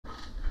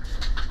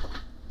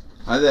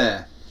Hi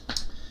there,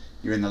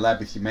 you're in the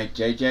lab with your mate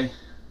JJ.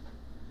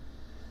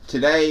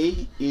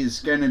 Today is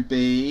going to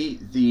be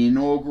the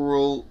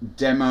inaugural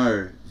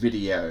demo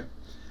video.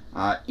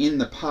 In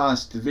the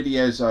past, the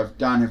videos I've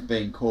done have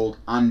been called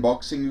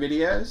unboxing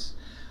videos,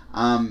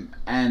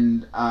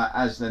 and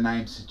as the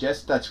name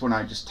suggests, that's when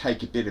I just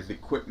take a bit of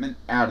equipment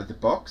out of the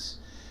box.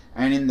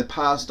 And in the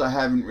past I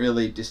haven't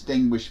really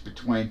distinguished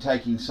between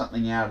taking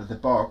something out of the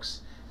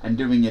box and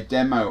doing a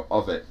demo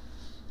of it.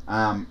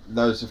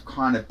 Those have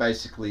kind of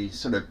basically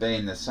sort of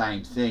been the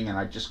same thing, and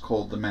I just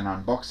called them an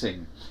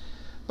unboxing.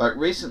 But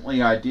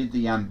recently I did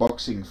the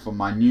unboxing for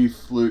my new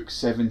Fluke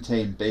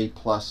 17B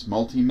Plus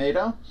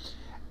multimeter,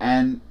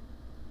 and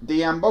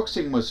the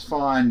unboxing was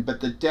fine, but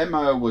the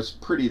demo was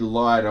pretty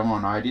light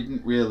on. I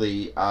didn't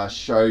really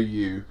show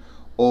you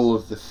all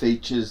of the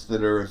features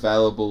that are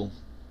available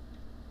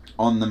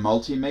on the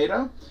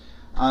multimeter.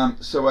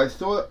 So I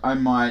thought I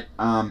might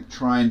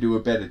try and do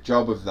a better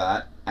job of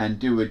that and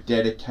do a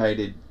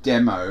dedicated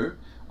demo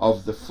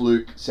of the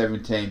Fluke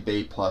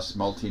 17B Plus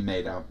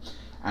multimeter.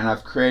 And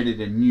I've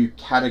created a new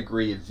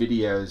category of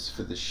videos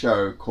for the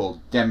show called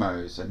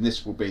demos, and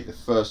this will be the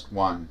first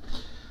one.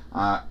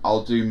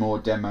 I'll do more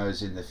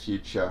demos in the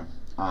future,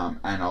 and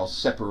I'll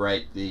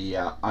separate the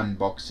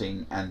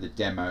unboxing and the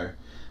demo,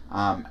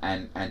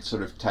 and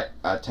sort of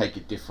take a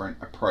different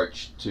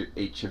approach to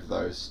each of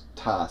those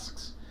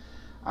tasks.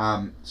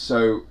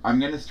 So I'm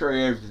going to throw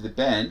you over to the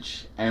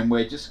bench, and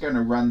we're just going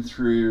to run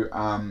through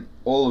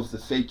all of the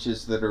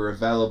features that are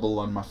available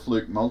on my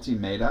Fluke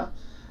multimeter,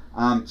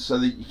 so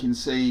that you can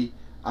see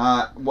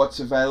what's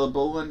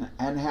available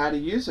and how to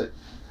use it.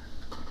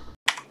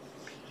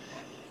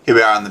 Here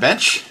we are on the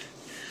bench.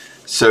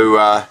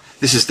 So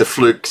this is the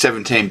Fluke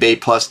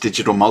 17B Plus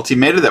digital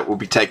multimeter that we'll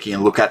be taking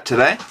a look at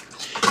today.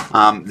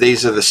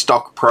 These are the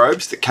stock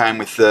probes that came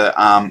with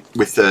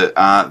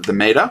the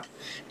meter.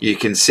 You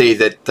can see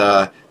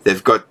that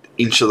they've got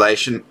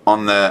insulation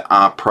on the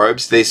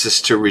probes. This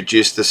is to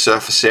reduce the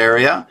surface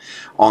area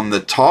on the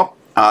top,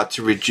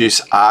 to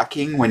reduce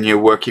arcing when you're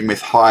working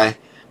with high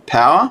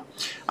power.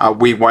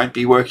 We won't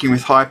be working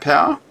with high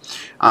power,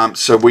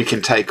 so we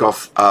can take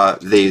off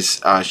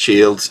these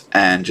shields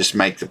and just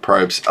make the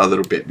probes a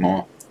little bit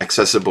more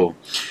accessible.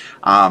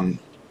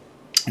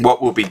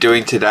 What we'll be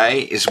doing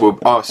today is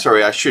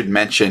I should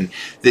mention,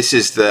 this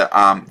is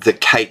the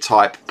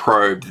K-type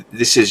probe.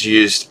 This is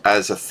used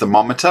as a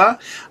thermometer.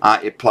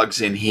 It plugs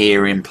in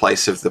here in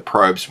place of the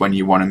probes when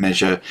you want to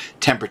measure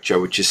temperature,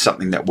 which is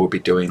something that we'll be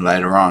doing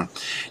later on.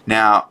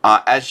 Now,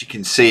 as you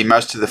can see,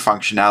 most of the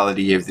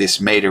functionality of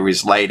this meter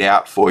is laid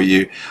out for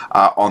you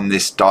on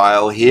this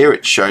dial here.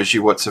 It shows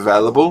you what's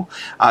available.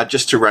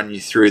 Just to run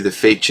you through the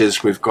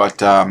features, we've got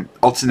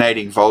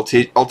alternating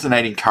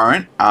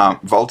current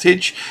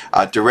voltage,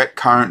 direct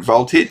current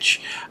voltage,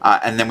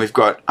 and then we've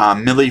got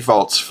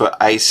millivolts for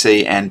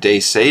AC and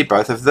DC,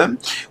 both of them.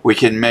 We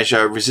can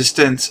measure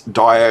resistance,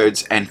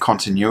 diodes, and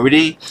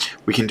continuity.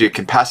 We can do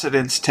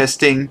capacitance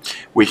testing.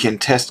 We can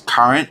test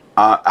current,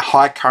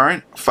 high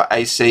current for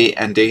AC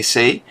and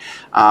DC.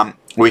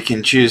 We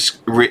can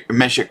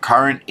measure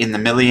current in the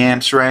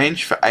milliamps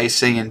range for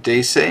AC and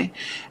DC,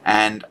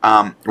 and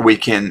we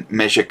can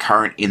measure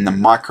current in the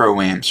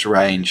microamps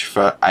range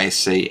for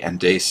AC and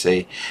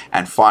DC,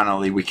 and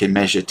finally we can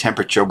measure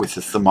temperature with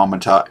the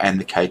thermometer and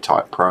the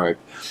K-type probe.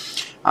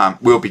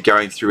 We'll be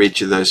going through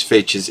each of those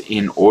features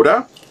in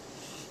order.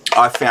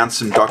 I found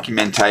some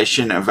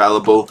documentation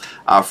available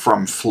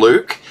from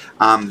Fluke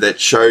that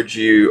showed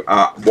you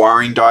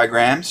wiring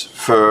diagrams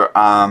for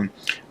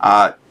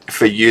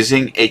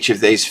using each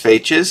of these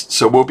features.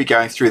 So we'll be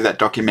going through that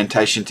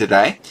documentation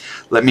today.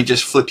 Let me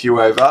just flip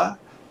you over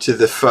to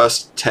the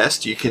first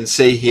test. You can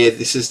see here,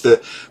 this is the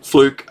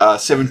Fluke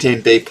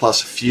 17B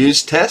Plus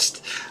fuse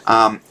test,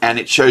 and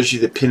it shows you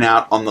the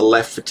pinout on the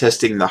left for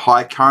testing the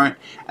high current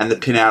and the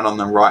pinout on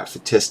the right for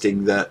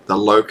testing the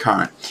low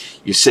current.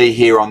 You see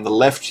here on the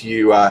left,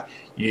 you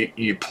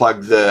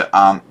plug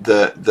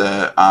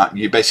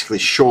you basically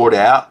short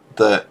out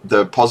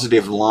the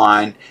positive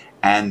line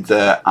and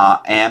the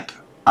amp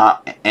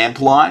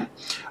line.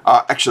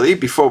 Actually,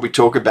 before we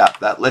talk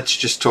about that, let's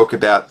just talk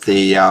about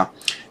the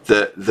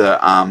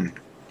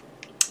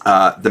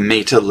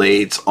meter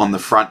leads on the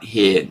front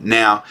here.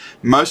 Now,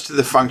 most of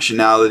the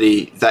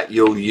functionality that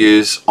you'll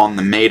use on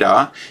the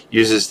meter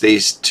uses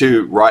these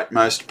two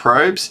rightmost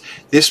probes.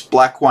 This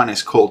black one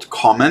is called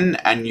common,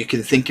 and you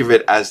can think of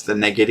it as the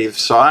negative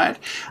side,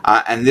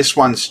 and this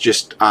one's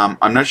just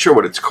I'm not sure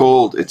what it's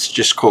called. It's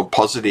just called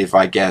positive,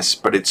 I guess,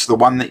 but it's the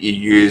one that you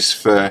use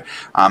for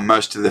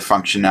most of the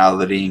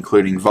functionality,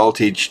 including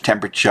voltage,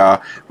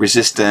 temperature,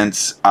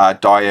 resistance,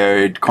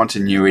 diode,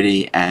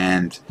 continuity,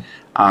 and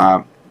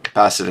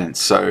capacitance.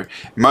 So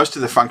most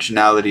of the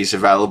functionality is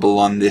available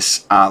on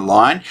this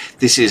line.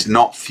 This is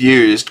not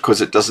fused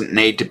because it doesn't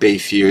need to be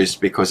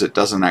fused, because it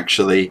doesn't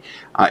actually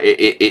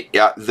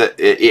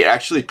it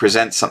actually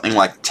presents something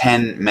like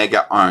 10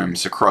 mega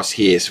ohms across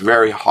here. It's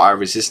very high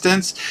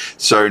resistance,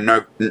 so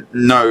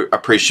no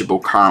appreciable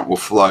current will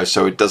flow,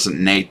 so it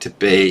doesn't need to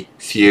be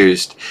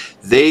fused.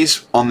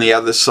 These on the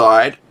other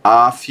side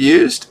are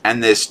fused,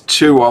 and there's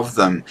two of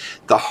them.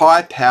 The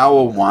high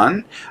power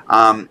one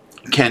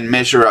can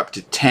measure up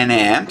to 10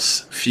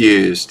 amps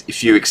fused.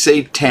 If you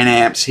exceed 10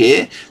 amps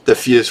here, the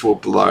fuse will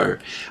blow.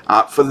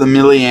 For the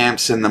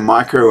milliamps and the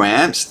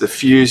microamps, the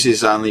fuse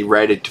is only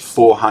rated to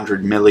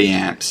 400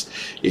 milliamps.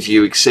 If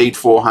you exceed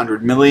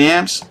 400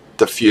 milliamps,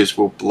 the fuse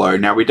will blow.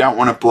 Now, we don't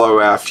want to blow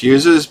our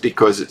fuses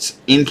because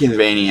it's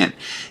inconvenient.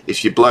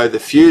 If you blow the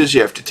fuse,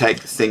 you have to take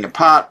the thing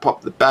apart,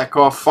 pop the back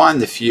off,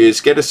 find the fuse,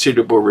 get a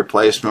suitable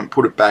replacement,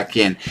 put it back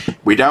in.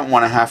 We don't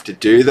want to have to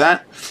do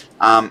that.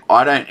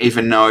 I don't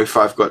even know if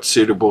I've got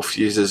suitable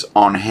fuses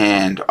on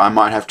hand. I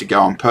might have to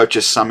go and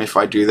purchase some if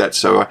I do that,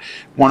 so I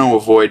want to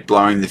avoid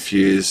blowing the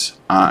fuse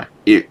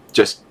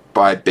just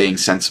by being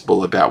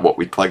sensible about what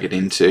we plug it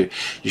into.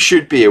 You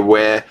should be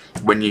aware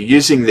when you're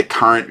using the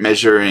current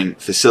measuring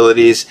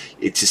facilities,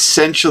 it's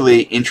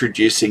essentially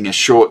introducing a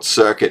short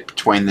circuit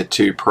between the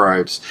two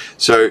probes.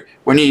 So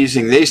when you're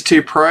using these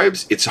two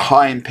probes, it's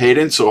high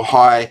impedance or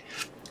high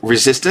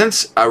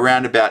resistance,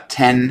 around about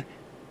 10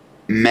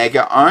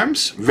 mega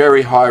ohms,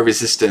 very high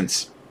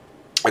resistance.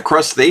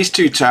 Across these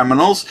two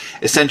terminals,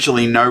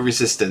 essentially no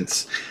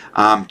resistance,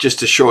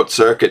 just a short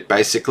circuit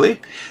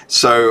basically.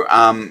 So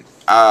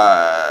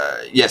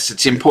yes,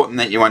 it's important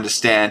that you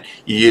understand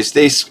you use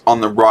these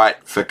on the right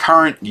for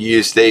current, you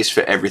use these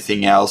for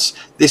everything else.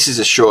 This is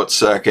a short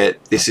circuit,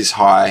 this is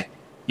high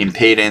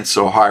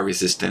impedance or high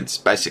resistance,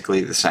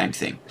 basically the same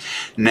thing.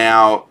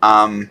 Now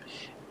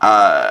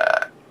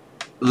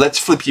let's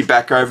flip you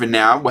back over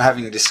now. We're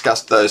having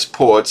discussed those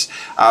ports.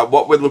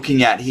 What we're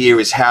looking at here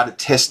is how to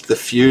test the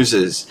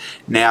fuses.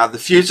 Now, the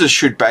fuses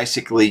should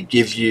basically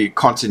give you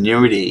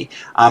continuity,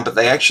 but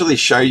they actually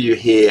show you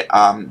here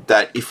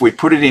that if we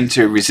put it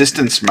into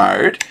resistance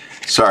mode,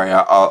 sorry,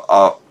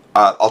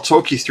 I'll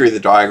talk you through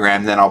the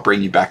diagram, then I'll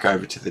bring you back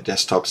over to the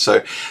desktop.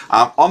 So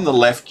on the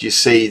left, you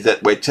see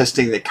that we're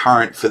testing the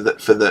current for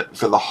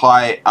the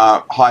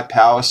high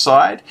power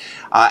side,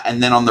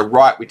 and then on the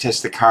right we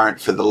test the current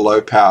for the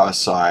low power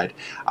side.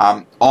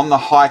 On the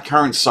high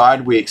current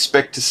side, we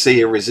expect to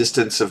see a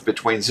resistance of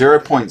between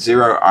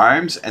 0.0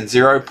 ohms and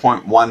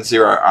 0.10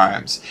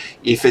 ohms.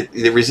 If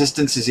the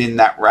resistance is in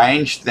that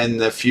range, then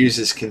the fuse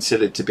is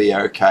considered to be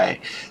okay.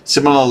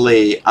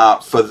 Similarly,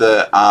 for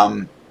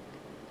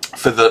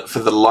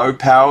the low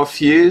power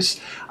fuse,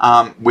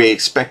 we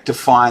expect to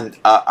find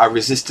a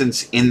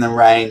resistance in the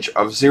range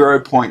of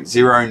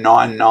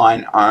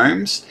 0.099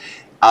 ohms,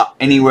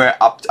 anywhere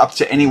up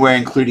to anywhere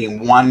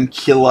including 1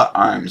 kilo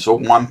ohms or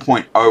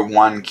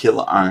 1.01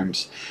 kilo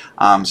ohms.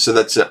 So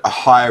that's a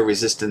higher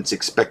resistance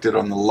expected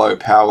on the low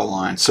power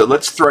line. So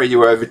let's throw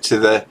you over to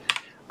the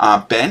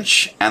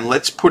bench and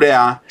let's put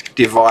our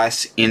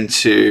device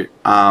into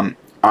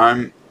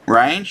ohm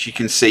range. You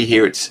can see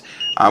here it's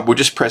we'll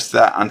just press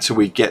that until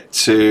we get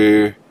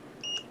to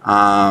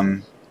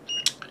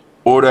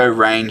auto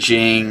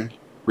ranging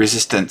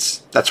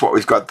resistance. That's what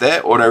we've got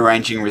there, auto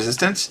ranging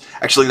resistance.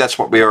 Actually, that's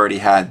what we already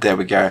had. There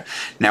we go.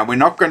 Now, we're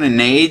not going to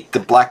need the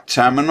black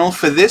terminal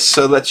for this,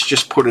 so let's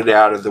just put it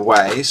out of the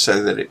way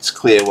so that it's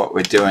clear what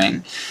we're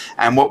doing.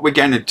 And what we're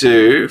going to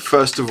do,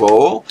 first of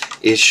all,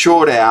 is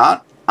short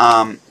out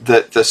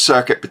the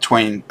circuit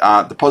between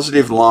the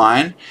positive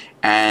line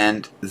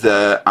and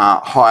the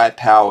high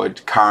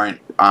powered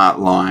current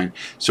line.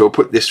 So we'll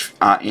put this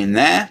in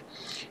there,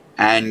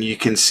 and you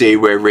can see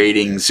we're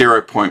reading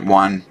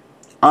 0.1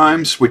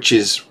 ohms, which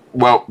is,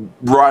 well,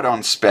 right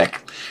on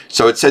spec.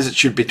 So it says it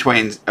should be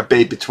between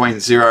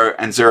 0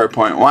 and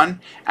 0.1,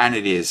 and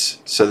it is.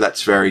 So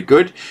that's very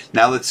good.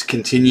 Now let's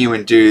continue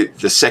and do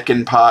the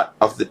second part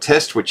of the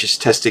test, which is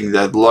testing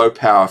the low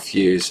power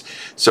fuse.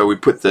 So we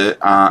put the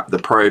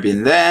probe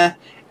in there,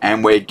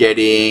 and we're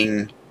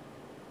getting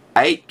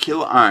 8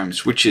 kilo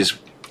ohms, which is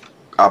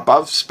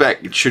above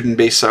spec. It shouldn't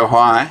be so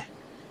high.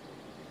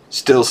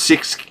 Still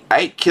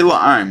 8 kilo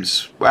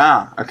ohms.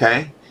 Wow,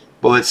 okay.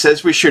 Well, it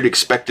says we should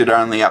expect it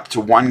only up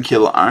to 1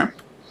 kilo ohm.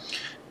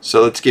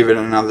 So let's give it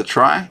another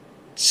try.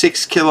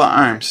 6 kilo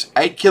ohms.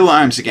 8 kilo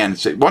ohms again.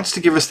 So it wants to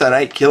give us that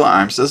 8 kilo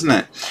ohms, doesn't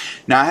it?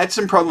 Now, I had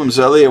some problems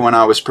earlier when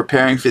I was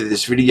preparing for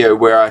this video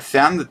where I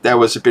found that there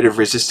was a bit of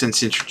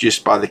resistance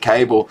introduced by the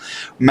cable.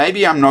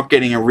 Maybe I'm not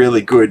getting a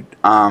really good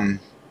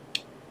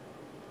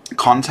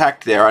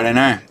contact there. I don't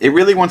know. It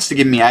really wants to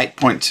give me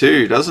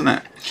 8.2, doesn't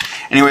it?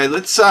 Anyway,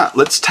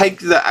 let's take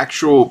the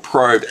actual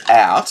probe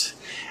out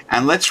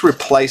and let's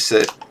replace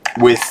it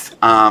with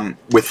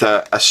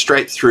a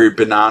straight through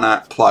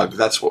banana plug.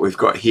 That's what we've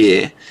got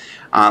here.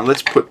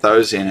 Let's put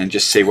those in and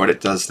just see what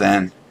it does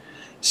then.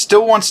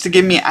 Still wants to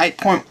give me 8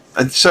 point.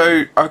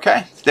 So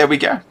okay, there we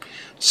go.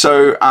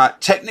 So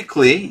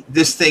technically,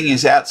 this thing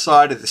is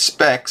outside of the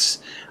specs.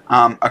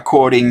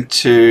 according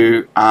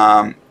to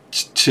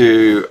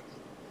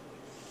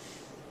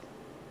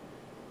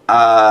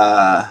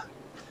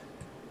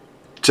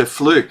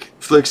Fluke.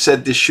 Fluke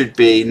said this should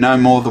be no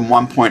more than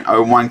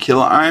 1.01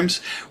 kilo ohms.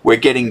 We're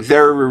getting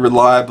very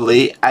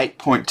reliably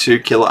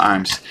 8.2 kilo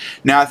ohms.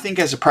 Now I think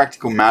as a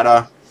practical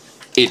matter,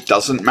 it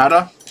doesn't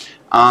matter,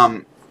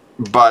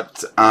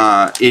 but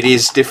it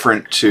is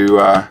different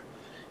to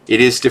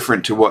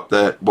what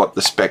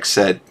the spec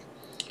said.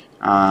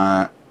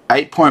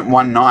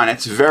 8.19.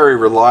 It's very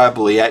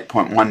reliably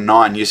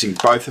 8.19 using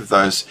both of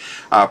those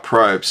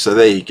probes. So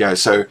there you go.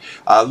 So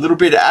a little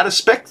bit out of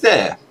spec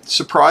there.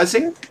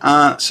 Surprising.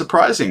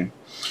 Surprising.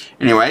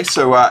 Anyway,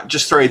 so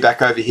just throw you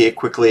back over here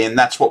quickly, and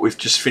that's what we've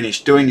just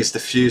finished doing is the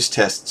fuse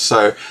test.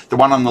 So the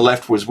one on the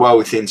left was well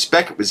within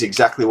spec. It was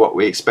exactly what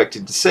we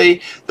expected to see.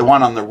 The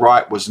one on the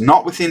right was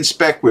not within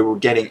spec. We were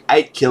getting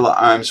 8 kilo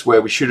ohms where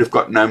we should have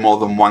got no more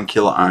than 1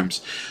 kilo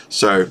ohms.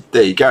 So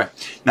there you go.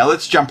 Now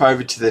let's jump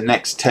over to the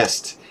next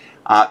test.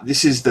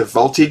 This is the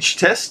voltage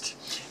test.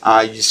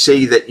 You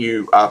see that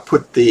you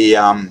put the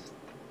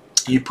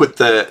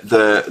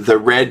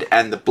red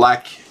and the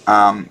black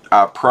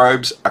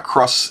probes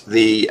across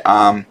the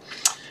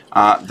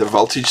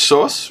voltage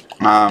source,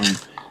 and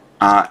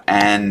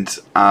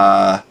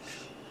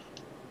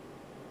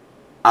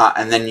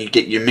then you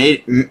get your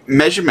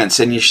measurements,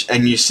 and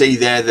you see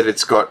there that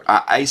it's got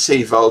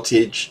AC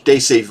voltage,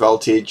 DC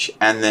voltage,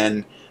 and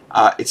then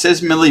it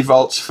says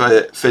millivolts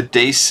for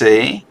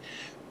DC,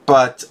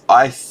 but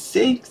I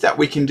think that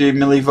we can do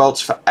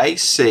millivolts for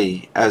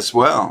AC as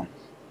well.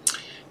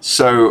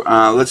 So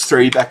let's throw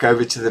you back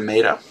over to the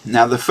meter.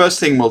 Now the first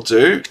thing we'll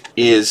do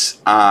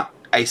is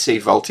AC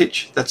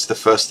voltage. That's the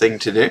first thing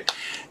to do.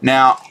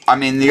 Now, I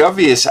mean, the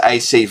obvious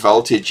AC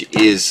voltage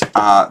is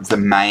the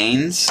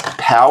mains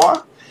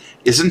power,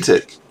 isn't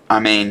it? I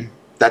mean,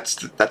 that's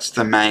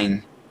the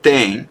main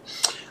thing.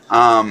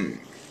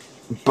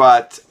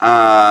 But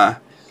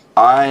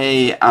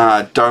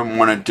I don't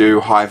want to do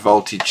high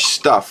voltage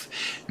stuff.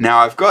 Now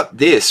I've got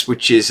this,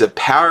 which is a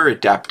power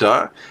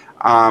adapter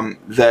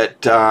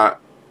that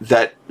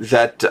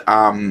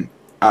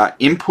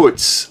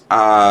inputs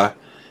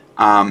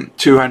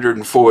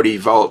 240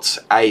 volts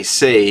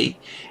AC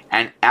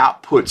and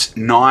outputs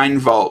 9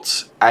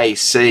 volts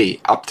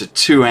AC, up to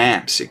 2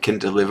 amps it can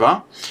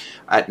deliver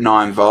at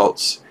 9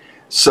 volts.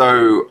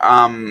 So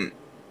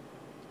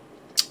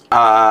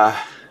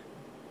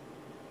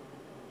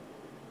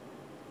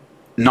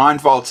 9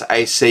 volts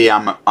AC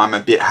I'm a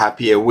bit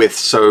happier with,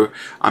 so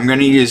I'm going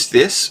to use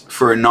this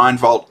for a 9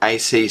 volt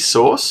AC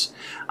source.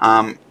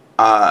 I'm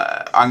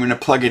going to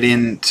plug it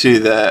into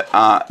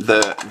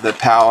the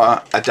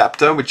power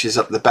adapter, which is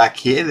up the back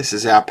here. This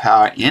is our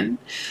power in.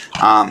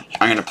 I'm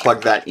going to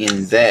plug that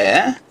in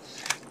there,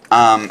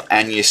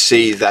 and you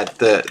see that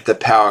the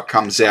power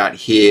comes out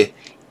here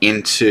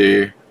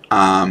into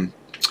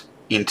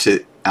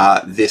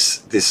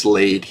this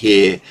lead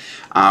here,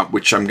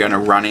 which I'm going to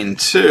run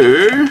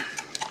into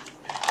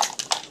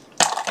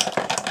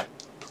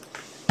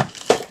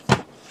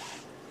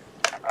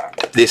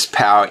this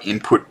power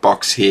input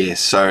box here.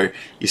 So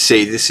you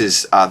see this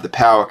is the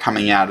power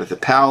coming out of the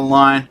power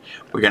line.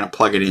 We're going to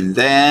plug it in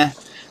there.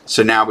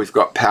 So now we've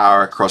got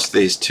power across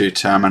these two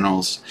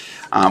terminals.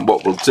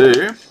 What we'll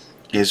do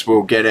is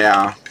we'll get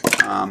our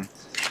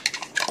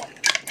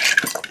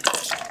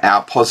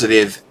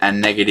positive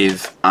and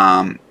negative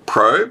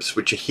probes,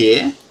 which are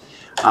here,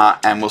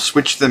 and we'll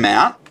switch them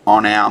out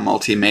on our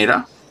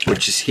multimeter,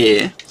 which is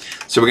here.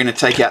 So we're going to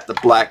take out the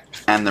black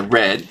and the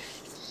red.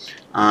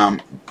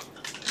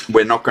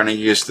 We're not going to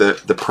use the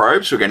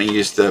probes, we're going to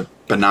use the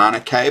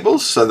banana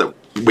cables so that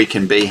we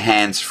can be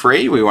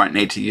hands-free. We won't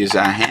need to use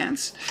our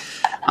hands.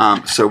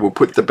 So we'll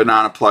put the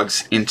banana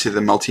plugs into the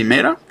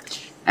multimeter,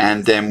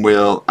 and then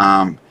we'll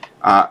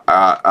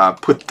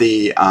put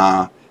the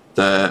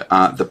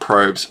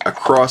probes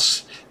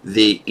across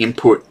the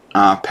input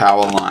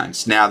power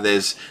lines. Now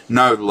there's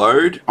no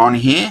load on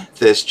here,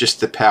 there's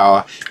just the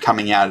power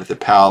coming out of the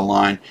power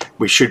line.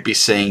 We should be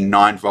seeing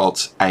 9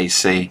 volts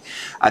AC.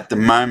 At the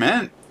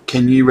moment,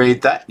 can you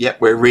read that?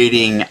 Yep, we're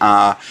reading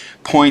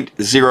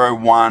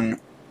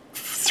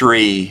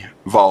 0.013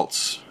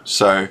 volts.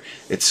 So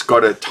it's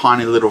got a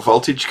tiny little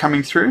voltage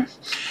coming through.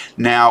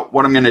 Now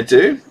what I'm going to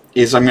do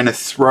is I'm going to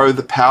throw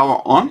the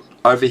power on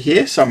over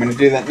here. So I'm going to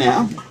do that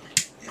now.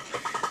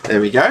 There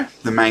we go.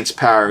 The mains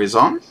power is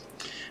on.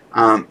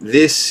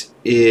 This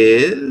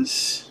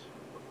is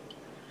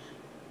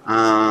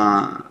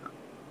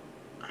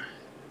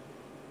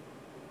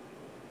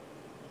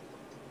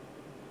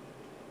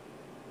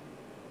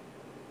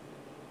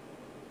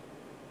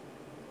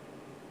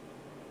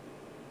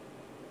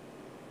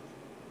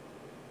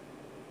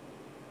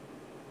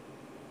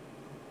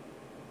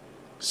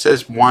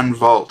says 1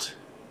 volt.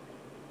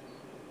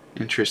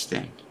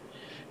 Interesting.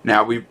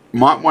 Now we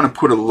might want to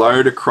put a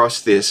load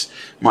across this.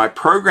 My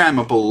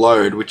programmable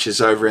load, which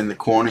is over in the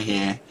corner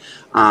here,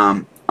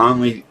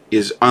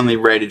 is only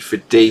rated for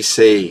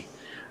DC.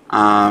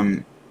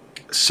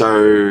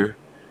 So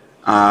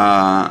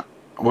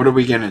what are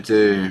we going to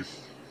do?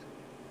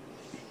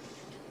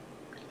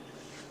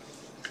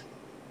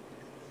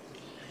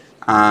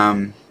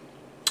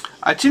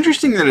 It's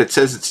interesting that it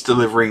says it's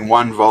delivering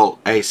 1 volt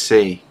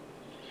AC.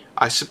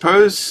 I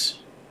suppose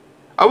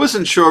I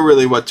wasn't sure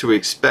really what to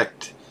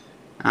expect.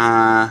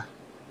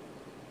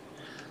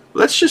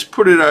 Let's just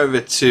put it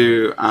over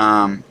to,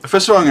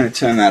 first of all I'm going to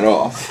turn that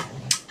off.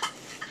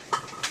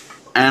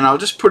 And I'll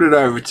just put it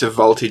over to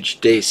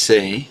voltage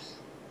DC.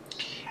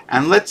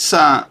 And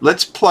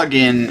let's plug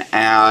in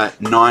our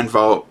 9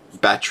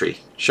 volt battery.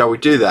 Shall we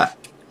do that?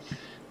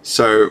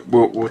 So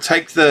we'll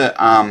take the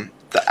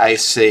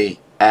AC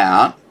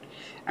out,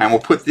 and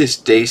we'll put this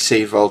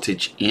DC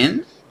voltage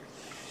in.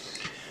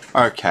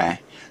 Okay,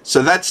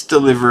 so that's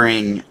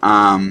delivering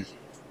 9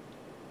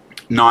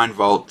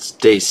 volts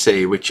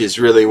DC, which is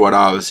really what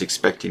I was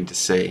expecting to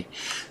see.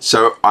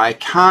 So I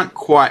can't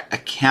quite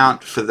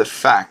account for the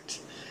fact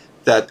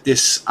that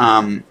this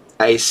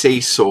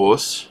AC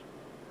source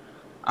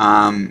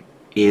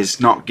is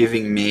not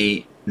giving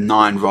me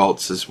 9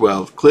 volts as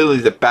well. Clearly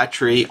the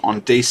battery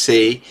on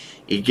DC,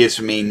 it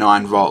gives me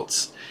 9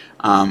 volts.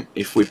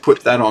 If we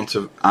put that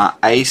onto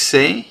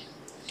AC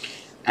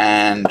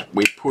and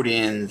we put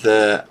in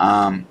the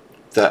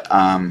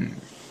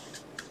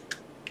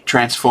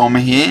transformer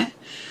here,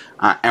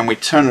 and we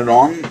turn it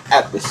on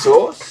at the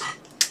source,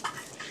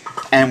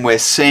 and we're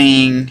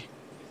seeing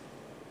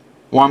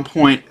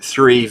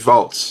 1.3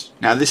 volts.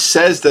 Now this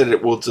says that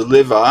it will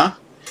deliver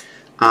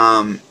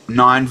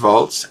 9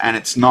 volts, and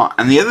it's not.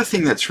 And the other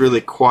thing that's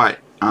really quite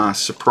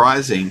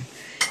surprising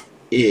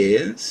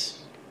is,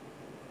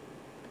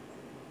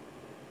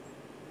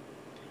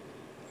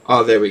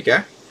 oh, there we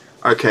go.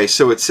 Okay,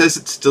 so it says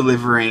it's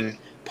delivering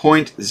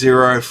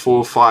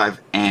 0.045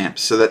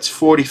 amps, so that's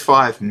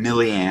 45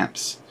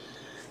 milliamps.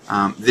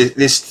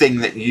 This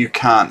thing that you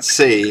can't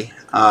see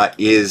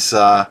is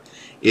a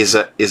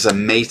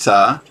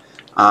meter.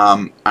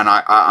 And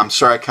I'm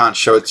sorry I can't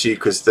show it to you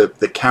because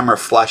the camera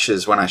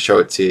flashes when I show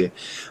it to you,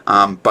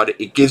 but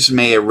it gives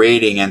me a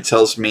reading and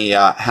tells me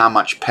how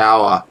much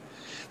power.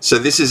 So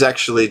this is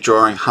actually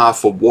drawing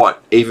 0.5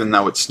 watt, even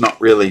though it's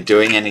not really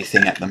doing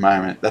anything at the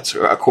moment. That's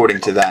according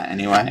to that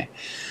anyway.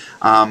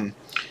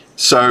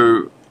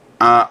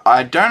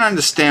 I don't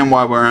understand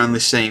why we're only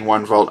seeing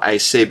 1 volt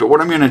AC, but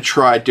what I'm going to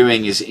try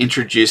doing is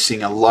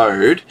introducing a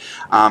load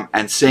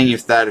and seeing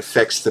if that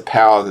affects the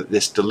power that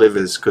this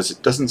delivers, because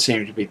it doesn't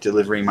seem to be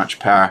delivering much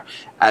power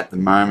at the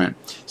moment.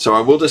 So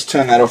I will just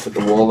turn that off at the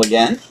wall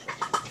again.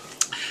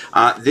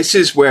 This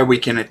is where we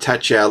can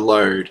attach our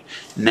load.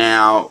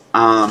 Now,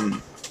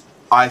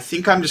 I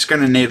think I'm just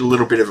going to need a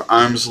little bit of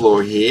Ohm's law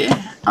here,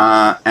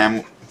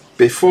 and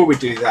before we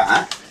do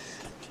that,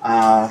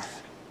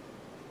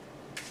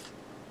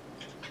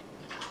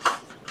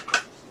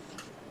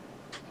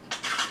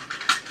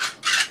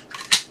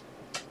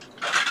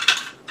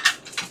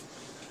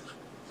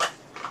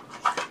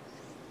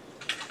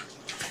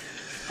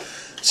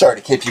 sorry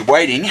to keep you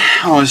waiting,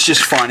 I was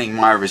just finding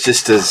my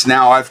resistors.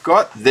 Now I've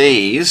got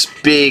these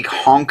big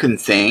honking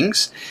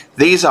things.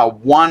 These are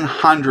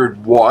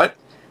 100 watt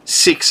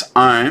 6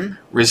 ohm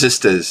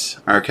resistors,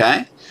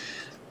 okay?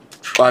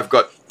 I've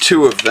got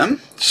 2 of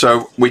them,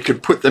 so we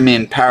could put them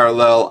in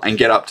parallel and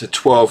get up to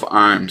 12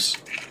 ohms.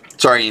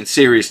 Sorry, in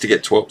series to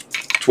get 12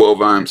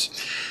 ohms.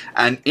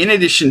 And in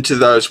addition to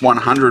those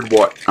 100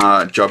 watt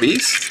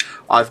jobbies,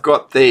 I've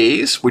got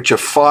these which are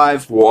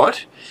 5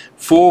 watt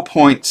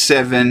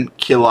 4.7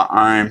 kilo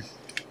ohm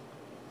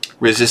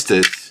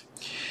resistors.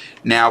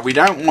 Now we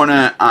don't want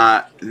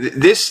to,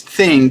 this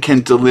thing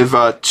can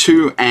deliver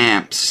 2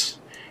 amps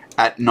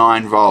at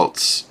 9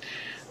 volts,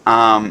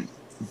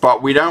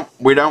 but we don't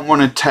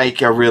want to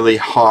take a really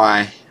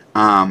high,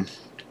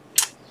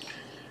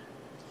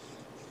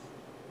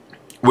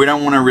 we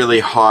don't want a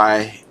really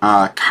high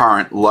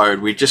current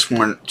load. We just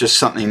want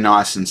something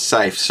nice and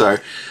safe. So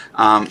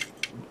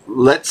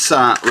let's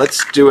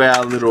do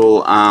our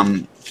little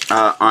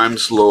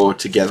Ohm's law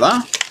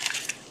together.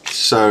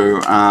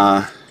 So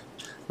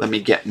let me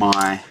get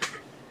my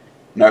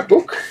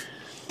notebook,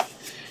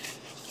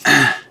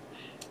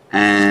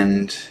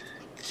 and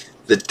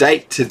the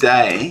date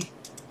today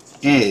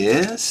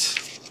is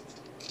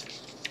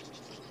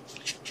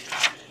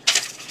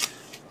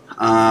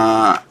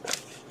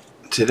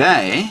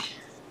today,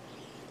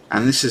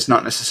 and this is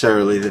not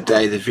necessarily the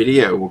day the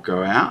video will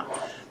go out,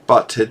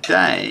 but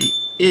today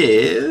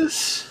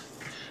is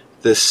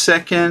the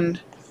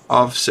 2nd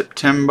of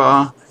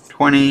September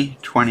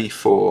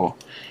 2024,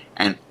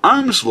 and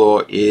Ohm's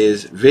law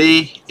is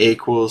V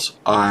equals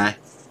IR.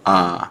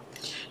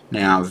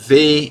 Now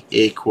V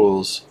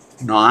equals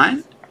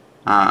 9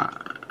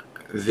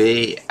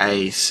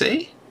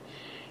 VAC,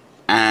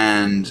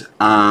 and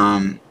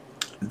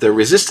the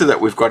resistor that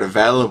we've got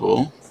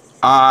available,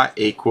 R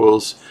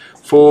equals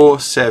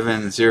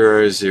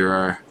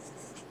 4700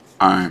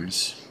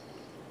 ohms.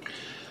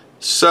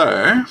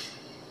 So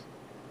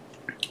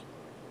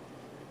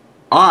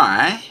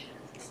I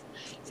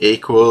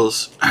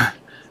equals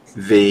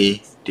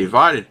V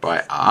divided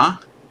by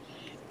R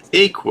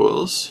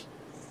equals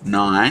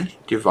 9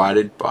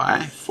 divided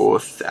by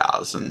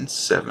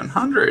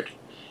 4700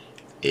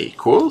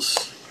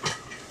 equals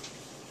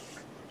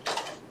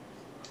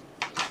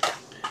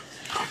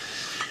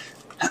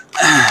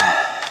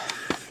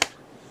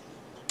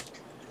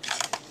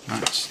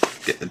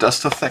get the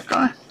dust off that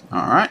guy.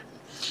 Alright.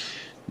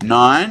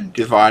 9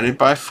 divided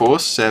by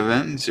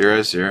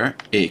 4700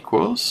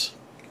 equals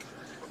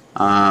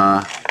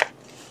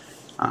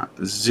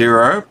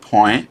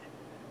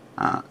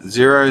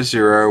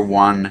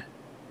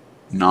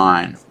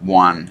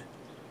 0.00191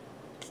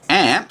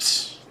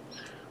 amps,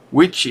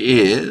 which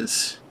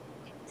is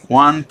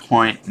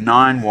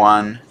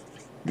 1.91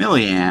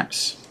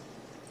 milliamps.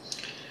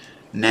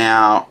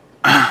 Now,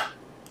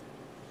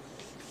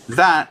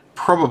 that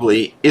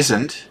probably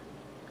isn't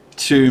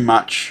too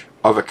much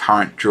of a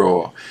current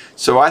draw.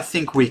 So I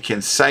think we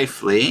can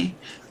safely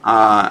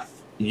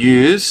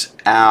use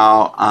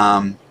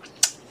our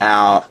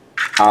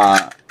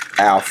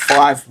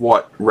 5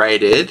 watt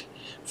rated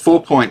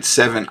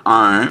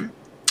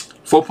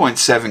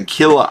 4.7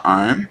 kilo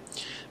ohm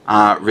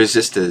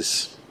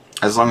resistors,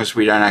 as long as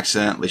we don't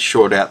accidentally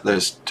short out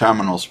those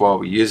terminals while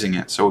we're using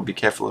it. So we'll be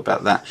careful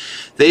about that.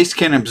 These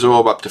can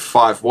absorb up to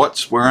 5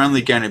 watts. We're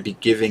only going to be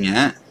giving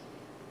it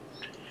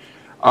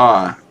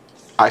I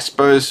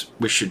suppose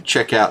we should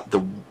check out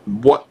the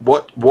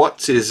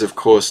watts is of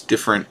course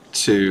different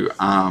to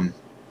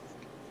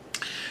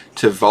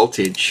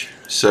voltage.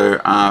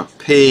 So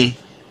P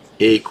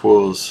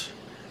equals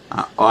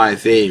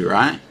IV,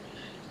 right?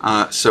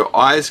 So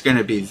I is going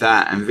to be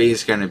that and V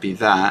is going to be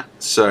that.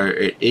 So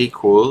it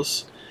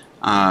equals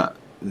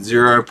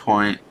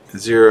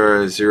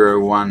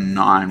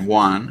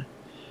 0.00191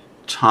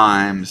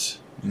 times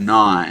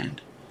 9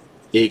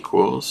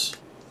 equals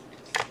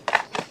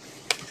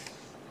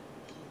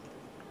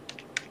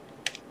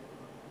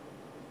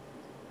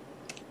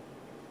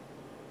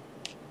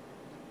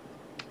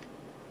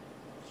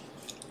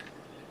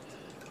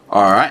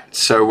Alright,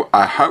 so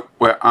I hope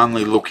we're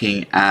only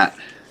looking at,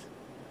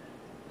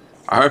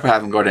 I hope I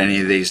haven't got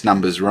any of these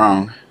numbers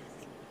wrong,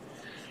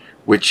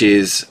 which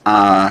is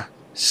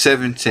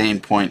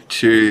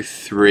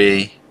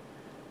 17.23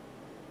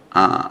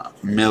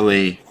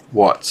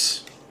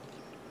 milliwatts.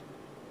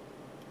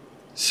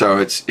 So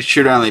it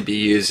should only be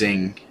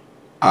using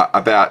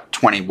about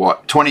 20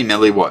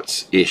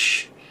 milliwatts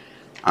ish.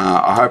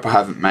 I hope I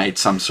haven't made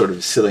some sort of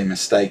a silly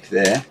mistake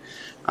there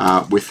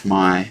with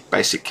my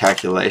basic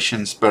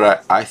calculations,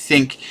 but I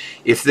think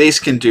if these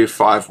can do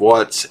 5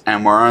 watts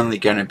and we're only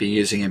going to be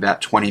using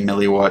about 20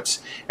 milliwatts,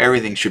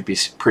 everything should be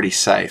pretty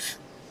safe.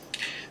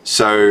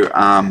 So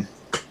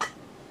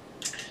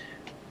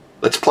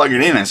let's plug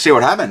it in and see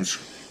what happens.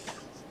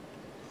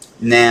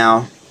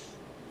 Now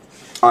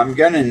I'm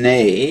going to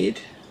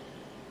need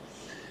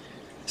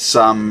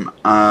some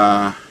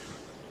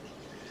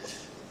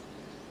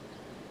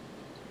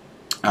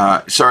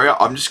sorry,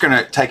 I'm just going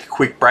to take a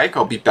quick break.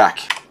 I'll be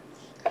back.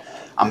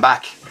 I'm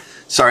back.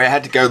 Sorry, I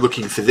had to go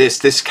looking for this.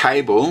 This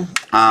cable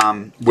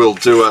will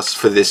do us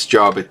for this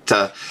job. It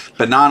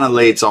banana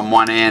leads on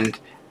one end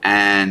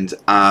and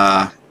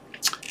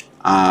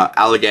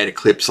alligator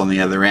clips on the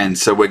other end.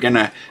 So we're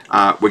gonna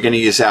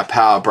use our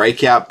power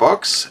breakout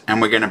box, and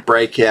we're gonna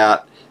break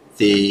out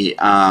the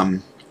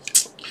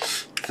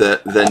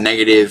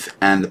negative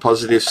and the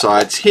positive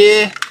sides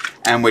here,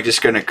 and we're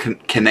just going to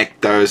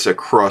connect those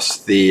across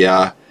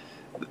the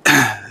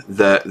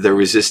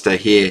resistor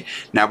here.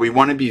 Now we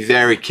want to be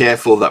very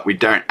careful that we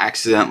don't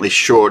accidentally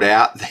short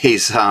out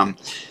these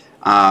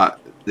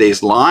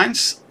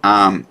lines,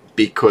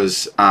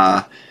 because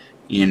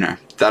you know,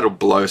 that'll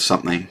blow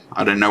something.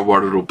 I don't know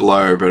what it'll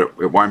blow, but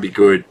it won't be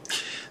good.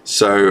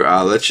 So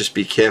let's just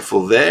be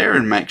careful there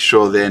and make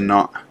sure they're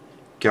not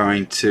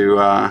going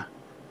to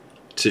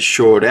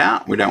short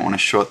out. We don't want to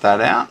short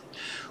that out.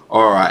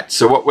 Alright,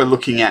 so what we're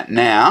looking at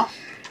now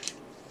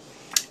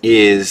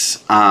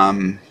is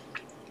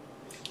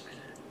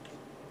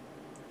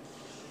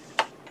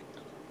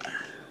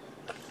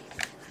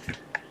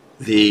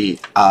the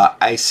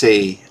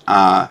AC.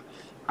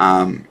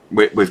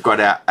 We've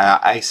got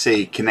our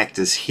AC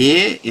connectors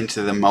here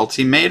into the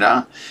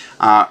multimeter,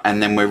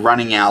 and then we're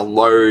running our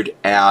load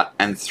out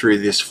and through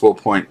this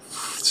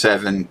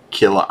 4.7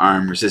 kilo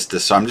ohm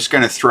resistor. So I'm just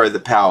going to throw the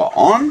power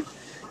on.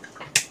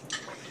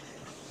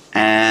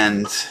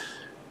 And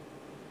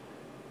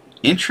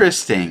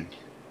interesting.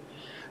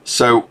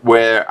 So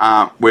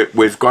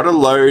we've got a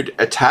load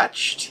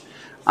attached,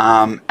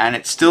 and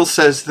it still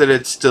says that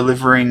it's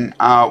delivering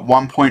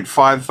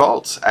 1.5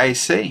 volts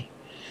AC.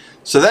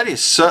 So that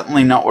is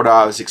certainly not what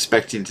I was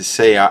expecting to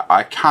see.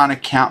 I can't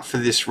account for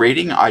this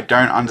reading. I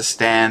don't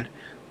understand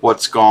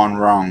what's gone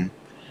wrong.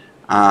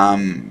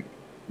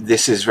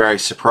 This is very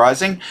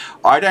surprising.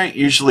 I don't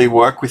usually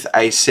work with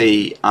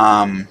AC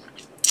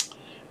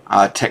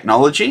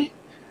technology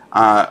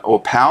or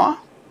power,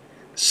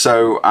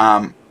 so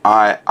I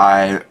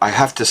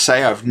have to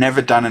say I've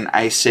never done an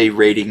AC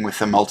reading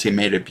with a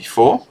multimeter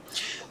before.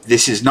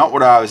 This is not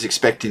what I was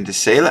expecting to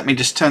see. Let me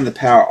just turn the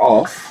power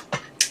off,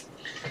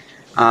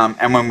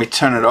 and when we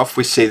turn it off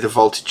we see the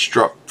voltage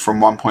drop from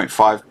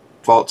 1.5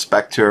 volts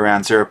back to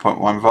around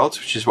 0.1 volts,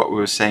 which is what we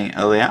were seeing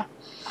earlier.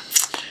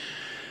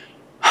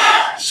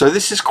 So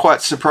this is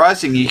quite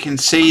surprising. You can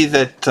see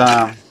that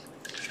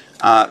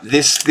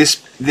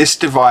this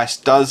device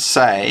does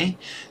say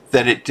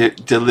that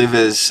it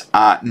delivers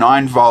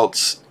 9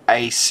 volts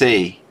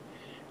AC.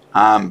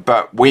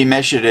 But we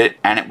measured it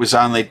and it was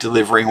only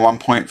delivering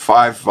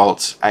 1.5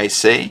 volts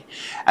AC,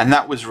 and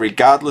that was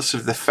regardless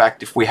of the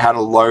fact if we had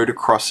a load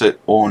across it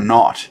or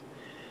not.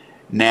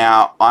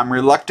 Now I'm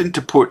reluctant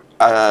to put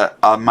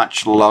a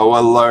much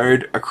lower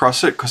load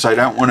across it because I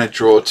don't want to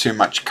draw too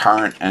much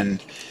current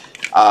and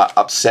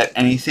upset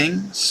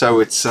anything, so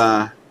it's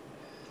not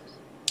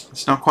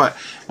quite.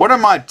 What I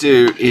might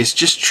do is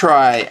just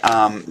try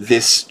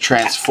this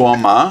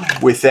transformer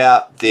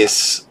without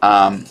this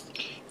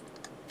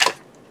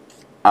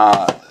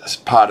as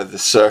part of the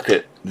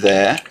circuit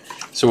there.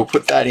 So we'll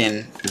put that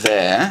in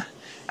there,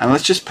 and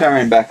let's just power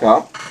him back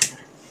up.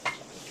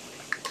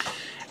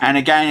 And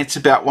again, it's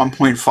about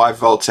 1.5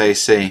 volts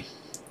AC.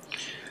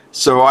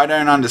 So I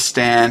don't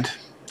understand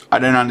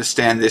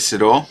this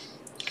at all.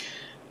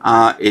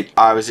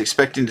 I was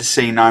expecting to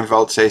see 9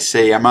 volts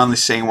AC. I'm only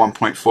seeing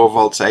 1.4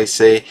 volts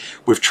AC.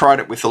 We've tried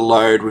it with a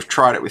load, we've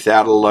tried it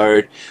without a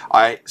load.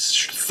 I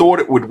thought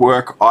it would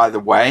work either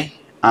way.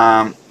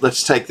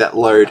 Let's take that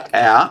load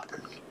out.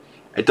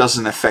 It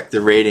doesn't affect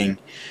the reading.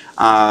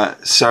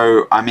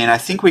 So, I mean, I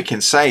think we can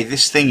say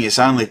this thing is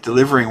only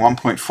delivering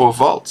 1.4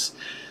 volts.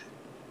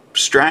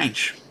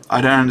 Strange.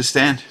 I don't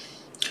understand.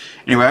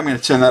 Anyway, I'm going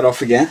to turn that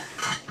off again.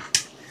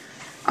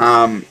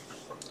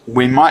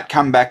 We might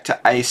come back to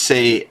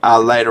AC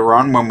later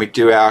on when we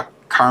do our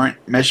current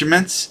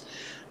measurements.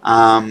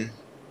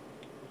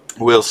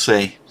 We'll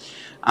see.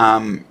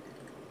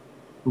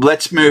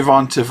 Let's move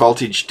on to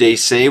voltage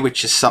DC,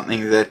 which is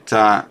something that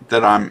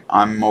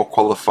I'm more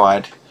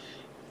qualified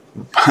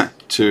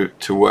to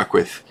work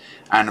with.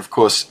 And of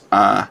course,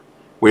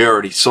 we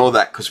already saw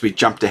that because we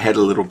jumped ahead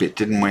a little bit,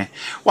 didn't we?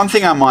 One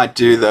thing I might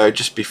do though,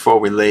 just before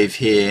we leave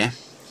here,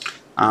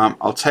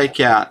 I'll take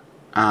out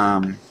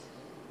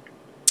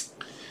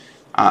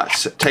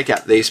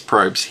these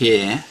probes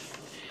here,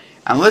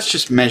 and let's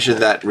just measure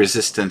that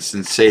resistance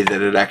and see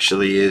that it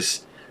actually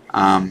is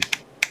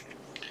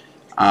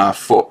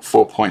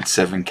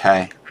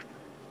 4.7K.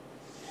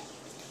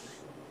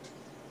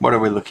 What are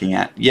we looking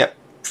at? Yep,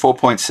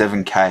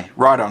 4.7K,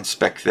 right on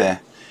spec there.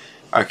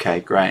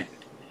 Okay, great.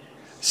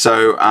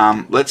 So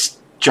let's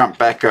jump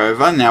back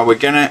over. Now we're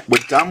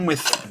done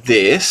with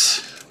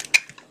this.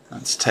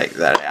 Let's take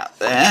that out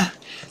there.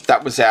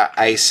 That was our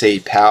AC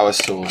power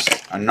source,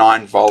 a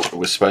 9 volt it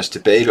was supposed to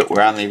be, but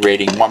we're only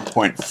reading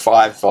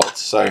 1.5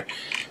 volts, so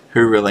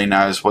who really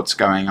knows what's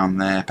going on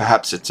there.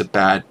 Perhaps it's a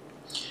bad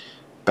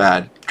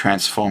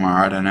transformer,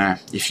 I don't know.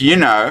 If you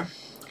know,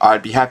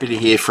 I'd be happy to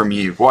hear from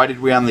you. Why did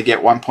we only get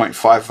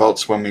 1.5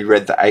 volts when we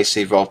read the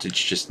AC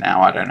voltage just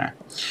now? I don't know.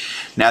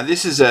 Now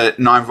this is a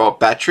 9 volt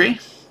battery,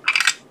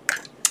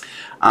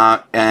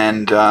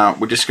 and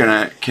we're just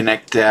going to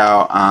connect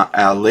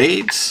our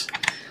leads.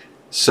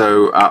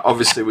 So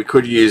obviously we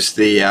could use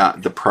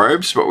the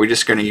probes, but we're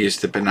just going to use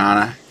the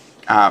banana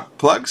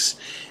plugs,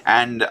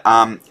 and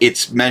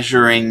it's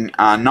measuring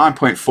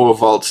 9.4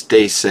 volts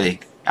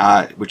DC,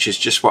 which is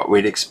just what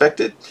we'd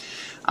expected.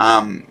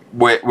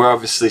 We're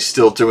obviously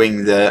still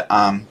doing the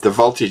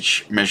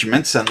voltage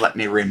measurements, and let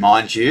me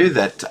remind you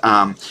that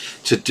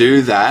to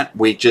do that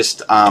we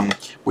just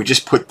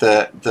put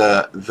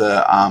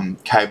the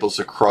cables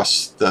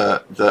across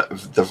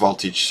the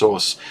voltage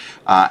source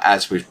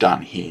as we've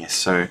done here.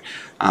 So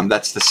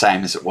that's the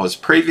same as it was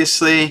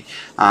previously.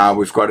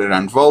 We've got it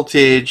on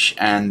voltage,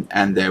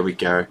 and there we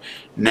go.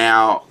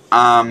 Now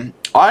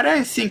I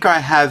don't think I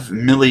have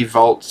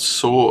millivolt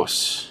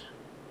source.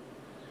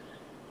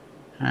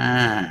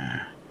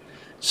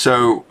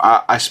 So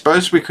I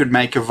suppose we could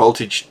make a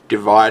voltage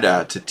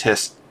divider to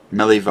test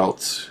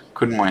millivolts,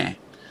 couldn't we?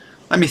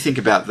 Let me think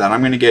about that. I'm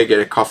going to go get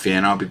a coffee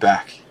and I'll be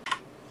back.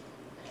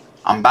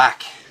 I'm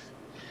back,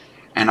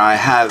 and I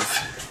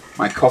have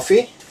my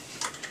coffee,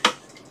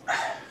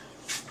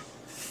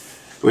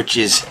 which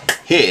is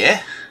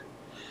here,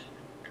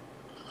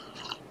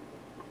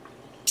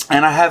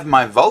 and I have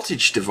my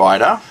voltage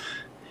divider,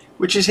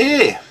 which is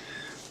here.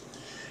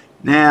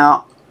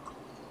 Now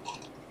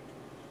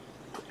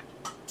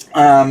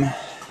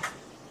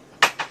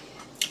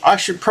I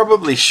should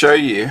probably show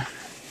you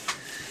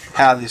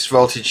how this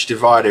voltage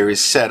divider is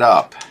set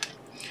up.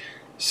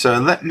 So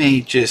let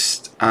me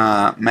just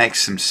make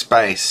some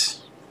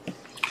space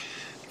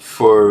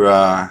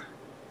for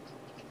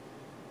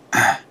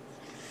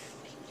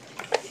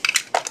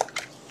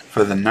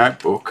the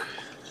notebook.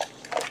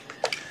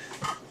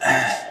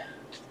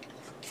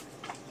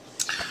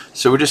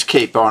 So we'll just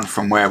keep on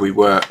from where we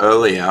were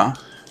earlier.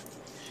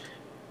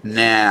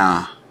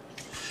 Now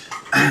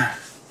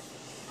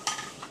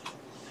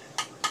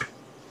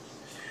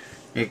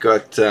you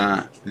got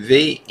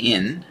V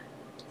in,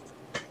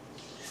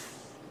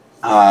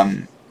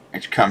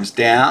 which comes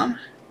down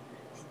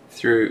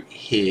through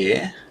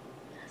here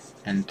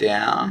and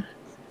down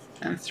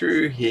and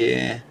through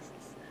here,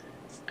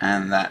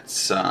 and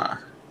that's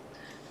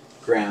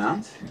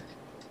ground.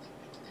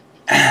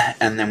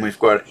 And then we've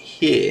got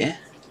here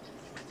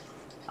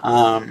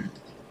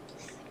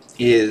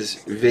is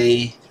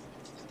V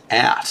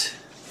out,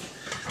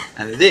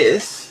 and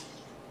this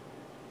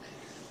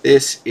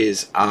This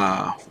is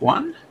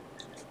R1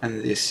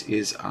 and this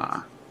is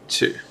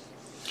R2.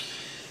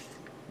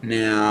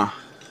 Now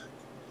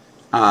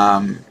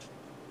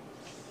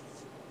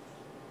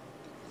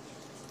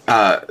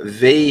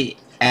V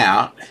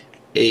out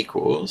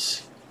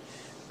equals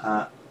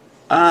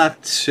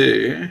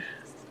R2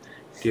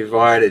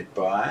 divided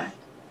by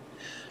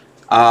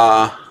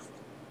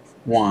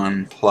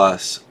R1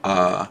 plus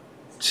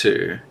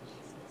R2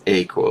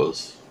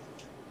 equals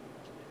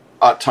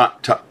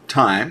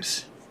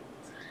times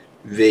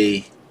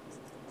V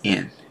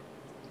in.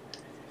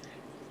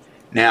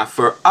 Now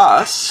for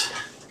us,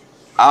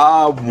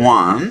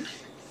 R1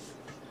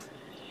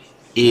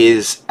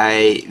 is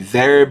a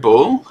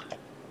variable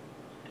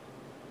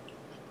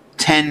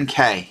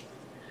 10K.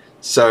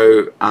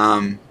 So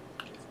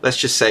let's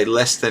just say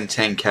less than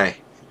 10K.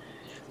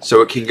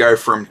 So it can go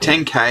from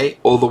 10K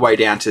all the way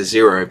down to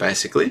 0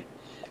 basically.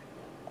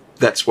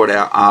 That's what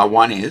our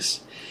R1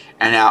 is.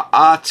 And our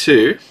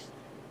R2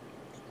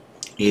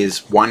 is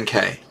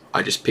 1K.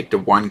 I just picked a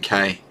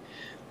 1K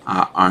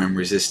ohm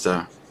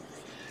resistor.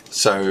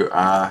 So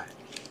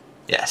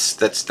yes,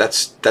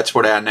 that's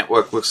what our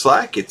network looks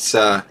like. It's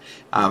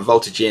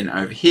voltage in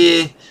over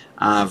here,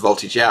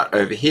 voltage out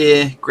over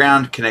here,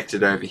 ground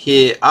connected over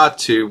here,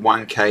 R2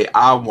 1K,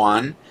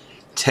 R1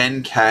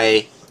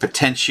 10K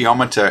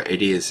potentiometer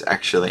it is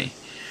actually.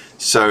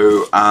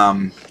 So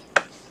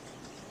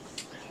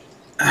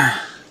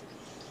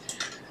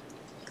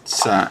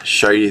let's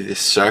show you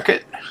this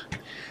circuit.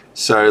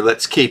 So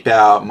let's keep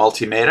our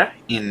multimeter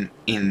in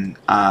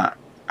a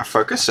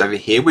focus over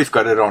here. We've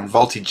got it on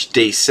voltage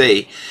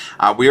DC.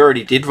 We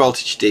already did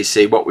voltage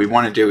DC. What we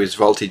want to do is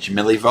voltage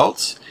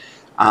millivolts.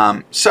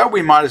 So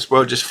we might as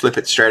well just flip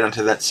it straight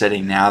onto that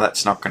setting now.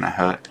 That's not going to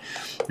hurt.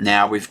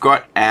 Now we've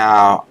got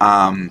our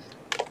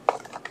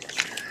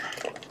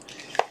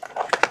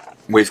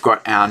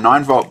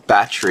 9-volt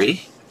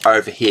battery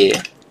over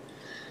here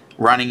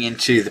running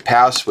into the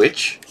power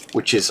switch,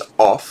 which is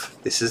off.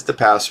 This is the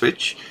power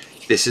switch.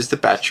 This is the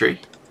battery.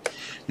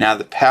 Now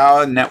the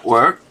power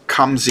network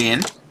comes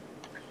in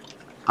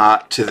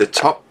to the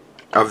top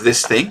of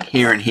this thing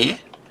here and here.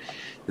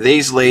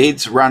 These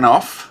leads run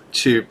off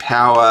to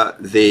power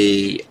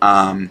the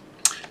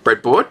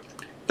breadboard.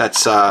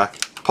 That's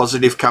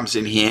positive comes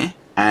in here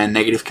and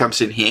negative comes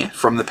in here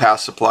from the power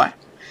supply.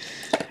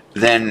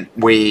 Then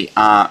we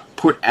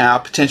put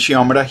our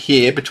potentiometer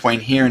here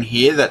between here and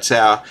here. That's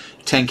our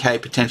 10K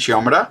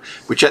potentiometer,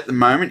 which at the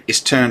moment is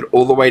turned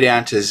all the way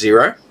down to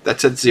 0.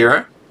 That's at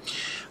 0.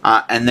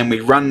 And then we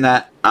run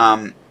that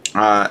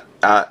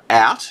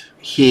out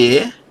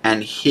here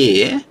and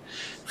here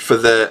for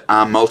the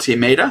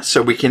multimeter.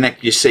 So we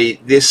connect, you see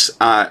this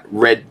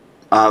red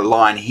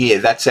line here,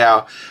 that's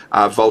our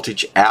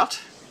voltage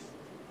out,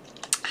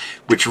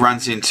 which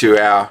runs into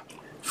our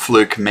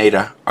Fluke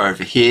meter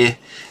over here.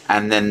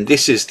 And then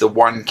this is the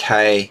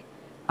 1K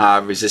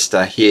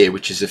resistor here,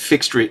 which is a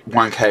fixed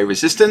 1K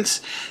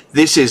resistance.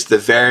 This is the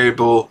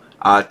variable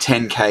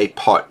 10K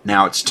pot.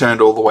 Now it's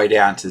turned all the way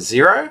down to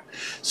 0.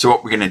 So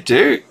what we're going to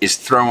do is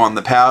throw on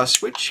the power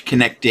switch,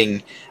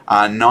 connecting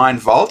 9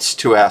 volts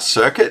to our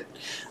circuit.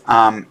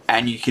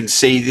 And you can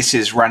see this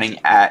is running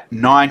at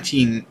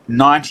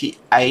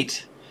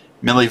 98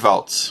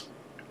 millivolts.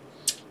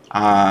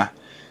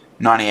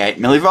 98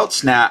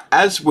 millivolts. Now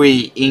as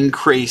we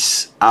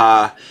increase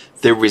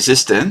the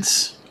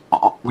resistance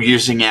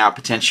using our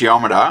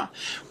potentiometer,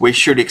 we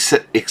should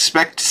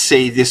expect to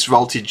see this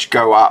voltage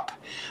go up,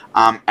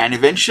 and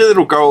eventually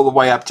it'll go all the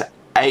way up to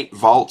 8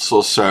 volts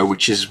or so,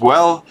 which is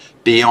well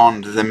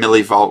beyond the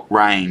millivolt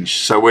range.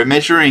 So we're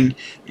measuring,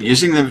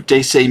 using the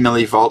DC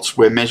millivolts,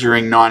 we're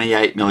measuring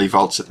 98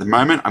 millivolts at the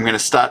moment. I'm going to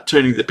start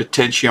turning the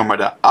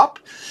potentiometer up,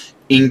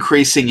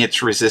 increasing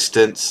its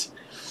resistance.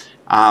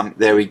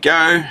 There we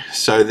go.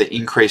 So the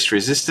increased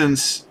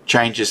resistance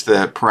changes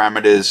the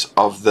parameters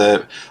of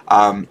the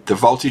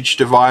voltage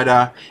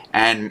divider,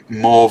 and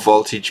more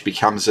voltage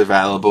becomes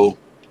available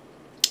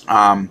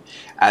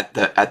at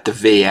the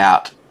V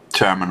out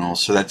terminal.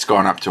 So that's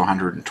gone up to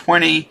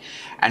 120,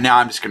 and now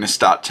I'm just going to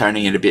start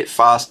turning it a bit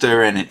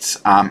faster, and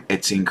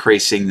it's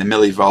increasing the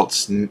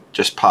millivolts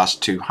just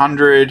past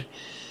 200,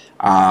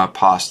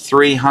 past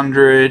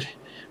 300.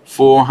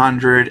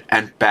 400,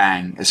 and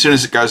bang! As soon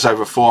as it goes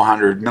over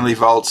 400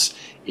 millivolts,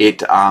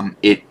 it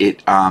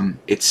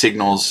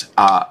signals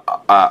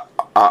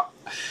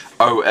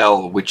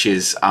OL, which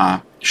is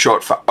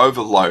short for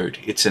overload.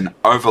 It's an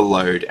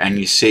overload, and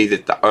you see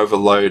that the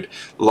overload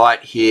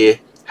light here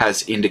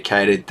has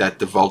indicated that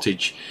the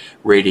voltage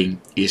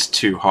reading is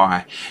too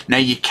high. Now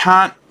you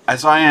can't,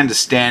 as I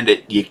understand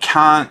it, you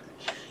can't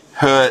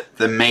hurt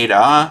the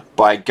meter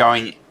by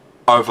going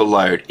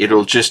overload.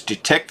 It'll just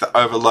detect the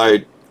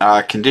overload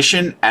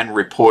condition and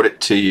report it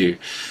to you,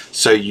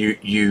 so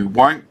you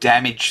won't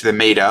damage the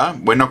meter.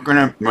 We're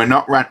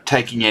not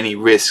taking any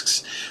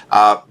risks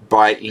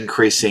by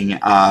increasing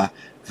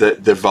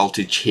the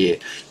voltage here.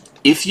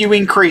 If you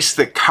increase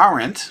the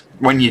current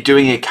when you're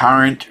doing a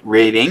current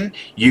reading,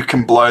 you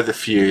can blow the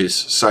fuse.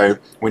 So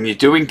when you're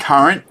doing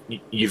current,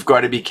 you've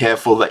got to be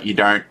careful that you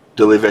don't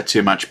deliver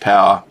too much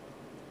power.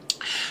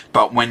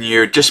 But when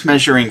you're just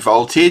measuring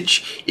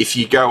voltage, if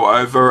you go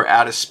over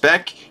out of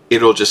spec,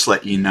 it'll just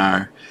let you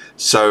know.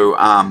 So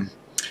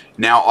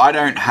now I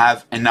don't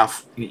have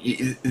enough.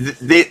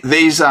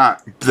 These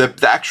are the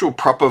actual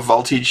proper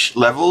voltage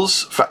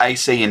levels for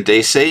AC and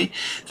DC.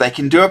 They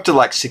can do up to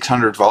like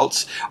 600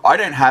 volts. I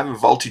don't have a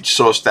voltage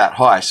source that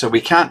high, so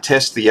we can't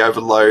test the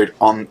overload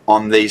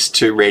on these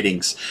two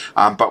readings.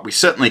 But we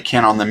certainly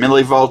can on the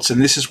millivolts,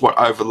 and this is what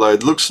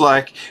overload looks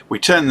like. We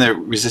turn the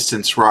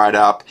resistance right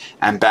up,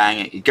 and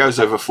bang, it goes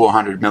over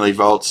 400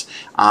 millivolts,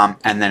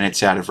 and then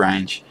it's out of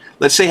range.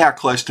 Let's see how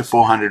close to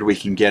 400 we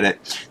can get it.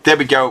 There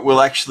we go. It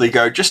will actually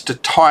go just a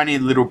tiny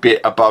little bit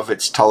above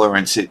its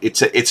tolerance. I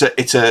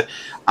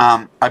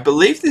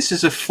believe this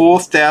is a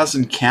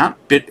 4,000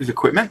 count bit of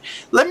equipment.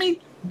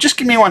 Just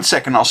give me 1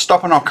 second. I'll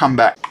stop and I'll come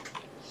back.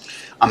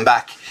 I'm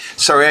back.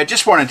 Sorry, I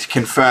just wanted to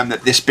confirm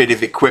that this bit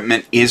of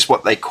equipment is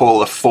what they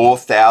call a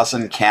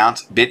 4,000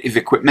 count bit of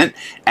equipment,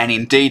 and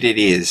indeed it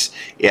is.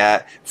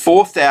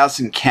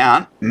 4,000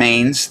 count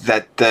means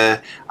that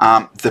the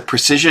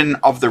precision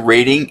of the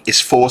reading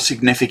is 4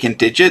 significant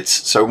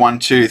digits, so 1,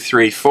 2,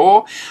 3,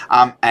 4,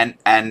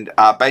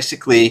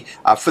 basically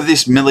for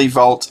this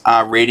millivolt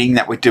reading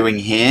that we're doing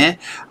here,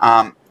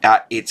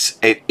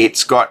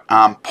 it's got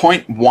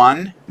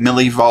 0.1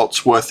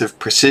 millivolts worth of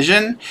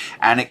precision,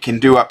 and it can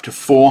do up to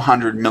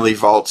 400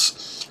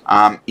 millivolts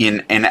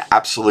in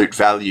absolute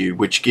value,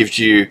 which gives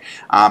you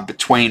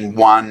between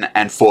 1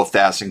 and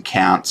 4,000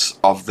 counts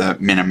of the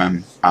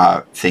minimum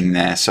thing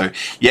there. So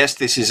yes,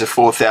 this is a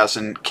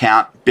 4,000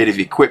 count bit of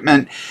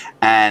equipment,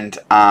 and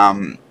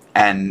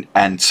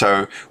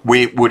so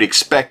we would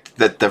expect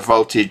that the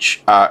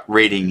voltage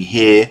reading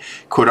here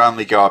could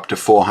only go up to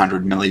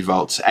 400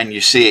 millivolts, and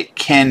you see it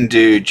can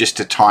do just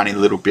a tiny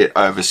little bit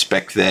over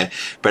spec there,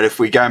 but if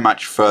we go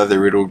much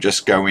further it'll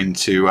just go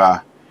into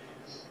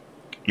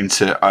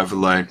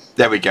overload.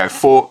 There we go,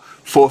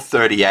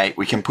 438.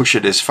 We can push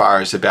it as far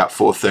as about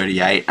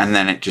 438, and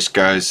then it just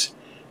goes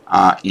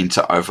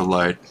into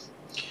overload.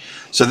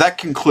 So that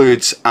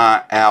concludes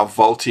our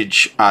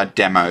voltage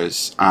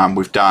demos.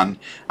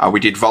 We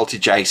did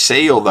voltage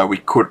AC, although we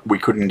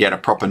couldn't get a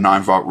proper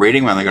 9 volt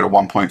reading. We only got a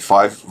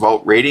 1.5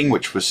 volt reading,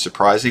 which was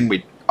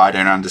surprising. I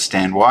don't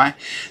understand why.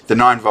 The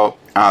 9 volt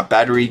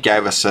battery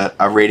gave us a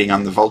reading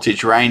on the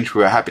voltage range.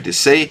 We were happy to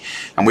see,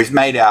 and we've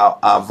made our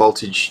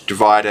voltage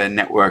divider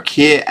network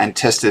here and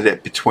tested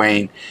it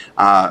between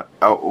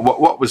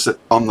what was it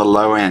on the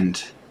low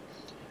end?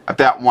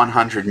 About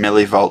 100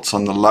 millivolts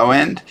on the low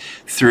end,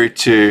 through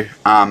to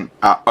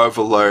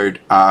overload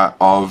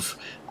of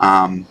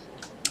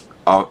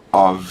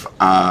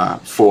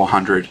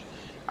 400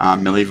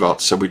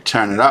 millivolts. So we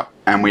turn it up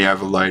and we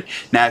overload.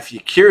 Now if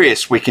you're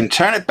curious, we can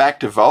turn it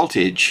back to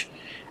voltage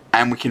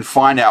and we can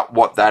find out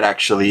what that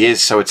actually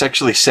is. So it's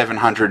actually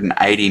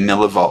 780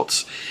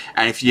 millivolts.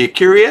 And if you're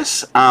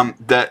curious,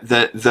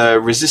 the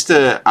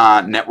resistor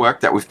network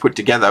that we've put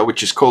together,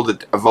 which is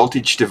called a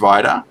voltage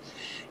divider,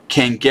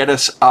 can get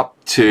us up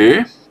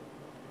to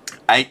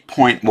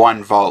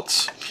 8.1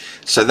 volts.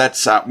 So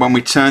that's when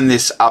we turn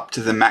this up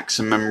to the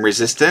maximum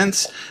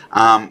resistance,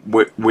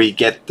 we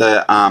get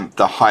the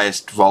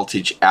highest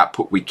voltage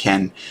output we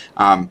can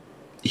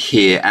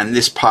here, and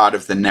this part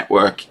of the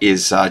network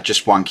is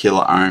just 1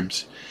 kilo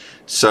ohms.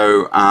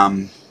 So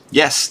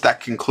yes, that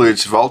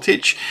concludes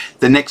voltage.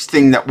 The next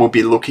thing that we'll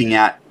be looking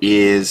at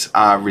is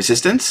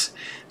resistance.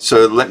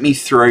 So let me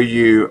throw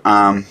you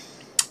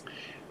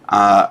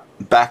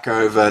back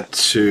over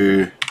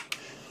to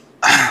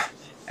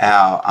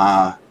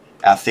our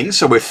thing.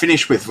 So we're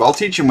finished with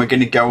voltage and we're going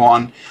to go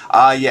on.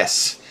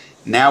 Yes,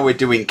 now we're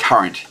doing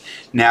current.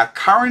 Now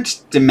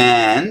current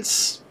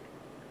demands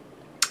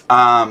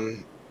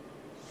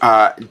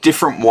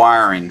different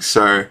wiring.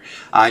 So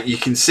you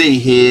can see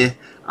here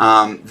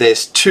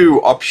there's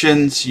 2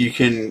 options. You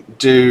can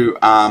do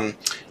on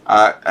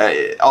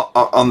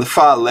the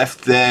far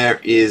left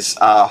there is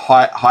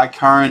high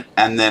current,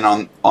 and then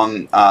on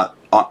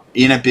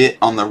in a bit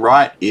on the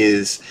right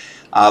is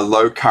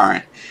low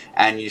current,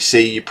 and you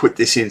see you put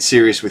this in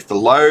series with the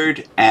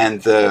load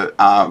and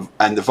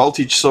the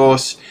voltage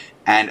source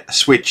and a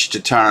switch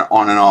to turn it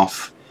on and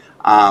off,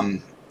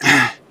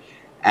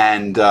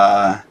 and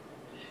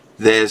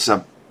there's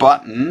a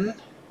button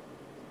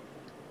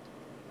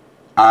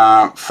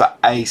for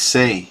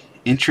AC.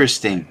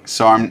 Interesting.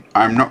 So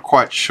I'm not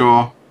quite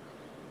sure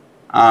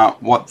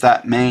what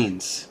that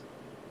means.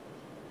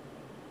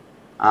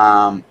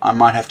 I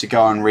might have to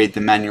go and read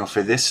the manual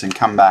for this and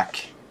come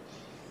back.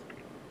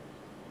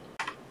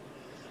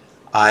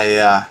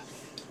 I've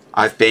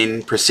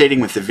been proceeding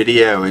with the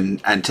video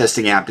and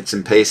testing out bits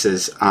and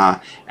pieces,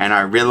 and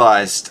I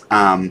realized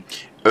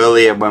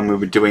earlier when we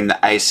were doing the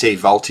AC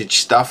voltage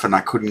stuff and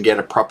I couldn't get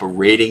a proper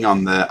reading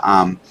on the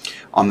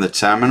on the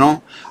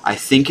terminal. I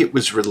think it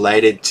was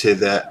related to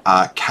the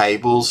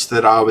cables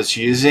that I was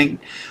using.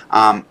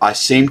 I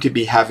seem to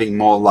be having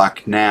more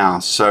luck now,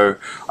 so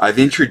I've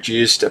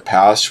introduced a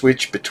power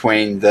switch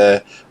between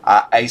the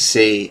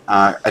AC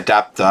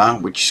adapter,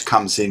 which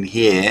comes in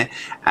here,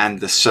 and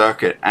the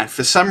circuit, and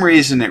for some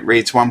reason it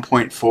reads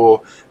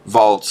 1.4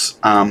 volts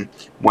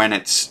when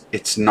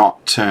it's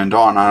not turned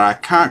on, and I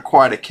can't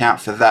quite account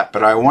for that.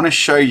 But I want to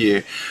show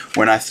you,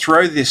 when I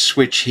throw this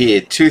switch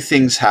here, two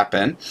things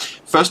happen.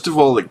 First of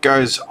all, it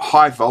goes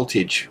high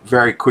voltage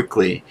very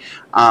quickly,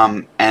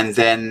 and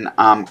then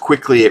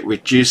quickly it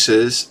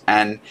reduces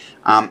and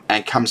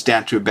comes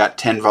down to about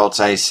 10 volts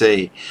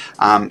AC.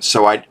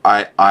 So I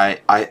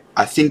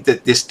think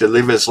that this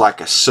delivers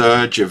like a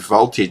surge of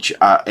voltage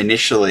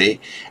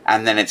initially,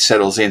 and then it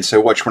settles in.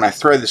 So watch, when I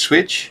throw the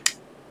switch,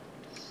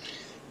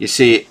 you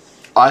see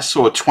I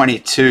saw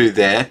 22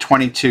 there,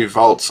 22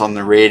 volts on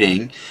the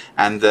reading,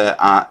 and the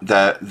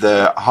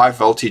high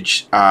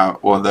voltage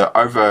or the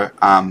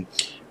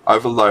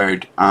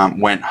overload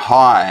went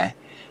high,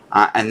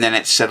 and then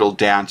it settled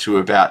down to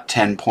about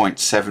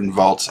 10.7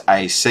 volts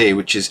AC,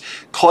 which is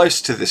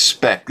close to the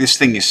spec. This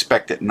thing is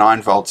spec'd at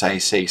 9 volts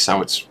AC, so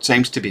it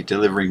seems to be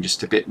delivering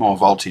just a bit more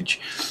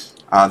voltage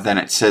than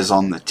it says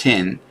on the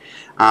tin.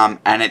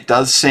 And it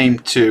does seem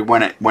to,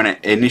 when it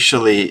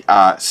initially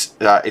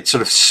it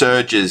sort of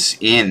surges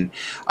in.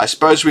 I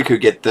suppose we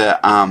could get the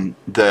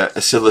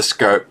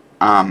oscilloscope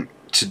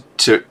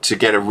to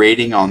get a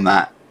reading on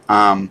that,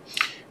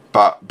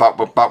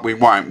 but we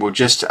won't. We'll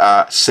just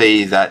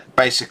see that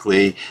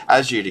basically,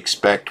 as you'd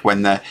expect,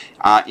 when the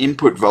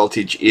input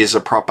voltage is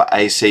a proper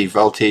AC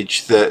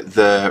voltage,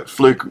 the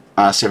Fluke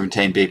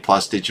 17B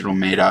plus digital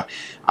meter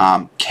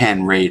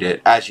can read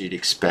it, as you'd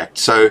expect.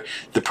 So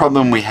the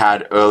problem we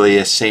had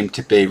earlier seemed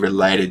to be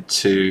related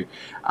to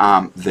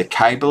the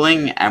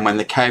cabling, and when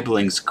the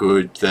cabling's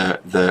good,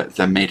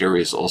 the meter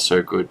is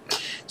also good.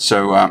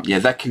 So yeah,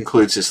 that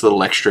concludes this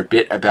little extra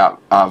bit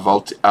about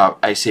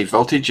AC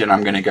voltage, and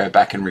I'm going to go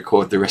back and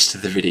record the rest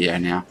of the video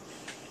now.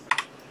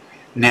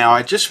 Now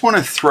I just want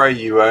to throw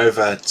you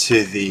over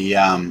to the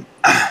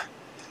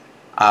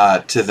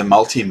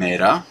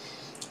multimeter.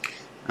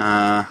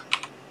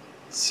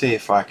 See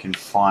if I can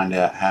find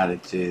out how to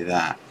do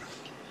that,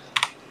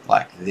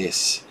 like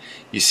this.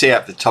 You see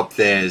up the top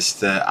there's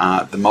the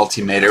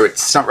multimeter.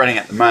 It's not running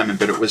at the moment,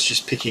 but it was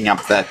just picking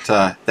up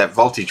that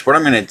voltage. What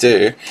I'm going to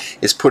do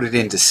is put it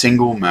into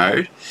single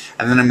mode,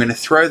 and then I'm going to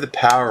throw the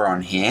power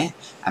on here,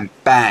 and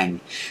bang.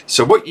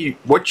 So what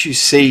you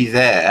see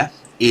there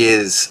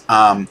is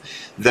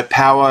the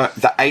power,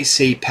 the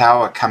AC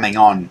power coming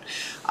on.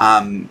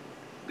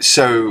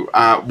 So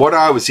what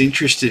I was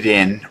interested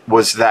in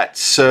was that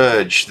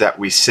surge that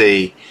we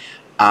see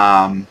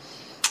when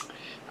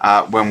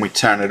we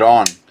turn it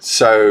on.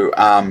 So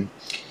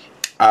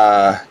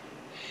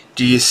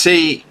do you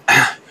see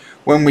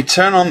when we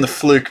turn on the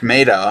Fluke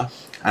meter,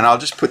 and I'll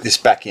just put this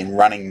back in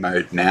running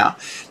mode now.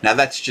 Now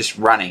that's just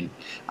running,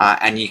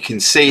 and you can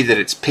see that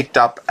it's picked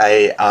up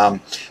a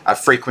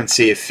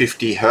frequency of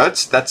 50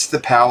 Hertz. That's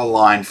the power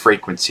line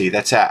frequency.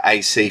 That's our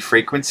AC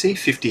frequency,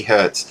 50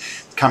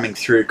 Hertz. Coming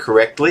through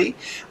correctly,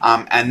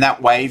 and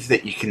that wave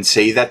that you can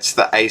see, that's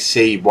the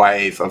AC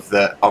wave of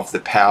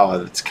the power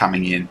that's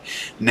coming in.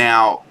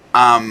 Now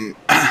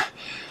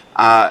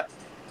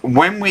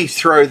when we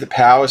throw the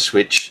power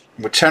switch,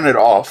 we'll turn it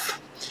off.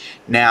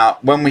 Now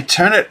when we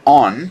turn it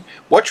on,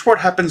 watch what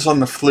happens on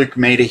the Fluke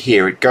meter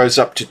here. It goes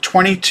up to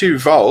 22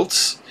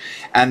 volts,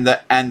 and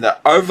the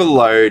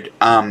overload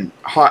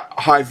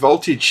high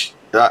voltage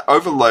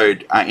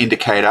overload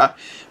indicator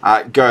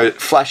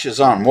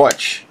flashes on.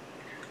 Watch.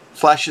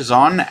 Flashes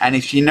on, and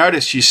if you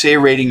notice, you see a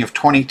reading of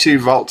 22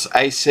 volts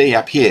AC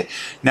up here.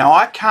 Now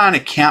I can't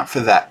account for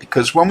that,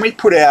 because when we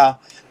put our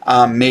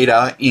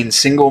meter in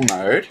single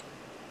mode,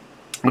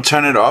 we'll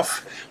turn it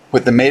off,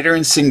 put the meter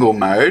in single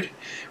mode,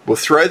 we'll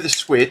throw the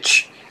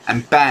switch,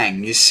 and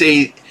bang, you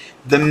see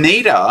the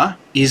meter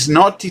is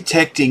not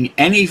detecting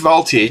any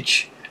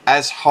voltage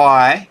as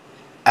high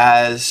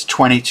as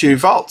 22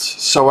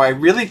 volts. So I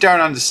really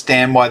don't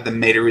understand why the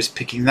meter is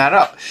picking that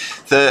up.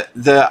 The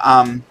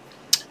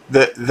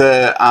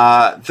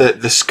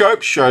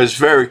scope shows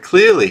very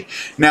clearly.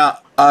 Now,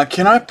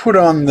 can I put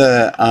on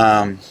the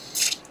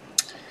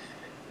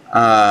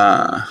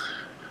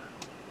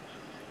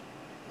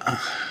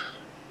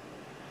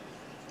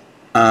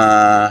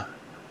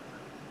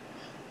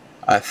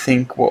I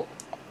think what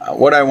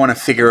I want to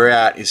figure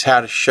out is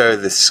how to show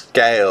the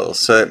scale.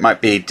 So it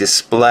might be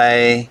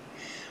display,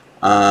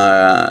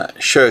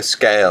 show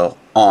scale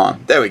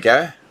on. There we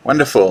go.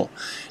 Wonderful.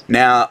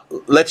 Now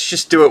let's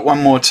just do it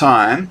one more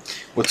time.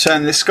 We'll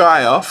turn this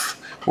guy off.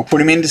 We'll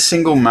put him into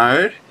single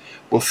mode.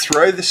 We'll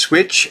throw the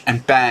switch,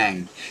 and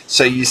bang.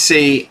 So you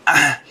see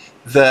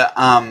the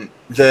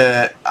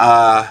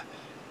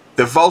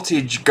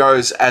voltage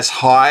goes as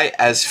high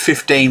as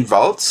 15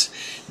 volts.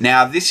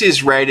 Now this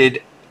is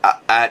rated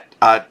at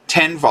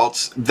 10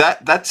 volts.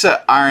 That's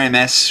a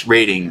RMS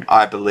reading,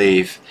 I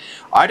believe.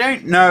 I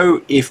don't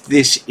know if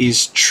this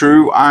is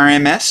true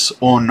RMS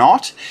or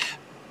not.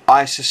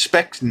 I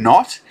suspect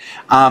not,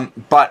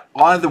 but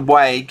either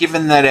way,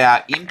 given that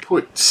our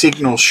input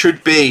signal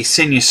should be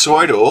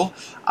sinusoidal,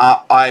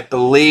 I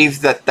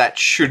believe that that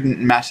shouldn't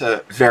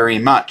matter very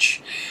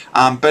much.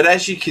 But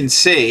as you can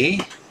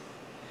see,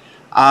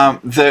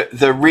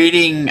 the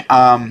reading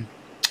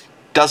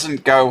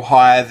doesn't go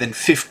higher than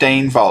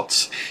 15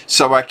 volts.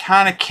 So I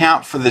can't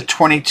account for the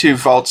 22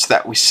 volts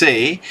that we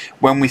see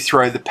when we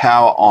throw the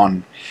power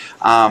on.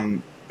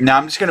 Now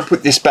I'm just going to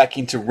put this back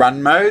into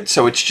run mode,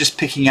 so it's just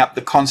picking up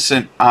the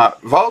constant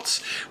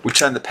volts. We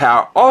turn the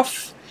power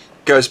off,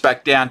 goes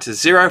back down to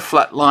 0,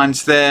 flat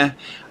lines there,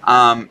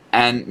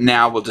 and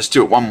now we'll just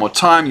do it one more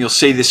time. You'll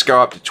see this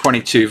go up to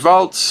 22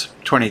 volts,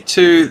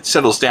 22, it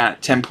settles down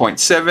at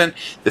 10.7.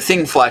 The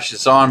thing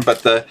flashes on,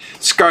 but the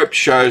scope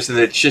shows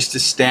that it's just a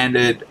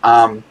standard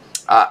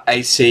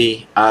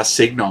AC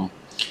signal.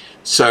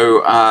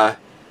 So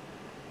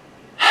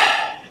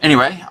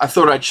anyway, I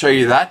thought I'd show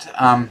you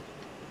that.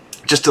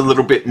 Just a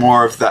little bit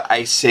more of the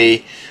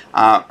AC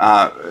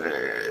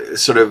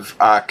sort of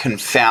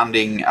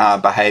confounding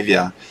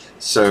behavior.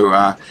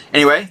 So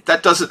anyway,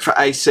 that does it for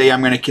AC.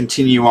 I'm going to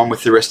continue on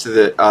with the rest of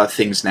the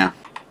things now.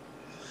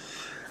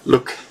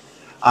 Look,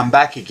 I'm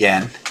back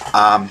again,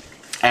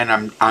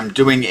 and I'm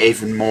doing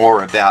even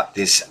more about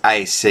this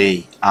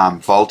AC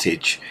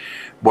voltage.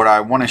 What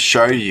I want to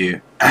show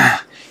you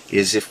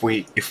is if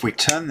we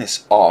turn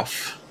this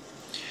off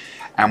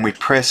and we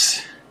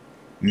press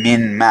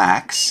min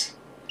max,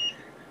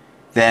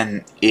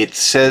 then it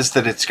says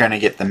that it's going to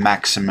get the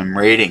maximum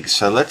reading.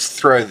 So let's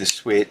throw the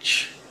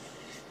switch,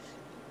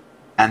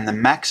 and the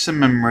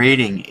maximum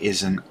reading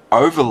is an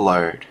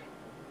overload.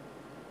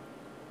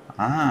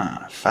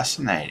 Ah,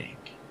 fascinating.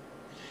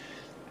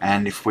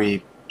 And if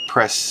we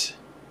press,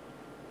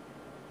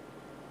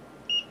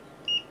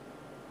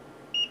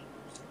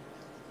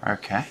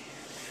 okay,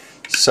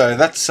 so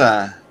that's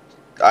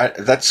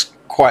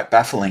quite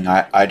baffling.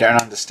 I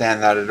don't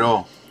understand that at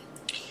all.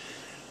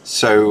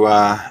 So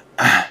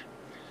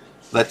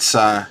let's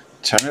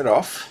turn it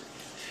off,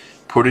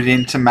 put it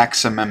into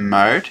maximum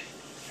mode,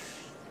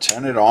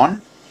 turn it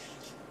on,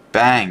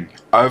 bang,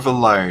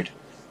 overload,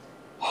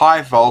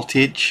 high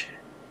voltage.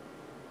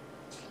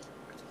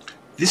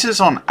 This is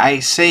on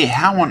AC.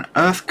 How on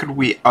earth could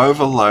we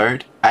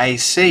overload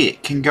AC?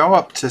 It can go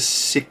up to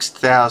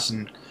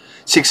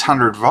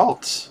 6,600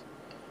 volts.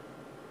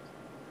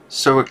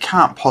 So it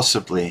can't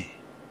possibly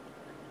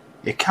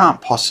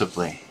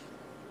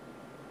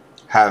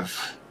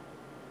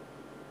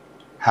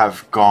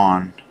have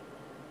gone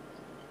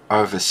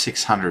over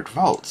 600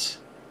 volts.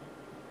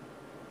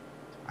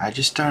 I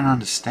just don't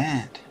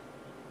understand.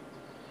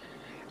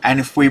 And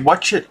if we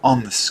watch it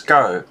on the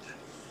scope,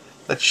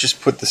 let's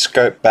just put the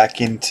scope back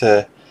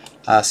into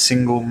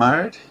single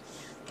mode.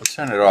 We'll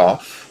turn it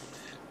off.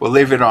 We'll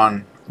leave it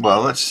on,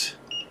 well,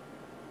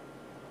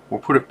 we'll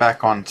put it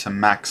back on to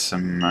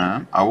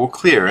maximum. I will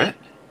clear it,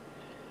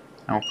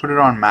 and we'll put it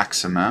on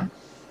maximum.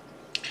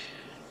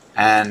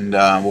 And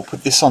we'll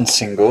put this on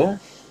single,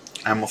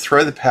 and we'll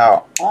throw the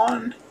power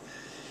on,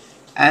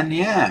 and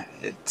yeah,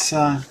 it's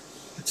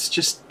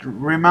just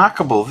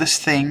remarkable. This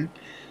thing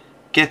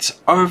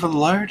gets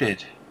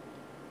overloaded.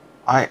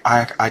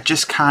 I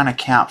just can't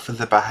account for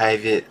the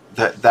behavior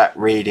that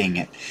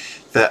reading.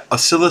 The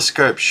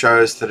oscilloscope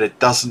shows that it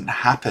doesn't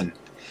happen,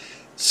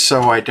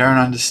 so I don't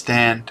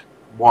understand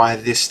why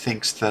this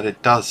thinks that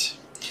it does.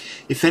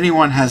 If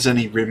anyone has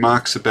any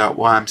remarks about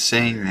why I'm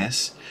seeing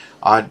this,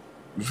 I'd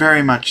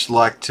very much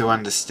like to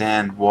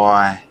understand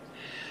why,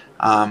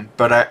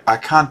 but I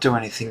can't do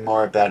anything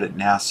more about it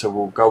now, so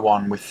we'll go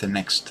on with the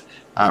next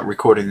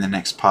recording the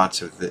next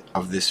parts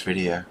of this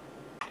video.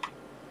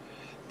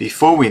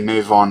 Before we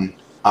move on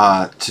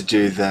to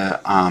do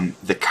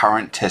the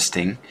current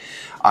testing,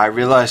 I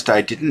realized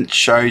I didn't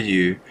show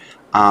you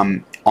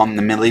on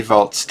the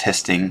millivolts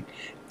testing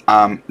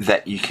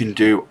that you can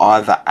do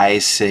either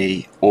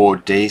AC or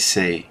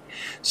DC.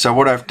 So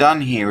what I've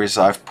done here is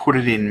I've put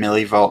it in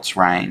millivolts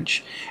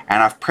range,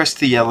 and I've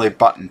pressed the yellow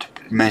button to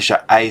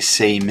measure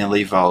AC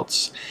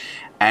millivolts,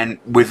 and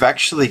we've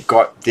actually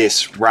got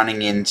this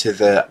running into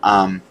the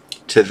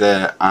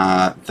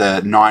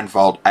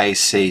 9-volt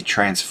AC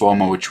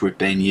transformer, which we've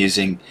been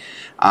using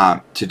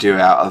to do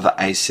our other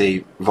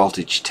AC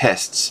voltage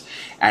tests,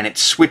 and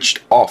it's switched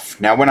off.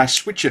 Now when I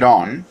switch it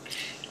on,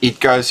 it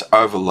goes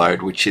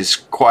overload, which is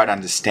quite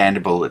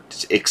understandable.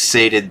 It's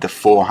exceeded the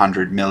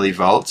 400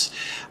 millivolts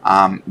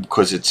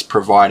because it's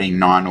providing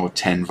 9 or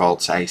 10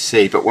 volts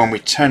AC. But when we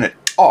turn it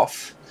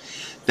off,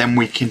 then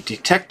we can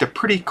detect a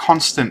pretty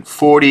constant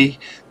 40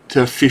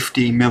 to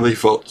 50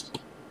 millivolts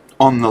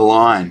on the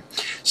line.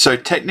 So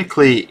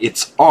technically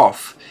it's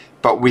off,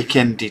 but we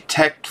can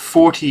detect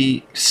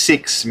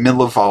 46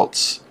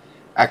 millivolts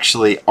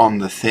actually on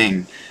the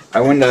thing.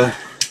 I wonder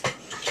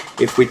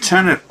if we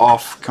turn it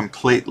off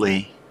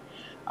completely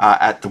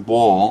at the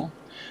wall,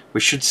 we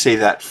should see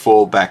that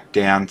fall back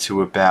down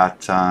to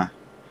about to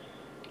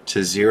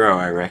 0,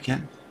 I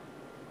reckon.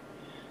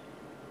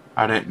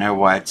 I don't know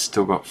why it's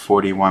still got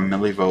 41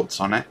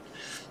 millivolts on it.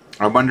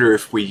 I wonder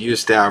if we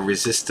used our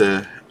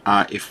resistor,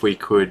 if we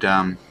could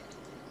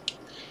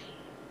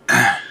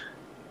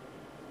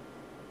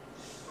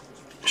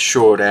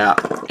short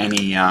out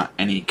any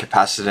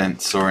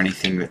capacitance or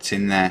anything that's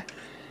in there.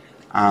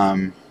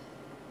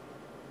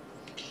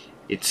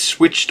 It's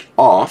switched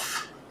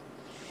off.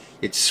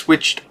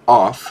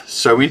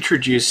 So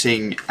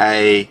introducing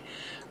a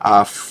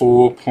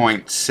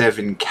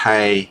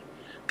 4.7k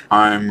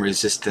ohm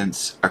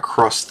resistance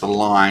across the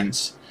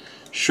lines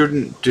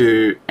shouldn't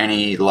do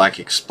any like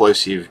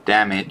explosive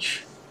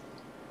damage.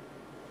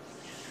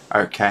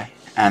 Okay,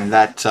 and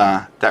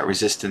that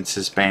resistance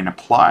has been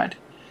applied,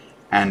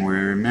 and we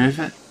remove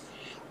it.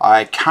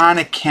 I can't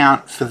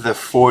account for the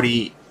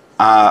 40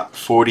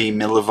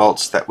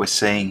 millivolts that we're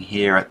seeing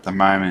here at the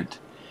moment.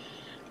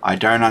 I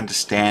don't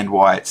understand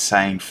why it's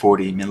saying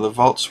 40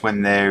 millivolts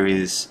when there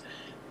is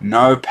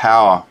no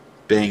power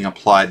being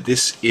applied.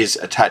 This is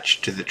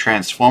attached to the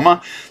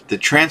transformer. The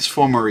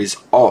transformer is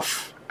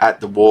off at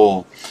the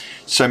wall,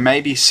 so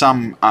maybe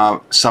some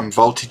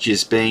voltage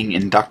is being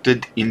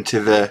inducted into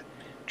the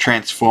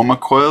transformer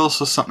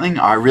coils or something.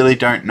 I really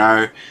don't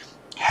know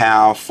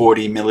how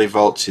 40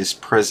 millivolts is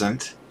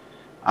present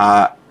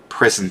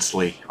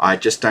presently. I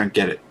just don't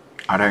get it.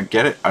 I don't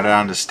get it. I don't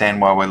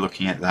understand why we're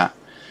looking at that.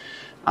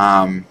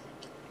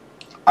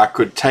 I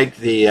could take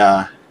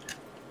the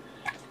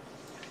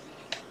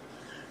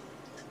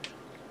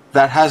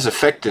that has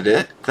affected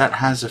it.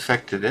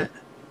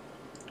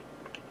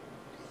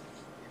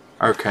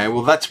 Okay,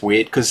 well that's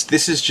weird because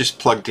this is just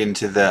plugged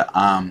into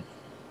the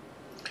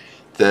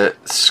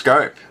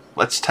scope.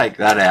 Let's take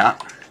that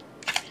out.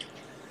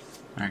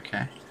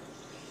 Okay.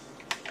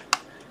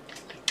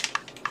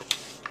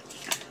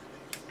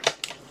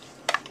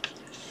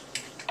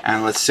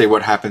 And let's see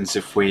what happens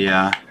if we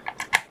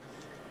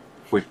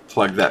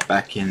plug that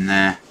back in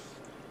there.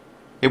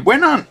 It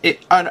went on.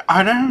 I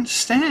don't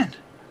understand.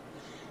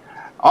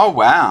 Oh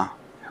wow!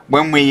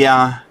 When we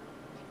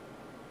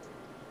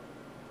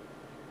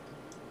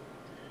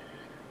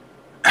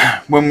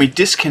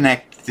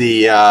disconnect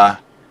the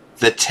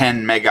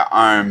 10 mega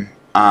ohm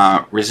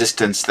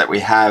resistance that we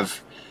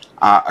have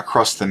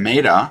across the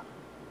meter,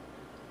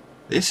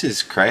 this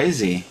is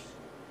crazy.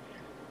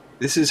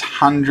 This is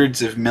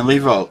hundreds of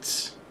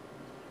millivolts.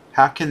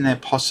 How can there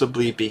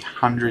possibly be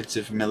hundreds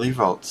of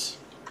millivolts?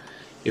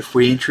 If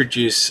we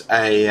introduce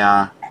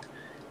a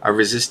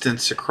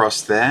resistance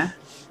across there,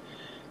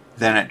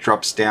 then it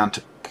drops down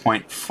to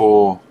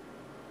 0.4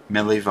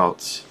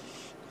 millivolts.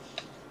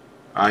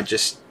 I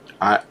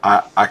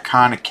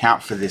can't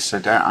account for this. I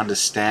don't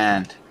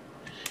understand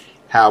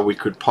how we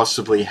could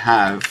possibly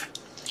have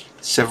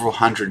several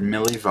hundred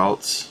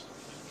millivolts.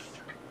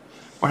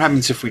 What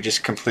happens if we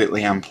just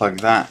completely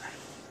unplug that?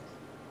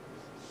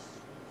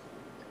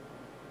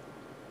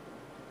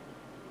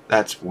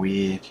 That's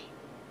weird.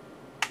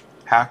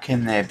 How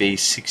can there be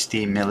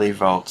 60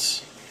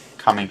 millivolts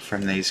coming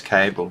from these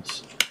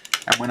cables?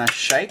 And when I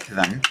shake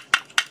them,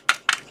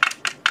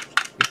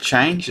 it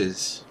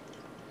changes.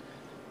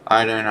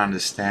 I don't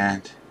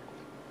understand.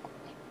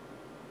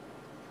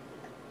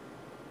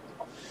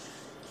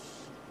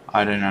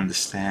 I don't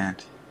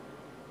understand.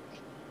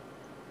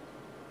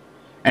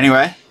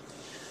 Anyway,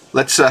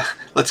 let's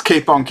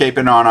keep on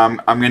keeping on.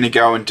 I'm going to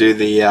go and do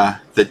the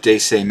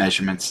DC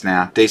measurements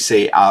now.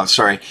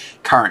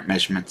 Current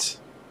measurements.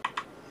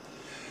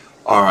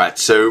 Alright,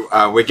 so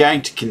we're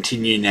going to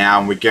continue now,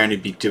 and we're going to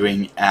be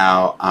doing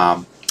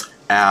our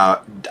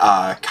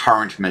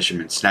current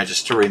measurements. Now,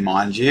 just to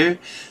remind you,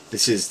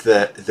 this is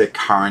the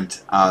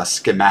current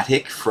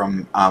schematic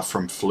from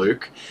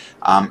Fluke.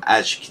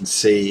 As you can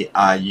see,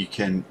 you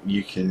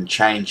can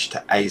change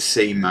to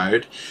AC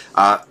mode.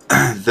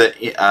 The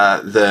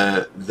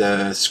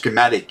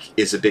schematic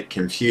is a bit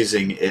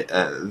confusing.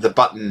 The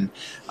button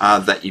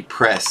that you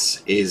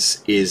press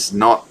is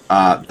not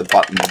the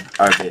button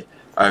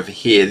over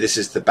here. This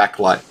is the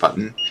backlight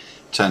button.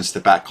 Turns the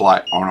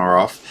backlight on or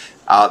off.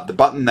 The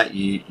button that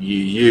you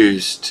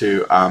use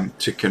to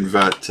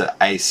convert to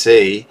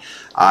AC,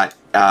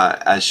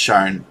 as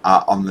shown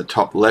on the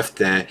top left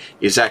there,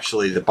 is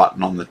actually the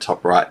button on the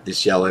top right.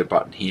 This yellow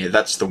button here.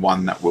 That's the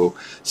one that will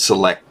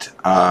select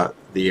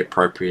the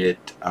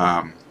appropriate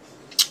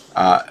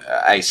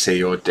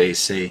AC or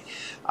DC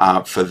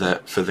for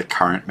the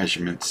current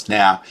measurements.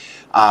 Now,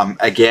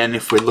 again,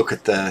 if we look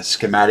at the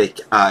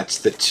schematic, it's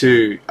the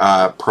two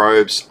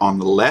probes on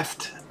the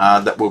left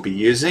that we'll be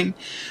using,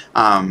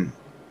 and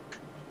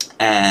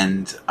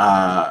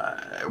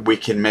we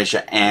can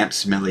measure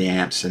amps,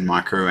 milliamps, and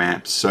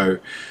microamps. So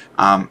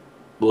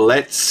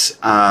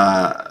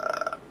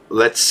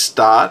let's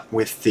start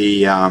with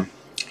the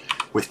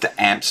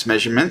amps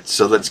measurement.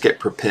 So let's get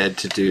prepared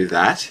to do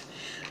that.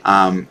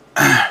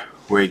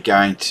 We're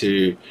going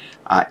to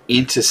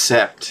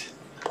intercept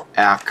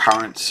our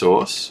current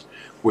source,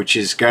 which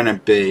is going to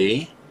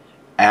be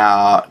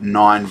our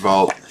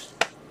 9-volt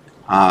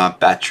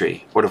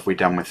battery. What have we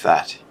done with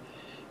that?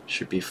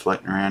 Should be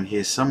floating around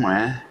here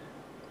somewhere.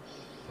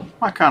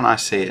 Why can't I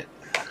see it?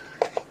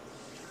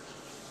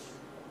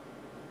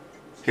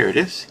 Here it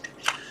is.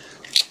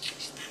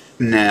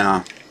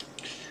 Now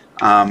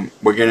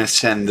we're going to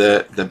send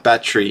the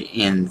battery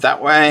in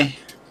that way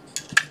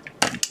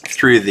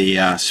through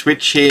the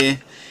switch here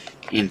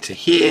into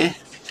here.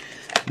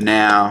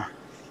 Now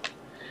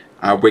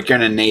we're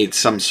going to need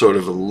some sort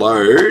of a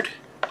load.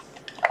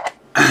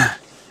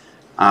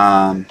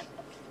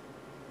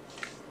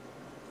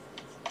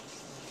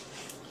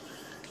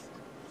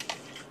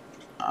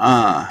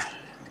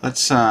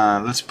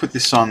 Let's put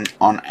this on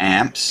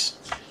amps.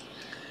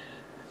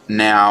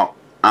 Now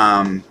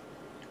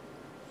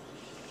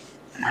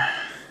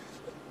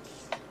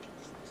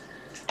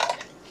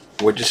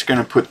we're just going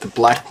to put the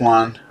black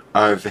one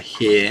over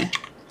here.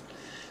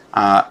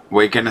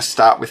 We're going to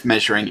start with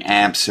measuring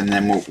amps, and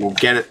then we'll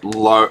get it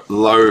low,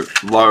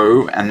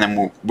 and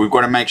then we've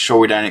got to make sure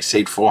we don't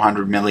exceed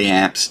 400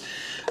 milliamps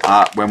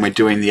when we're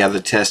doing the other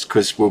test,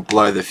 because we'll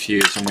blow the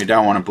fuse, and we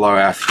don't want to blow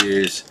our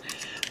fuse.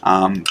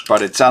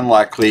 But it's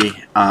unlikely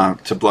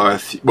to blow.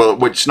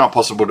 Well, it's not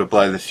possible to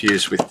blow the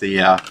fuse with the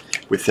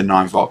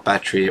 9-volt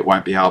battery. It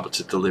won't be able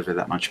to deliver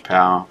that much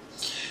power.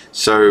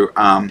 So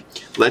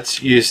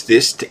let's use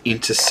this to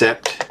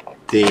intercept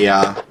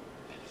the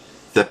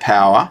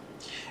power,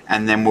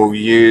 and then we'll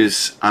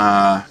use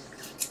a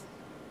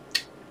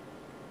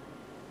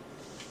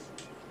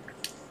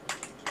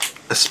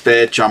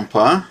spare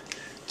jumper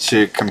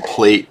to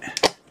complete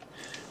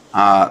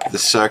the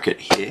circuit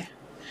here.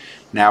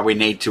 Now we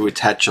need to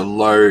attach a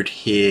load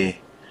here.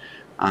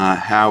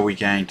 How are we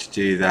going to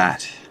do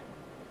that?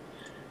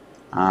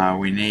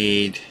 We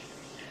need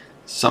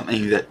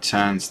something that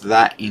turns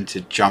that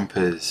into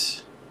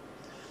jumpers.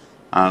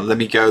 Let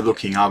me go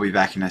looking. I'll be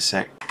back in a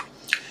sec.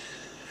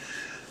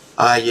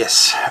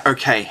 Yes.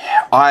 Okay.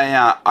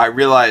 I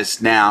realize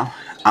now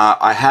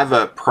I have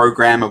a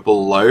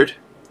programmable load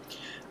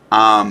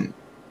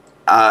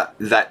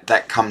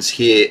that comes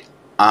here,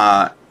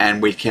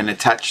 and we can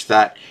attach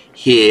that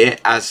here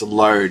as a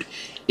load.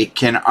 It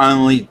can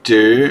only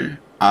do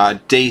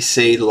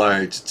DC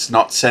loads. It's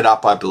not set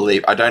up, I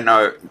believe. I don't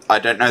know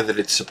that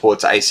it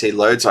supports AC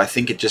loads. I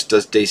think it just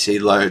does DC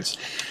loads.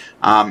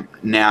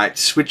 Now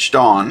it's switched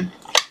on,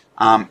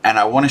 and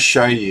I want to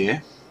show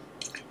you.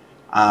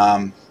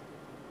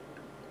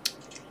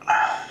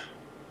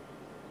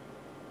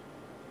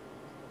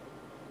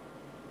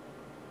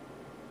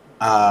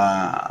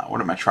 What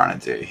am I trying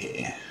to do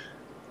here?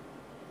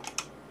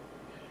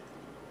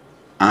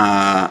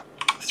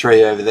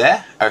 3 over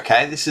there.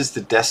 Okay, this is the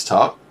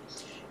desktop,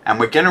 and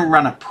we're going to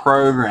run a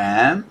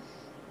program.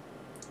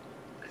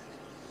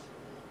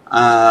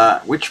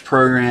 Which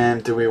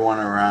program do we want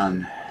to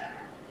run?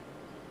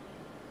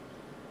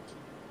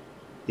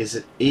 Is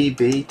it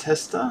EB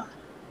tester?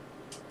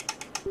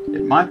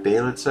 It might be.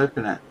 Let's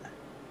open it.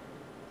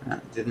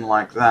 Didn't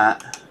like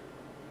that.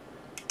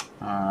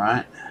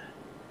 Alright.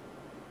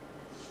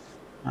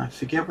 I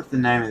forget what the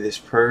name of this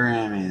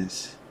program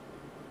is.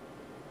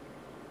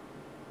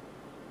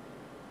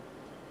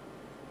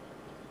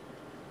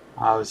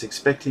 I was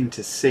expecting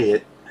to see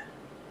it.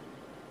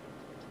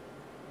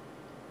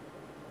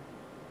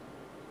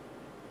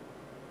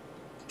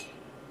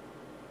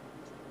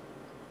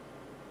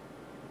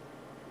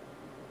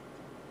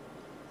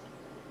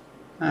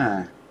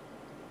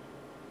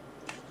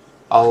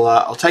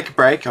 I'll take a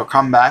break, I'll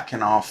come back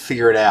and I'll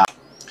figure it out.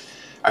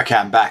 Okay,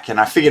 I'm back, and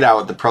I figured out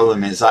what the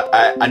problem is.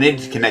 I needed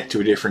to connect to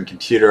a different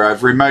computer.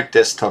 I've remote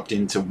desktoped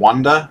into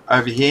Wonder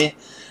over here.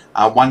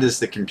 Wonder's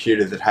the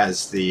computer that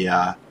has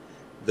the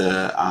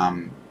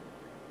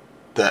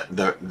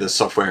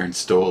software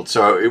installed.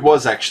 So it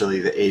was actually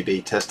the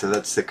EB tester.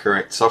 That's the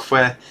correct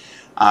software.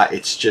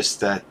 It's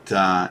just that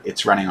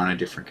it's running on a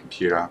different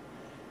computer.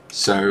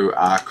 So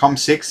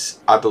COM6,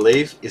 I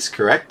believe, is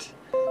correct.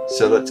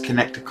 So let's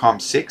connect to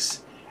COM6,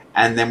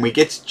 and then we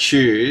get to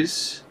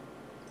choose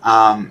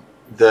the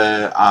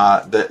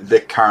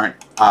current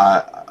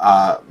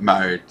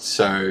mode.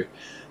 So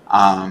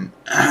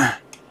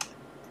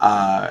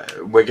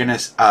we're going to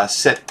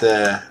set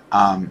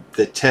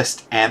the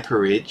test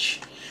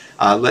amperage.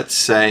 Let's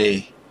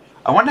say,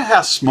 I wonder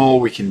how small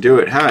we can do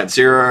it. How about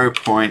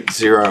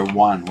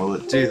 0.01? Will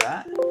it do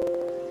that?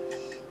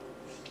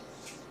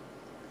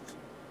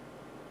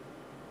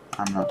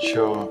 I'm not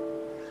sure.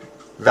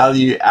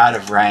 Value out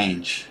of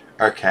range.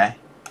 Okay.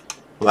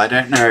 Well, I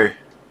don't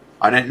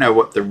know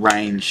what the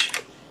range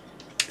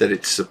that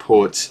it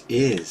supports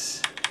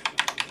is.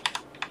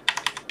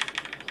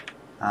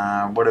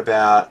 What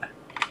about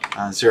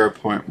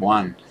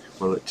 0.1?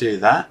 Will it do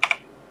that?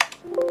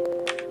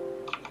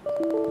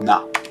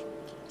 No.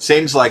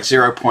 Seems like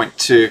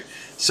 0.2.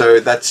 So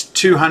that's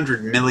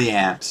 200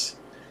 milliamps.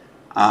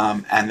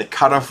 And the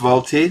cutoff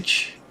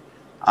voltage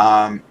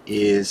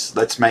is,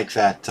 let's make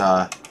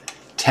that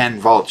 10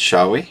 volts,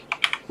 shall we?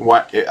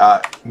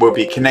 We'll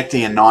be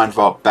connecting a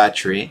 9-volt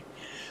battery,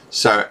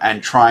 so,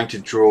 and trying to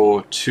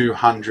draw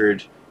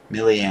 200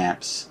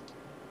 milliamps.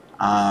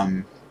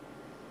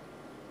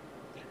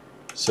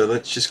 So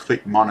let's just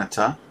click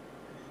monitor.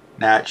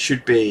 Now it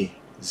should be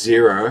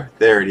 0.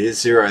 There it is,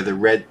 0. The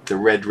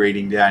red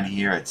reading down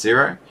here at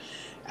 0,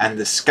 and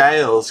the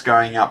scale's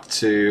going up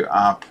to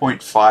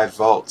 0.5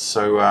 volts.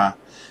 So I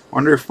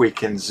wonder if we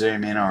can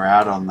zoom in or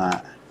out on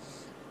that.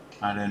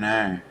 I don't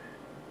know.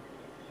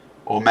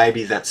 or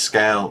maybe that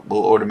scale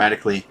will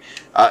automatically.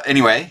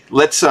 Anyway,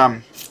 let's.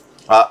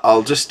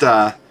 I'll just.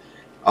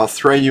 I'll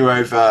throw you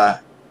over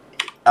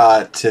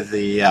to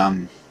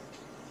the.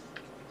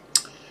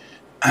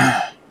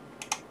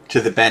 To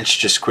the bench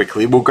just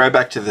quickly. We'll go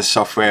back to the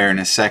software in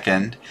a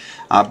second,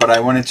 but I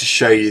wanted to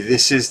show you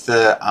this is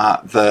the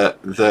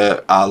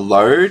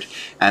load,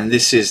 and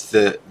this is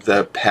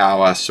the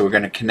power. So we're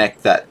going to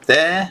connect that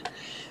there,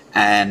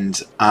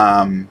 and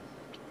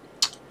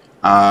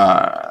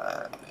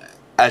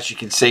as you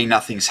can see,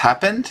 nothing's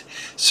happened.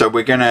 So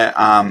we're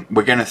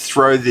gonna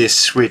throw this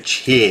switch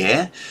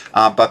here,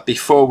 but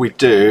before we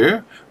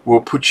do,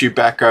 we'll put you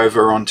back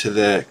over onto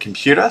the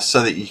computer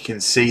so that you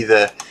can see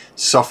the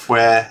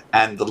software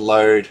and the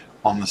load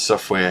on the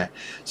software.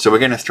 So we're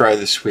going to throw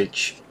the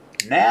switch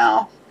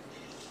now,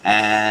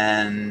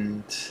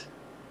 and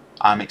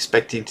I'm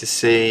expecting to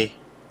see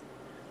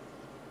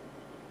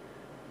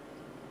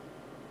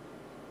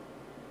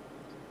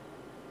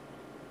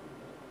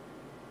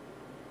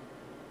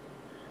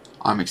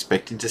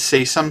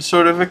some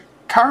sort of a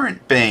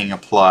current being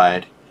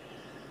applied.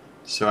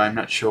 So I'm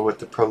not sure what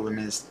the problem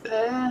is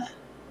there.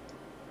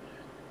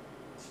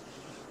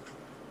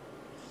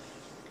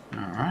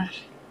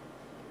 Alright.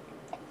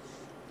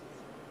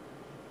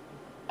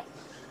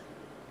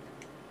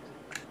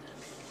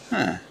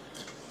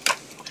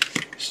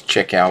 Let's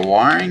check our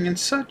wiring and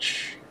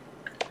such.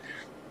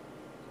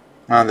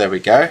 Oh, there we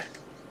go.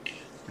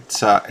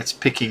 It's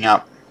picking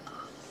up.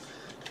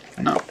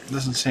 No, it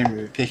doesn't seem to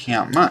be picking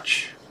up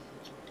much.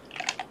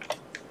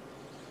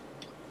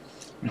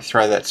 Let me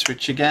throw that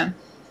switch again.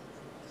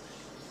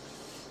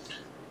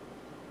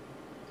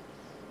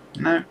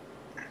 No.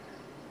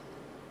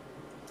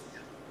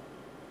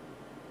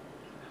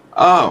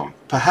 Oh,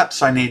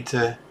 perhaps I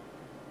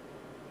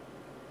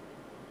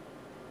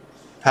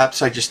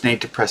just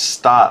need to press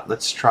start.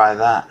 Let's try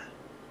that.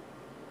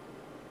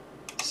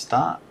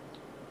 Start.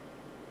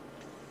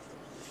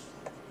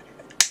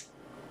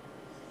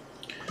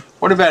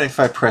 What about if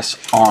I press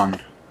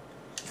on?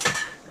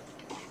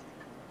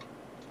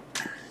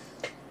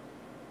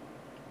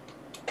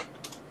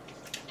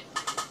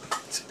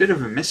 It's a bit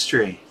of a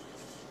mystery.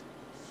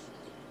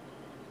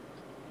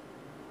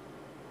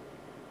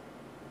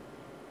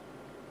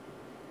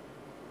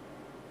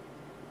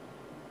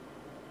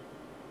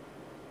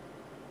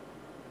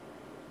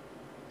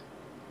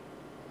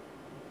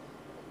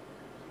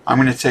 I'm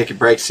going to take a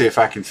break, see if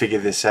I can figure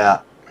this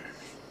out.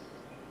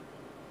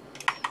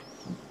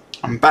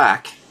 I'm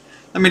back.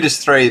 Let me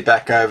just throw you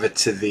back over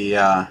to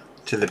the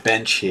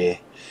bench here.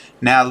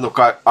 Now, look,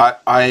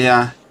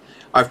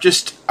 I've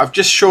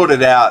just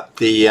shorted out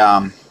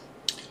the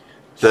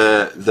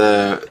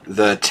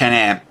 10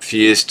 amp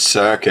fused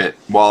circuit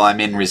while I'm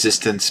in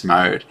resistance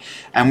mode,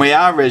 and we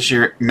are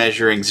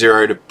measuring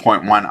 0 to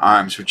 0.1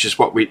 ohms, which is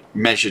what we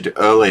measured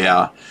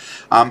earlier.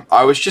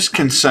 I was just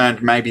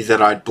concerned maybe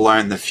that I'd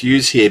blown the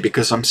fuse here,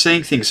 because I'm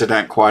seeing things I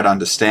don't quite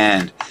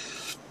understand.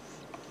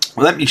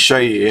 Let me show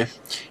you.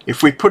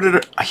 If we put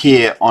it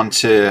here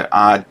onto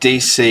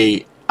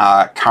DC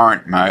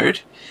current mode,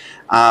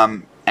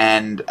 and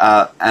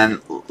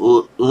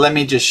let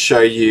me just show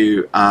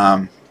you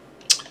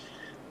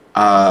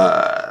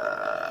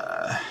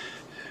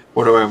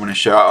what do I want to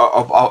show?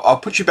 I'll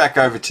put you back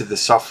over to the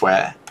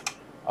software.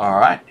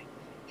 Alright,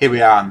 here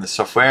we are on the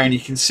software, and you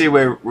can see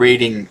we're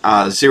reading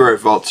 0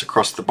 volts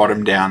across the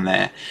bottom down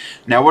there.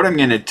 Now what I'm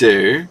going to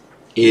do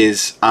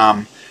is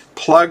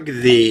plug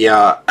the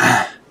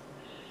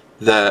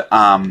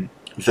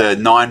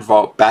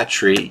 9-volt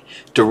battery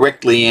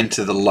directly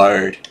into the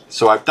load.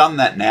 So I've done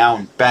that now,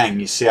 and bang,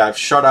 you see I've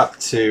shot up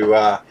to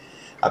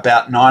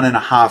about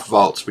 9.5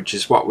 volts, which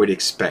is what we'd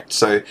expect.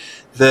 So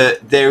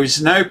there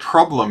is no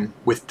problem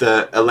with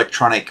the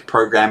electronic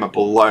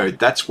programmable load.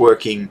 That's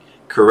working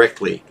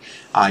correctly.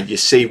 You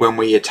see when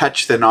we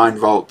attach the 9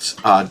 volts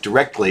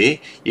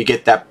directly, you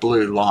get that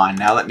blue line.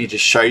 Now let me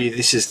just show you.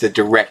 This is the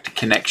direct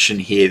connection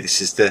here.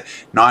 This is the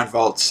 9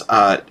 volts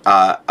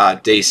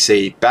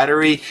DC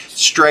battery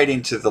straight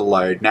into the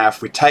load. Now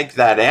if we take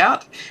that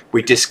out,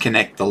 we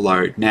disconnect the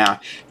load. Now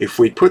if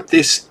we put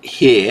this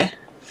here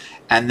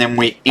and then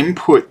we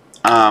input,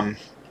 I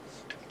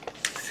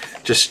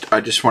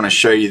just want to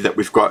show you that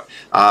we've got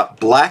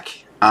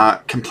black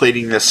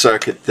completing the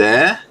circuit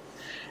there,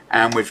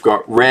 and we've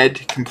got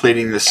red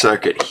completing the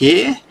circuit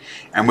here,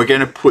 and we're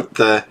going to put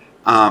the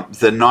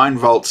 9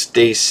 volts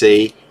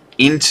DC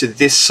into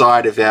this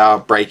side of our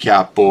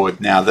breakout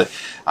board. Now the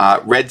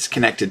red's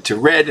connected to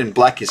red and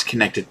black is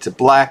connected to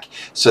black,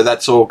 so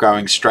that's all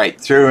going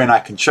straight through, and I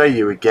can show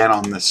you again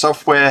on the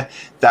software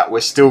that we're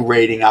still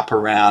reading up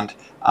around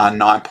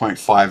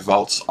 9.5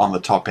 volts on the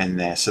top end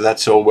there. So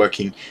that's all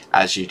working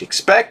as you'd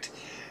expect.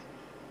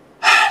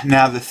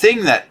 Now the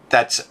thing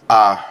that's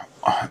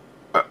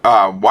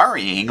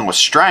worrying or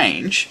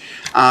strange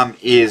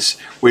is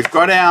we've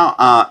got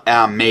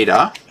our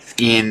meter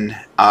in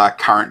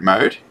current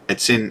mode.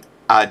 It's in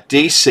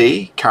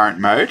DC current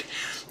mode.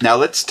 Now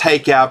let's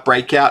take our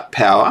breakout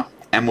power,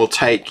 and we'll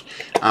take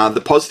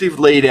the positive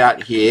lead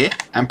out here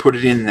and put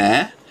it in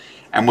there,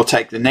 and we'll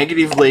take the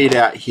negative lead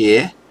out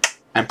here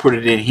and put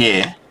it in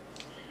here,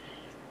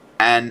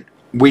 and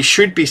we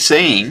should be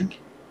seeing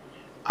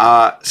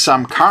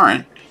some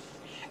current,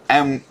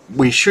 and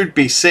we should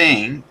be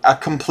seeing a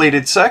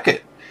completed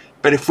circuit.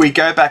 But if we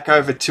go back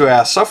over to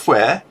our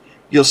software,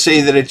 you'll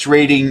see that it's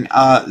reading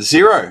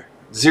 0,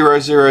 0,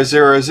 0,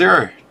 0,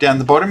 0 down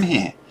the bottom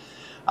here.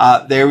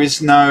 There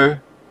is no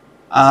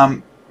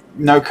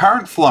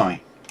current flowing.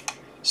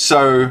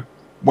 So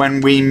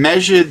when we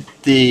measured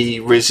the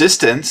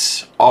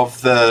resistance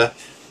of the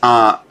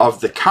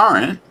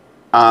current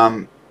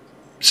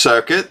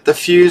circuit, the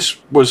fuse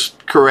was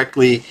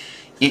correctly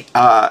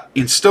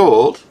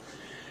installed.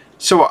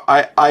 So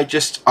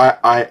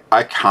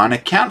I can't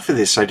account for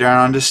this. I don't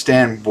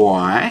understand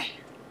why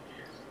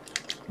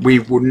we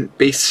wouldn't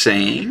be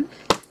seeing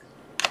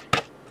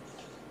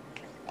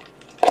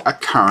a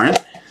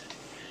current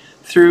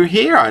through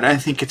here. I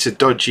don't think it's a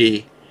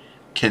dodgy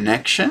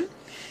connection.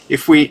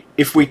 If we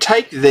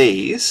take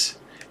these,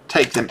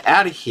 take them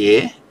out of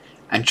here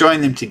and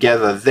join them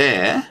together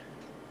there,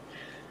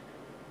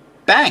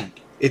 bang!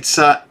 It's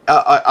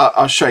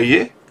I'll show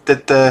you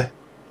that the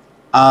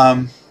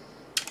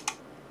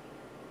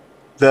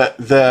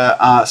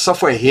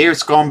software here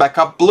has gone back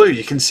up blue.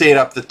 You can see it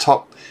up the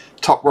top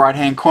right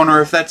hand corner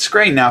of that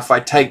screen. Now if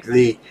I take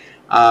the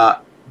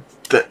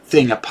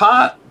thing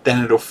apart,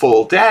 then it'll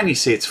fall down. You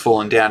see it's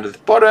fallen down to the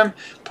bottom.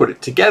 Put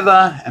it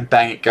together and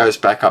bang, it goes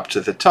back up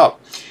to the top.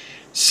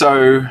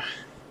 So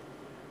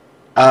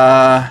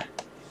how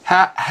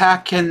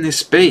can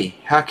this be?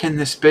 How can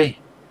this be?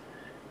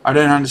 I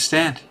don't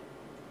understand.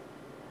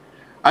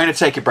 I'm going to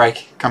take a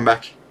break, come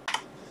back.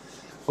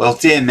 Well,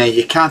 dear me,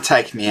 you can't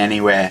take me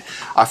anywhere.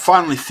 I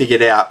finally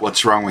figured out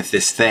what's wrong with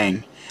this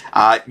thing.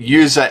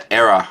 User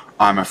error,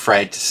 I'm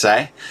afraid to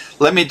say.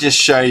 Let me just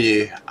show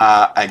you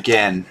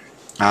again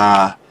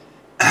the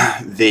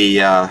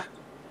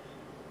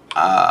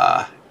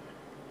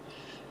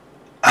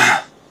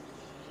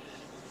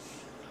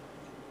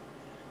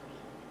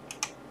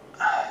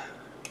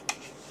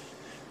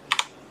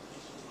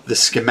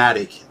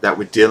schematic that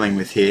we're dealing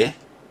with here.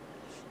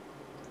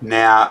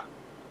 Now,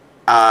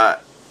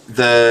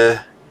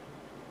 the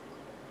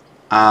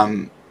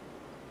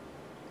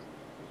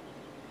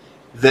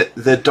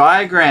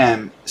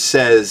diagram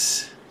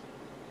says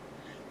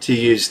to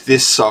use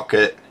this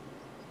socket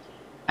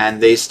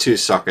and these two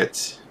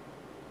sockets,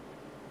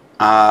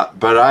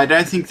 but I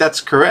don't think that's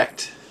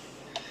correct.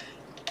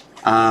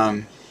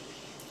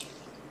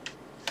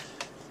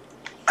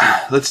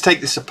 Let's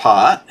take this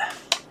apart,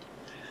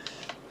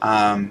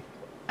 and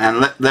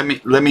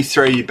let me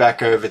throw you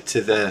back over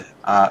to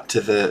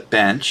the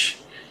bench.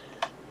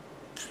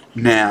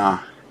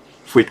 Now,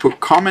 if we put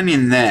common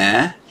in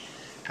there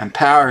and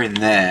power in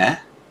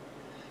there,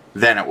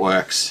 then it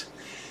works.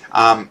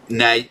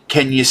 Now,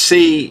 can you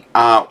see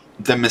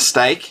the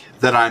mistake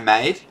that I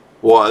made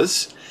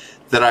was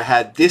that I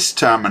had this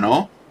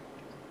terminal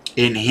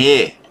in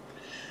here,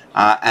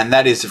 and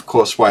that is of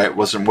course why it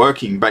wasn't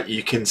working. But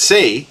you can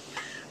see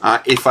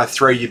if I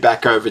throw you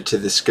back over to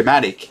the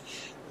schematic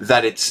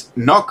that it's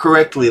not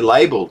correctly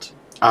labeled.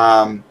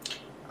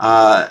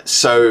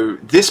 So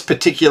this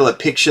particular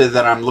picture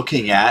that I'm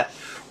looking at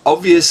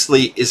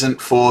obviously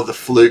isn't for the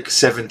Fluke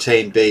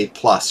 17B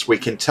plus. We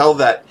can tell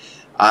that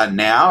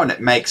now, and it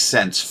makes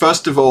sense.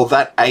 First of all,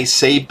 that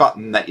AC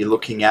button that you're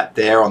looking at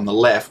there on the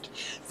left,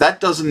 that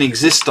doesn't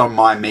exist on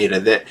my meter.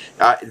 There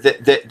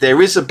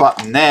is a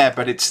button there,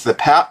 but it's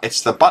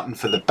the button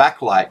for the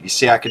backlight. You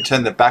see, I can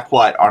turn the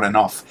backlight on and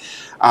off.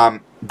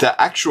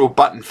 The actual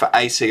button for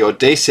AC or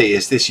DC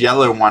is this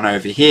yellow one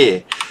over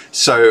here.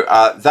 So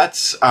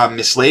that's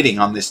misleading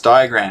on this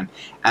diagram.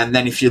 And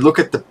then if you look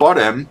at the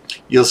bottom,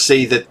 you'll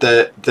see that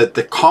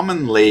the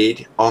common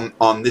lead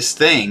on this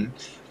thing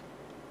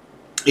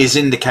is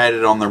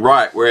indicated on the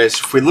right, whereas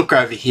if we look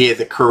over here,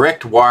 the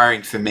correct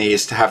wiring for me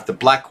is to have the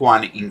black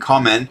one in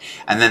common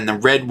and then the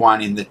red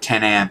one in the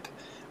 10 amp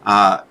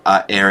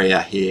area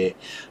here.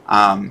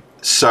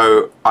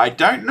 So I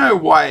don't know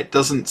why it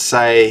doesn't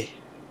say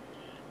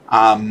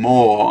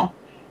more.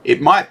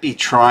 It might be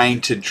trying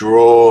to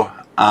draw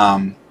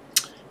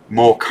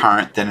more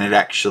current than it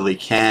actually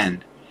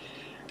can.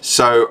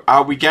 So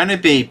are we going to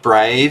be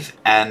brave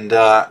and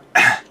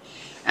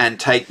and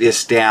take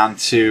this down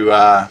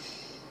to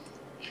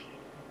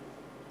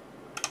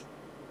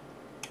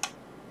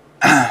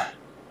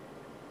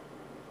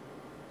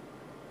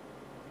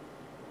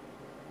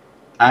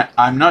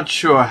I'm not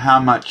sure how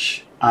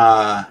much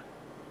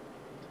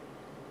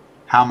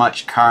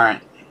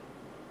current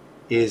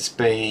is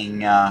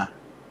being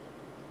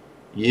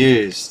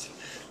used.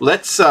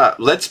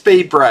 Let's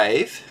be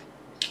brave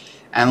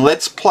and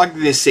let's plug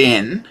this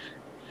in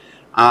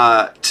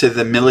to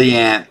the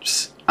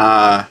milliamps.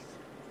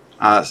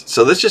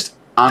 So let's just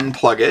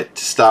unplug it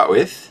to start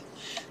with,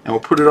 and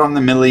we'll put it on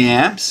the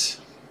milliamps,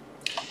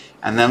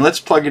 and then let's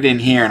plug it in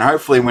here, and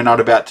hopefully we're not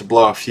about to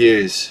blow a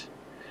fuse.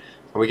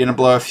 Are we going to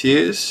blow a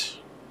fuse?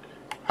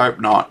 Hope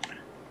not.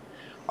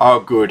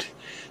 Oh, good.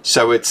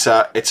 So it's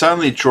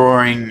only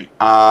drawing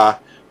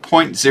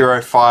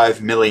 0.05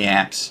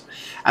 milliamps,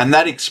 and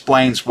that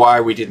explains why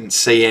we didn't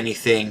see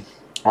anything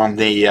on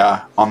the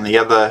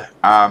other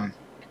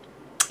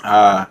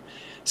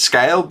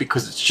scale,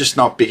 because it's just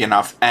not big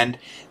enough. And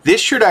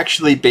this should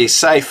actually be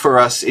safe for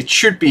us. It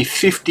should be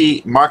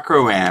 50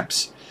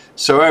 microamps.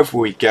 So over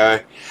we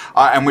go,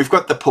 and we've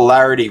got the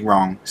polarity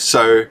wrong.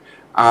 So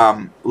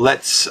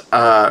let's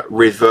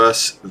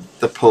reverse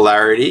the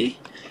polarity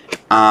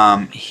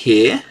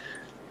here,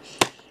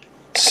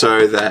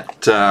 so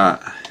that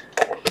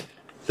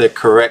the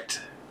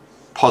correct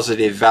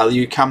positive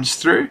value comes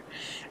through.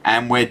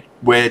 And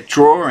we're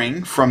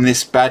drawing from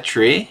this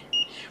battery,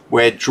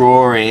 we're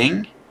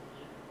drawing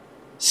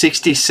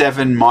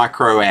 67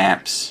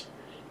 microamps,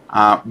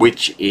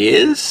 which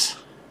is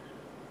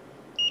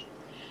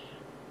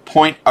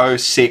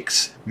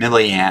 0.06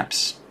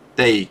 milliamps.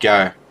 There you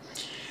go.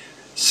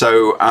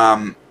 So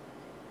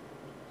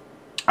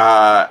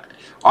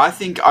I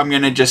think I'm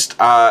going to just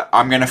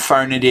I'm going to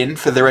phone it in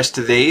for the rest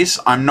of these.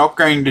 I'm not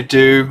going to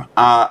do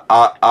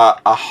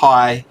a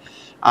high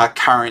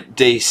current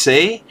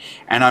DC,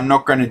 and I'm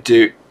not going to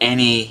do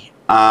any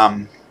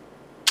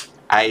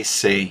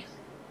AC.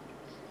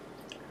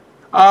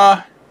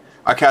 Okay,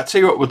 I'll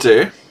tell you what we'll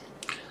do.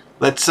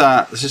 Let's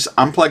just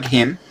unplug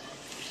him,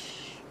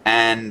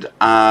 and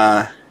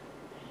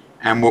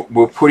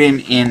we'll put him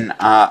in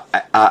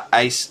high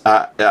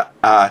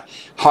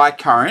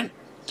current,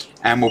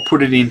 and we'll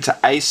put it into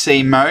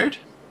AC mode.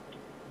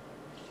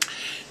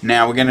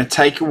 Now we're going to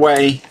take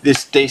away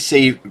this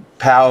DC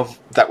power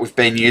that we've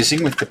been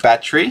using with the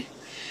battery.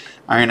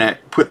 I'm going to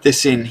put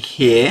this in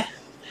here.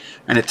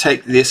 I'm going to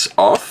take this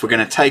off. We're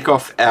going to take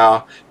off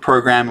our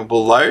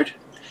programmable load,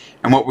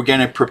 and what we're going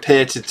to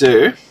prepare to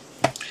do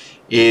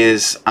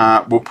is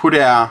we'll put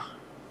our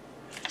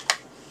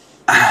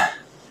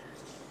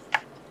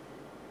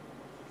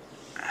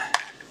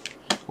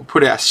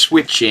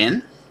switch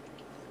in,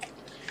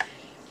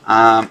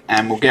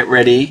 and we'll get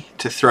ready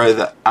to throw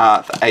the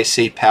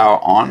AC power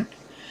on,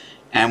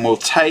 and we'll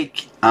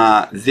take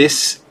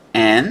this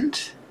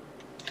end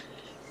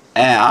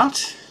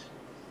out,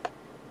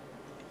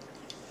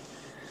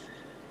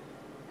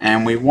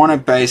 and we want to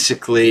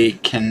basically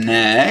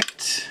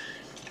connect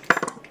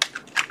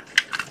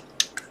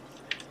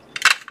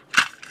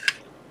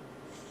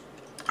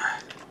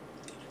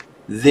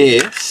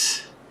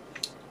this,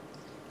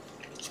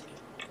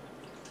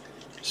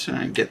 so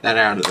I get that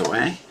out of the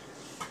way.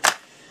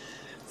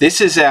 This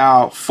is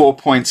our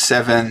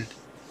 4.7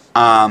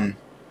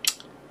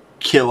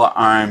 kilo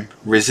ohm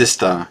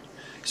resistor.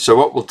 So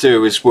what we'll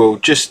do is we'll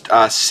just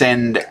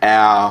send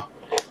our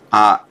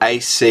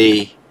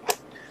AC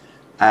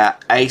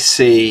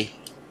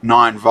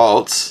 9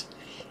 volts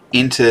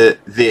into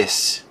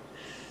this.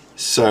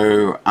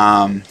 So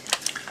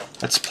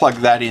let's plug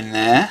that in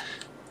there.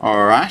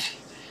 Alright,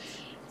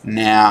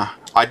 now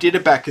I did a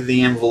back of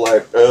the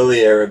envelope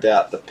earlier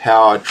about the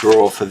power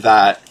draw for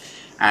that,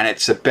 and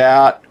it's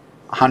about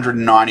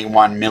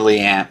 191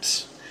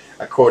 milliamps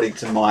according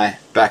to my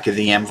back of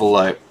the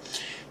envelope.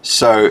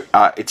 So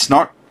it's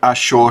not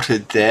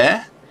shorted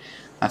there.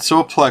 That's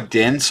all plugged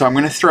in. So I'm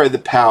going to throw the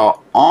power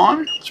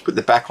on. Let's put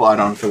the backlight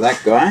on for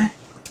that guy.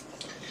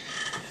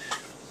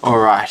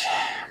 Alright,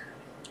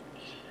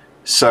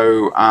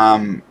 so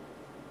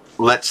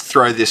let's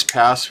throw this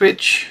power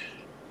switch.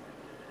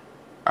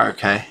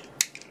 Okay,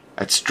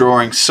 it's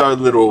drawing so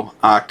little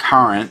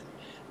current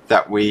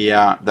that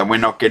we're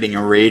not getting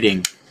a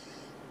reading.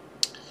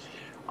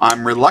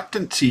 I'm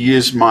reluctant to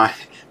use my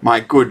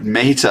good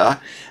meter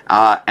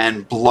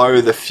and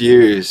blow the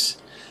fuse.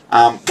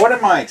 What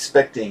am I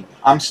expecting?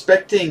 I'm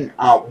expecting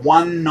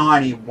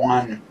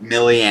 191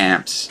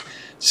 milliamps.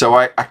 So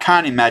I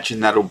can't imagine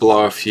that'll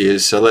blow a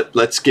fuse. So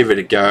let's give it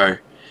a go.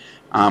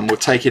 We'll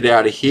take it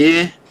out of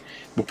here.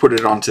 We'll put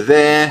it onto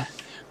there.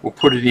 We'll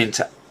put it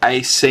into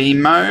AC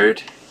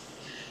mode.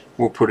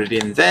 We'll put it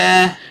in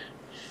there.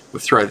 We'll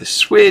throw the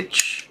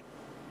switch.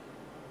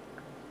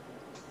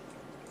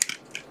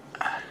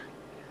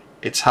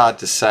 It's hard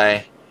to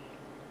say.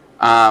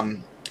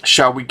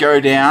 Shall we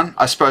go down?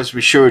 I suppose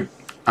we should.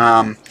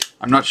 I'm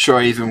not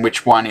sure even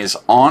which one is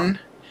on.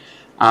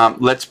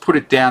 Let's put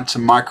it down to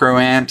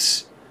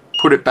microamps.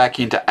 Put it back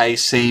into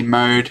AC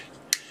mode.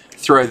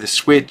 Throw the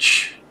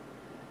switch.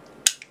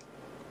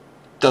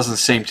 Doesn't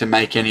seem to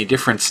make any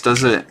difference,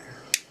 does it?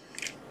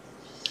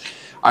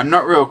 I'm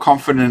not real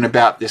confident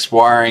about this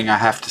wiring, I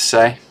have to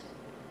say.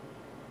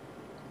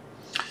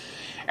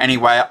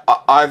 Anyway,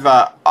 I've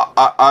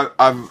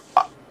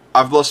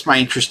lost my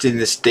interest in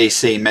this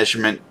DC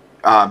measurement,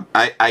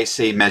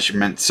 AC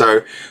measurement.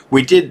 So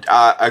we did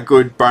a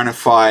good bona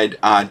fide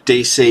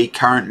DC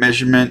current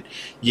measurement.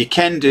 You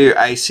can do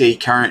AC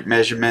current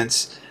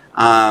measurements.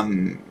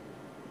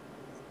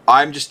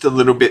 I'm just a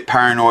little bit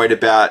paranoid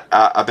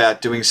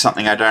about doing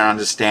something I don't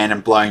understand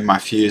and blowing my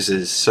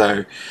fuses.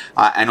 So,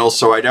 and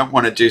also I don't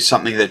want to do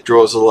something that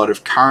draws a lot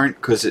of current,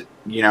 because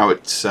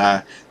it's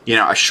a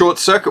short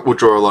circuit will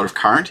draw a lot of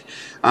current,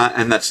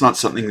 and that's not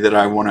something that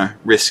I want to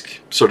risk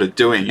sort of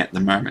doing at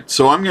the moment.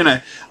 So I'm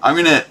gonna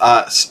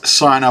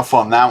sign off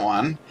on that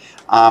one,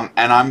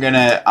 and I'm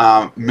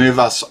gonna move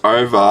us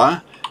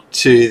over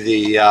to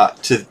the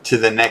to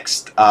the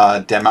next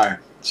demo.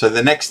 So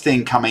the next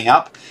thing coming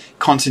up,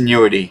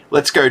 continuity.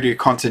 Let's go do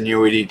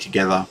continuity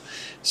together.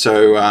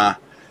 So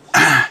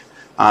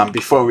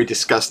before we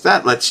discuss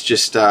that, let's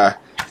just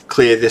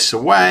clear this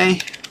away.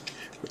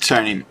 We'll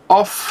turn him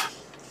off.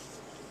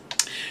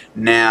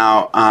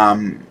 Now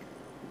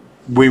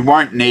we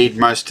won't need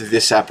most of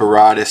this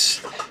apparatus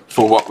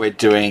for what we're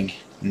doing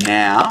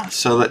now,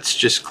 so let's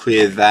just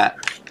clear that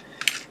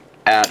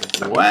out of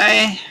the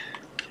way.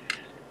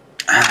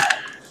 Right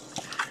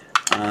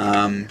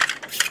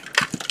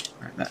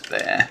that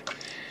there.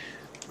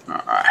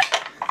 Alright.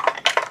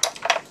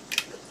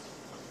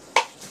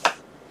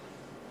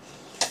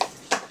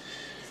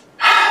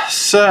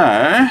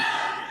 So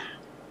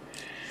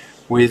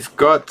we've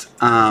got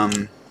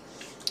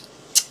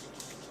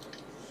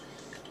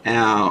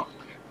our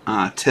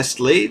test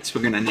leads.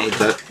 We're going to need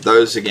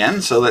those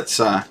again, so let's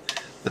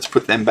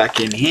put them back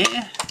in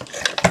here.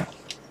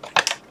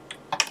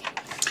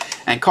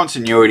 And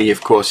continuity,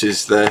 of course,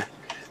 is the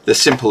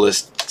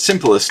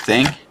simplest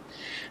thing.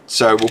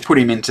 So we'll put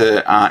him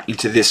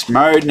into this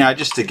mode now.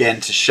 Just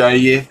again to show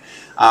you,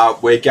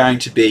 we're going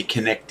to be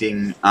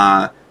connecting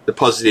the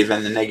positive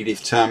and the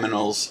negative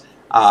terminals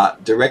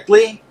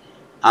directly.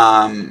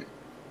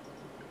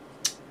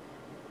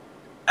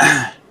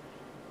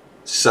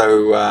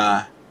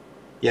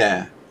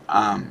 Yeah,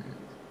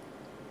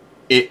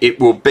 it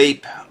will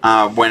beep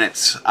when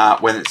it's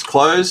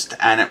closed,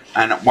 and it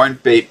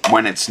won't beep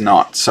when it's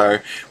not. So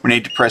we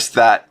need to press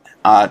that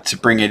to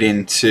bring it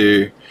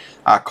into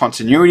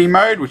continuity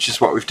mode, which is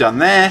what we've done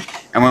there.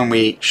 And when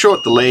we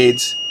short the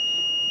leads,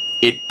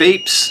 it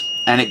beeps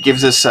and it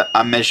gives us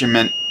a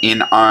measurement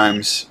in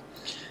ohms,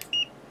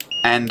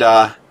 and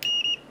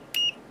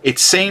it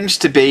seems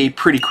to be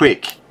pretty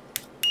quick.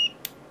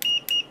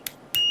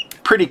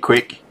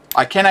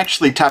 I can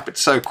actually tap it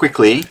so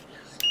quickly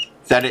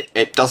that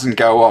it doesn't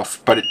go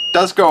off, but it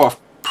does go off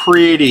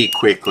pretty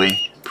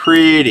quickly.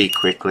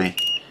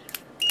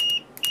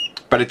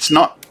 But it's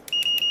not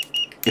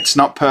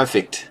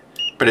perfect,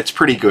 but it's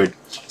pretty good.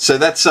 So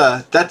that's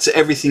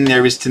everything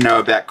there is to know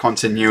about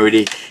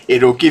continuity.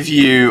 It'll give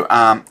you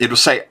it'll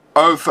say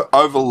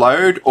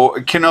overload, or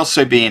it can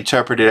also be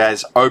interpreted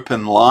as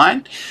open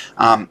line.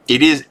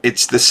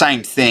 It's the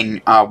same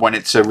thing when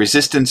it's a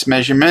resistance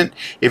measurement.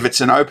 If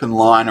it's an open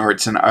line or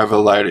it's an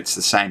overload, it's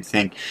the same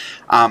thing.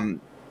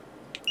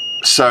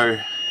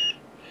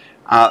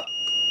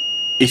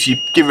 If you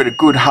give it a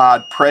good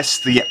hard press,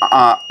 the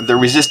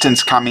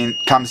resistance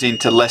comes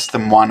into less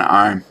than 1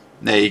 ohm.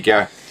 There you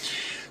go.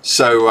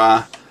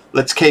 So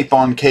let's keep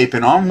on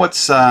keeping on.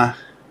 What's our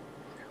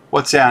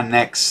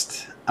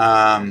next?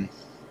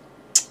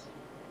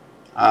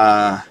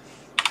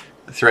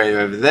 Thread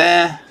over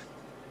there.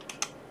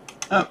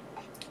 Oh,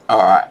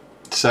 alright,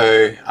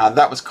 so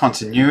that was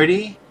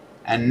continuity,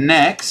 and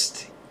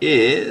next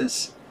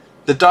is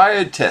the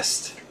diode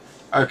test.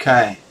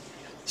 Okay,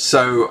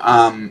 so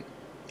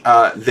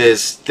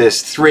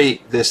there's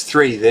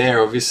three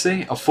there,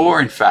 obviously, or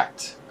 4 in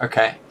fact.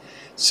 Okay,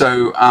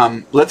 so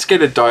let's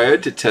get a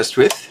diode to test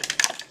with.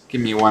 Give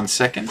me 1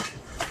 second.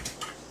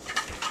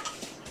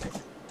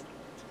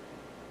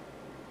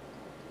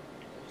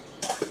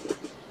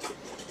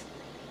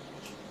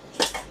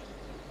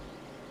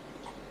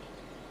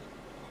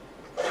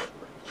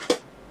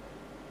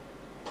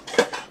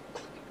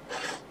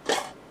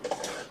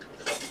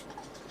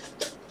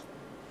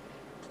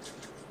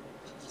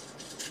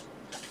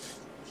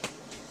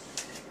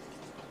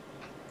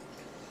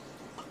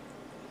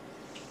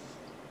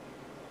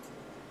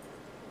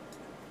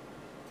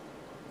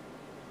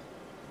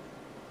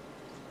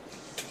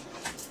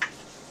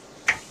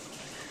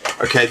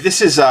 Okay,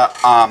 this is a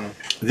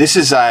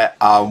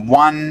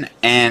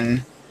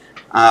 1N.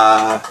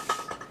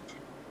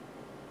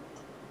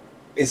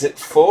 Is it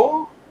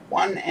 4?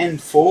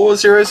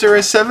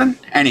 1N4007?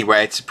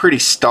 Anyway, it's a pretty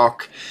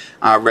stock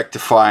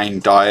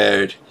rectifying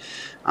diode.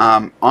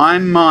 I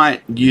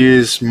might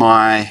use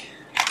my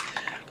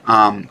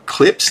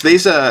clips.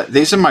 These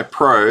are my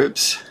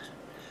probes,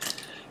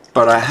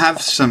 but I have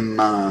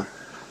some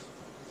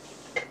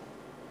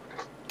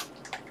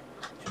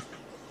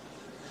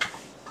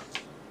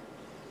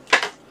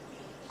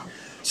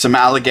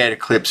alligator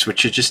clips,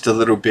 which are just a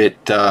little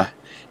bit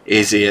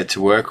easier to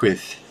work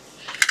with.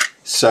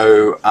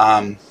 So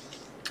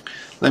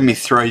let me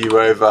throw you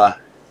over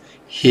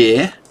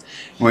here.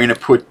 We're going to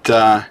put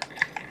our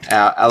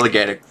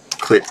alligator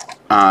clip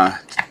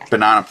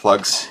banana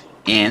plugs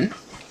in.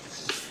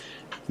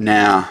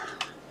 Now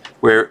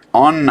we're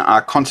on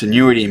our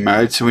continuity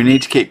mode, so we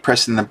need to keep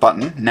pressing the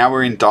button. Now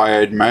we're in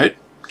diode mode.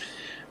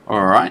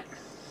 Alright,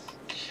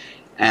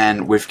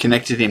 and we've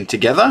connected them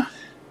together,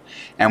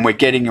 and we're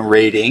getting a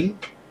reading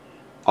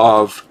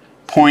of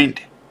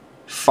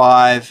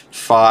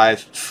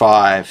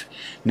 0.555.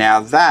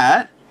 Now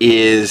that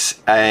is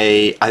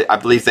I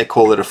believe they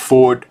call it a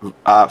forward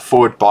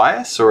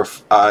bias, or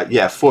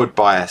yeah, forward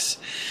bias.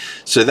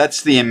 So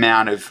that's the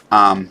amount of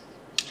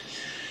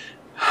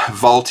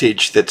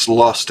voltage that's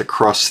lost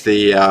across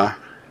the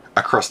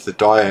across the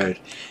diode.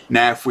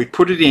 Now if we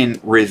put it in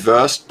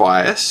reverse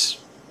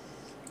bias,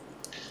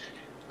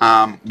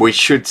 we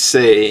should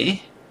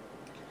see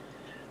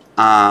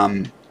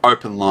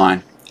open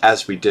line,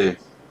 as we do.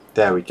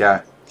 There we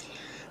go.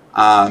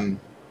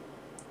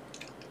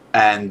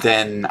 And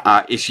then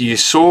if you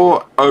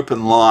saw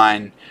open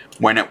line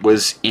when it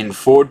was in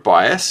forward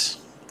bias,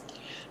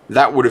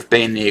 that would have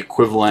been the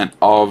equivalent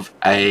of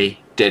a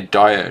dead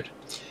diode.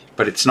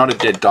 But it's not a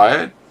dead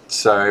diode,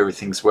 so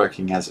everything's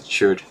working as it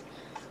should.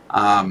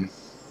 And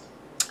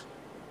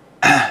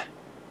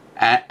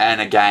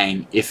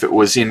again, if it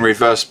was in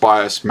reverse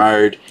bias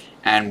mode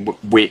and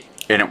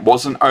it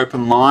wasn't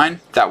open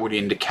line, that would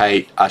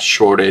indicate a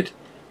shorted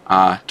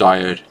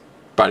diode.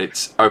 But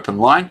it's open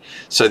line,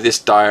 so this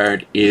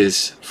diode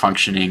is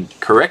functioning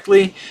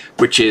correctly,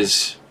 which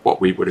is what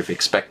we would have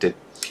expected.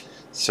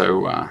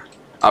 So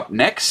up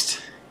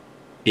next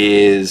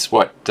is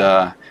what,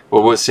 well,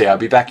 we'll see. I'll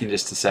be back in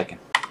just a second.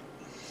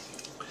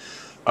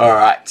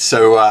 Alright,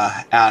 so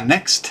our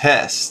next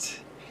test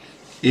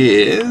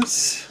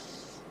is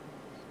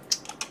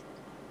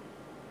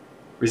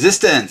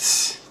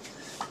resistance.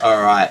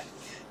 Alright,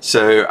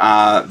 so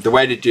the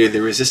way to do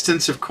the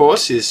resistance, of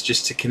course, is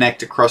just to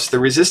connect across the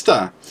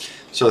resistor.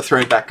 So I'll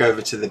throw it back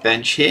over to the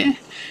bench here.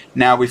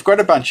 Now we've got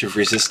a bunch of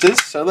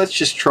resistors, so let's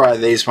just try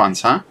these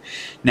ones, huh?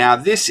 Now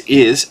this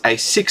is a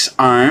 6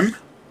 ohm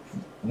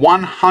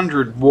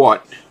 100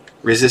 watt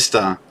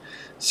resistor.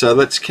 So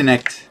let's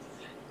connect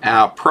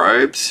our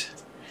probes,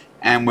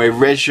 and we're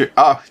measuring,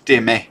 oh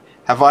dear me,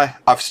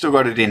 I've still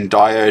got it in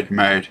diode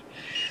mode.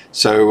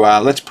 So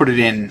let's put it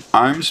in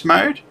ohms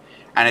mode,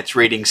 and it's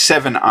reading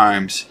 7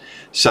 ohms.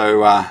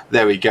 So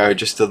there we go,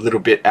 just a little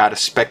bit out of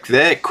spec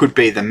there. It could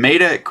be the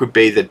meter, it could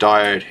be the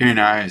diode, who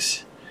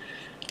knows.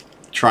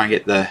 Try and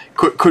get the,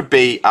 could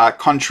be a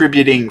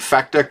contributing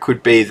factor,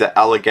 could be the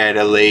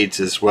alligator leads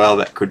as well,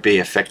 that could be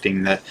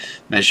affecting the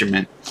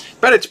measurement.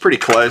 But it's pretty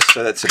close,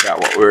 so that's about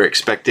what we were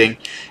expecting.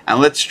 And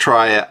let's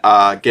try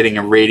getting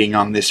a reading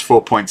on this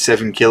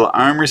 4.7 kilo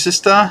ohm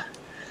resistor.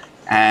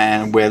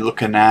 And we're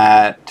looking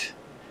at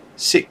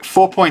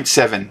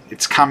 4.7.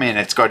 It's come in,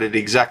 it's got it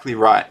exactly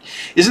right.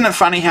 Isn't it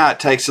funny how it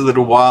takes a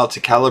little while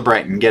to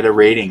calibrate and get a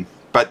reading?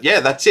 But yeah,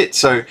 that's it.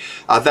 So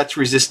that's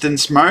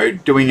resistance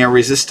mode, doing a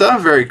resistor.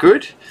 Very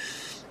good.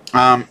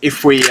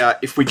 If we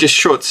just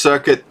short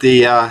circuit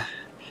the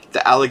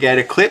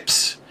alligator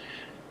clips,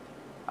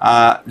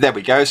 there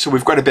we go. So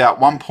we've got about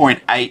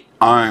 1.8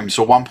 ohms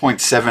or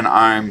 1.7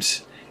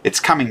 ohms. It's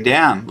coming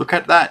down. Look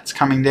at that. It's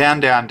coming down,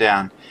 down,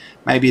 down.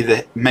 Maybe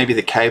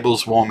the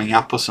cable's warming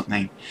up or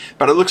something.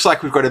 But it looks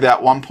like we've got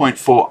about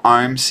 1.4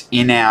 ohms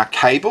in our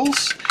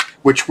cables,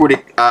 which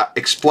would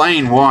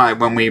explain why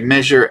when we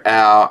measure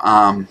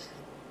our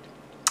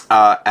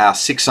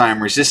 6 ohm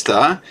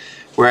resistor,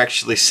 we're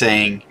actually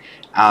seeing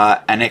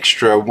an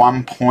extra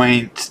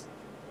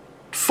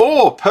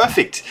 1.4.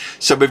 Perfect.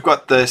 So we've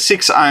got the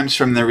 6 ohms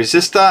from the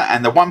resistor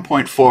and the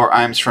 1.4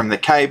 ohms from the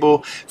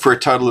cable for a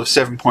total of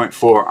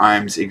 7.4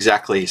 ohms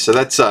exactly. So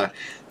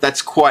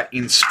that's quite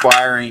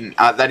inspiring.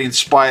 That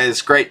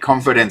inspires great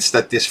confidence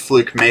that this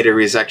Fluke meter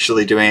is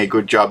actually doing a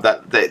good job.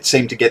 That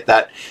seemed to get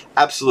that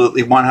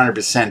absolutely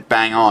 100%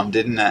 bang on,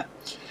 didn't it?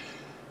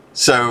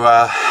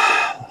 So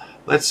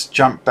let's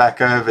jump back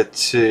over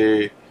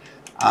to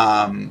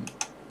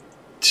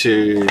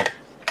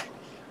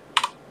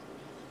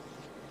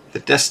the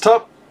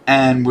desktop,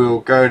 and we'll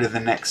go to the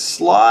next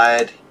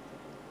slide.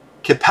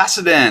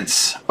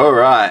 Capacitance. All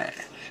right.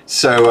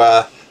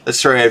 So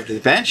let's throw it over to the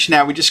bench.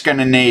 Now we're just going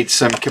to need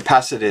some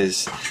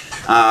capacitors.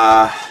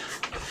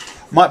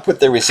 Might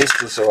put the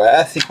resistors away.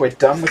 I think we're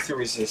done with the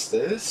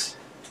resistors.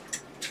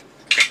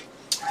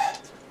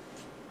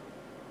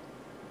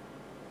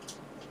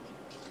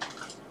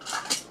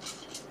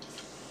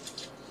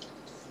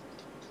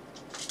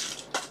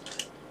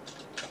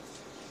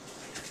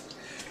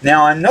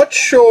 Now I'm not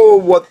sure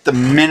what the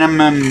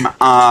minimum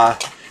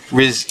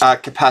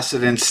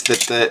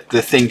capacitance that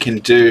the thing can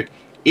do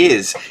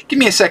is. Give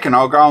me a second,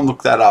 I'll go and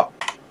look that up.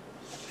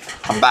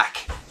 I'm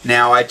back.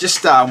 Now I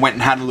just went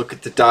and had a look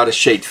at the data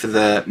sheet for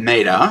the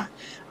meter,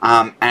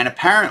 and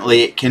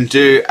apparently it can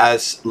do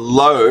as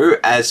low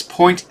as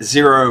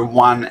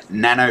 0.01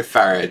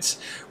 nanofarads,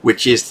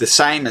 which is the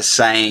same as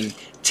saying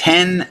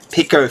 10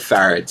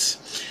 picofarads.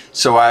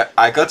 So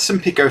I got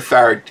some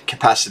picofarad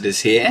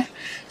capacitors here.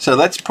 So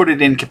let's put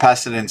it in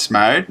capacitance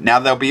mode. Now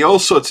there'll be all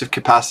sorts of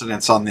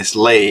capacitance on this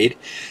lead,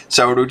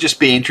 so it'll just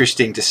be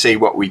interesting to see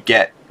what we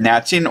get. Now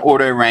it's in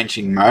auto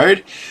ranging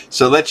mode,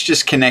 so let's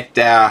just connect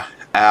our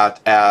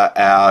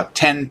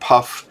 10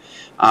 puff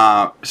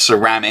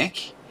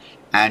ceramic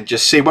and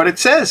just see what it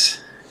says.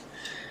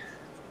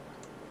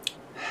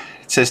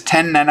 It says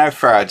 10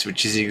 nanofarads,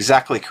 which is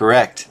exactly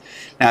correct.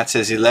 Now it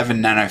says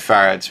 11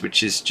 nanofarads,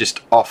 which is just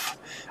off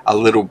a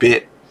little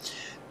bit,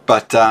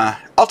 but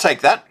I'll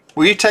take that.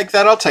 Will you take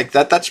that? I'll take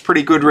that. That's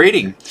pretty good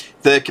reading.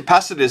 The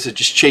capacitors are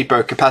just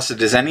cheapo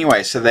capacitors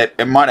anyway, so that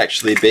it might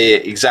actually be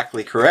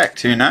exactly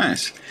correct. Who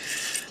knows?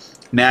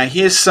 Now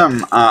here's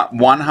some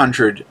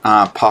 100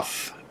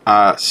 puff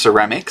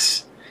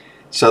ceramics,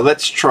 So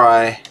let's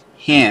try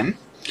him.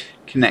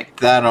 Connect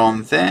that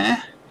on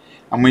there.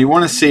 And we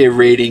want to see a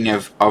reading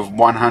of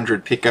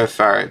 100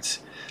 picofarads.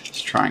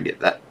 Let's try and get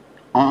that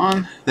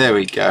on. There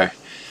we go.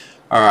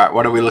 Alright,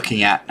 what are we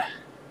looking at?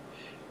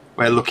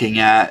 We're looking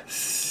at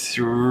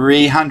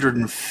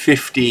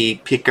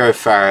 350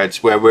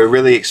 picofarads, where we're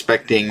really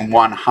expecting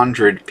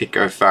 100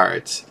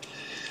 picofarads.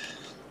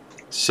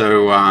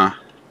 So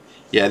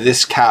yeah,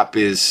 this cap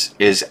is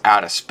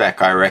out of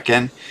spec, I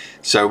reckon.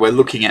 So we're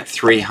looking at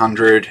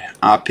 300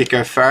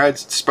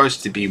 picofarads. It's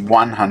supposed to be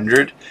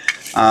 100.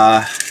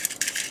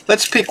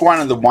 Let's pick one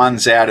of the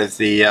ones out of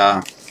the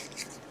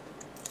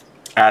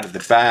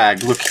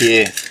bag. Look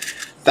here.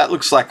 That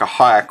looks like a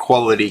higher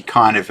quality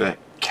kind of a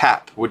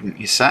cap, wouldn't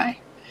you say?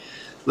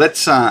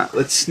 Let's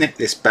snip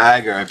this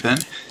bag open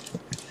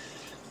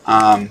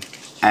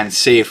and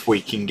see if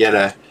we can get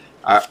a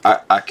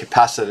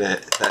capacitor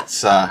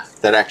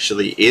that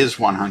actually is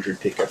 100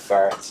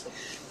 picofarads.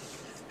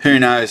 Who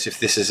knows if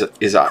this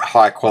is a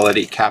high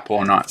quality cap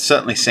or not. It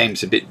certainly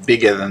seems a bit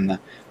bigger than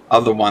the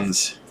other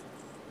ones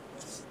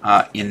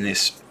in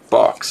this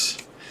box.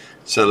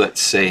 So let's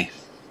see.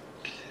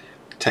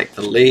 Take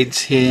the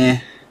leads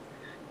here,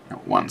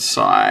 one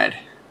side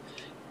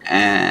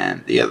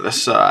and the other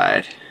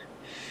side,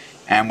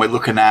 and we're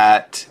looking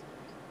at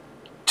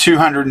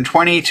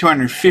 220,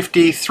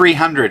 250,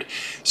 300.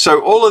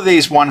 So all of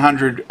these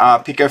 100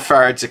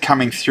 picofarads are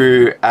coming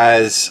through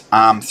as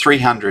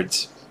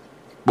 300s.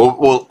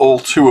 Well, all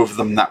two of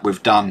them that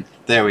we've done.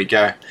 There we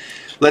go.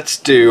 Let's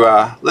do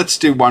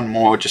one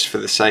more just for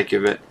the sake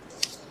of it.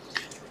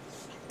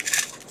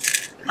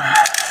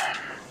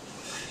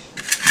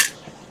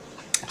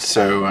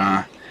 So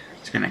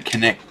it's going to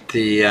connect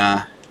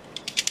the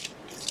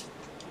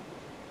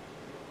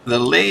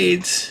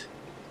leads.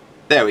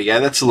 There we go.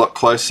 That's a lot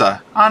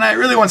closer. Oh no, it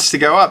really wants to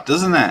go up,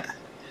 doesn't it?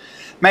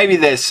 Maybe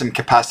there's some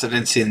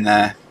capacitance in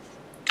the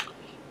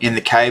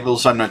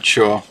cables. I'm not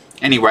sure.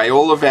 Anyway,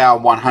 all of our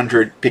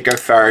 100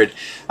 picofarad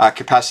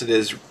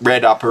capacitors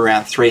read up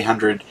around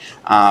 300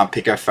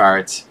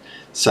 picofarads.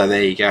 So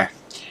there you go.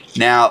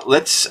 Now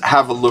let's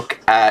have a look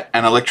at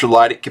an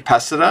electrolytic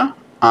capacitor.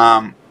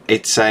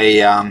 It's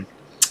a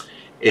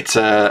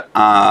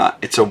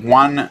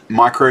 1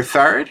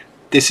 microfarad.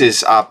 This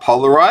is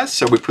polarized,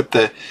 so we put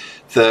the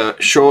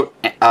short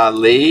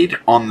lead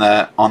on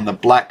the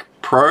black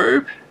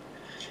probe,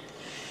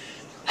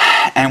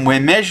 and we're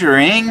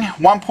measuring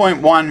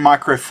 1.1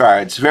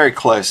 microfarads. Very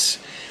close.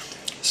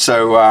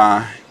 So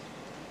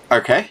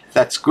okay,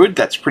 that's good.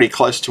 That's pretty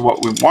close to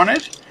what we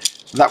wanted.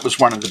 That was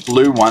one of the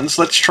blue ones.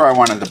 Let's try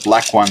one of the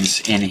black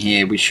ones in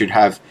here. We should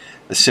have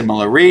a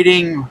similar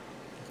reading.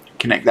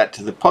 Connect that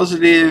to the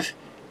positive,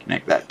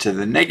 connect that to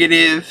the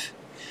negative,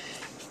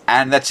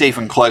 and that's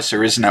even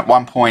closer, isn't it?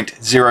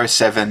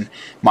 1.07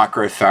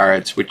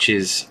 microfarads, which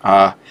is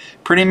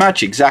pretty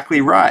much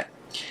exactly right.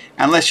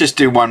 And let's just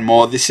do one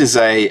more. This is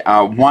a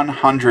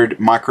 100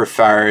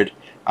 microfarad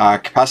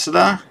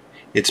capacitor.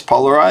 It's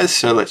polarized,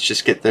 so let's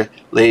just get the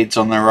leads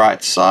on the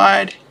right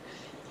side,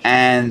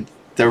 and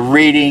the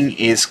reading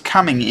is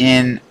coming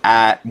in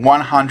at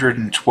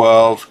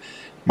 112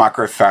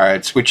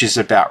 microfarads, which is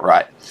about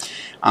right.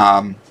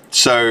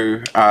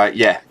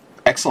 Yeah,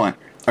 excellent.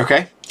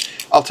 Okay,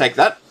 I'll take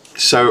that.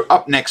 So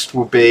up next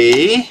will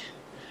be,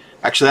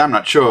 actually I'm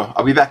not sure,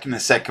 I'll be back in a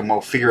second, we'll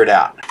figure it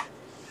out.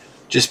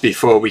 Just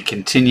before we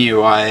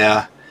continue,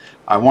 I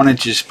want to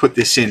just put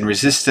this in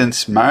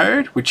resistance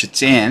mode, which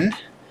it's in,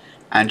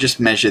 and just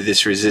measure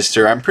this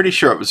resistor. I'm pretty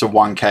sure it was a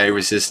 1K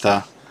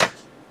resistor.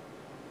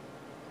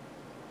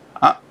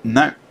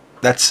 No,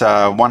 that's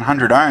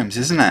 100 ohms,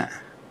 isn't it?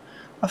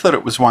 I thought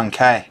it was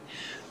 1K.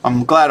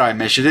 I'm glad I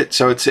measured it.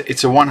 So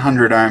it's a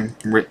 100 ohm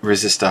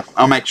resistor.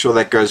 I'll make sure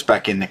that goes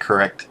back in the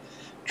correct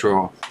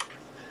drawer.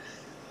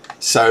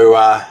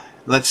 So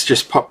let's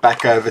just pop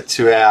back over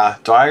to our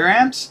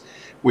diagrams.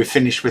 We've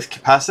finished with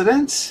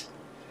capacitance.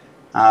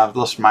 I've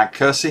lost my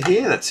cursor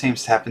here. That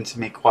seems to happen to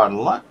me quite a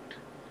lot.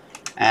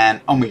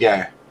 And on we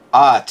go.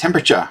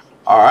 Temperature.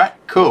 Alright,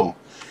 cool.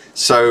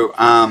 So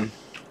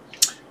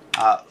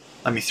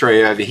let me throw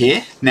you over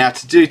here. Now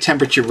to do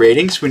temperature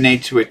readings, we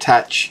need to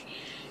attach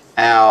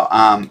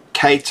our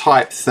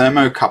K-type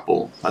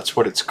thermocouple. That's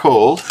what it's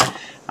called.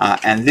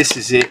 And this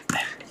is it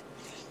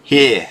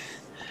here.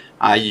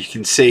 You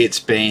can see it's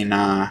been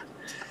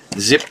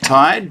zip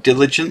tied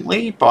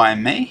diligently by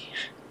me.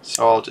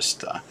 So I'll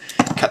just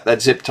cut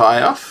that zip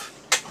tie off.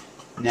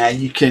 Now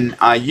you can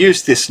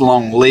use this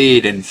long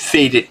lead and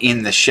feed it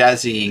in the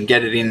chassis and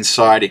get it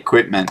inside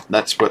equipment.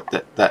 That's what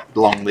that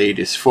long lead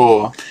is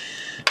for.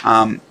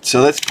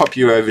 So let's pop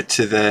you over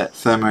to the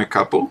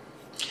thermocouple.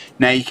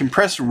 Now you can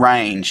press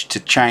range to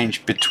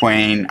change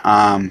between,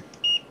 oh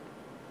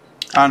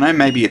no,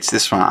 maybe it's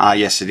this one.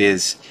 Yes it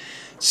is.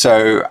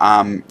 So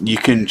you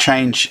can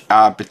change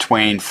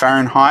between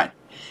Fahrenheit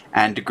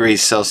and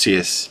degrees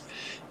Celsius.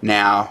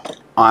 Now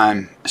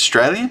I'm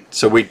Australian,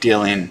 so we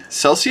deal in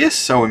Celsius,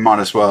 so we might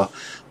as well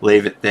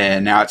leave it there.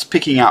 Now it's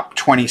picking up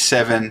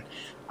 27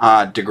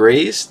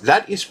 degrees.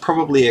 That is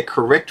probably a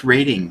correct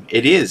reading.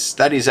 It is.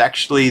 That is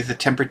actually the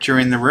temperature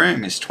in the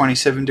room is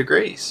 27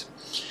 degrees.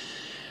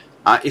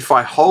 If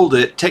I hold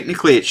it,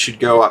 technically it should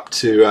go up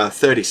to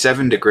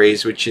 37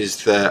 degrees, which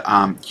is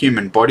the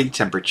human body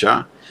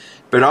temperature.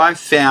 But I've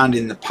found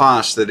in the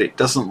past that it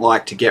doesn't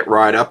like to get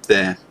right up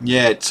there.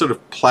 Yeah, it sort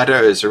of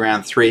plateaus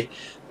around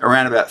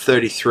about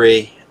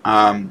 33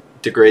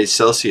 degrees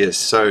Celsius.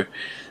 So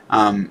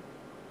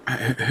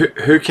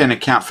who can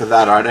account for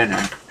that? I don't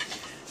know.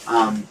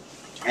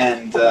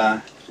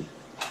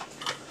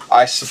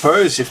 I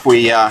suppose if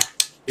we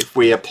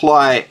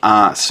apply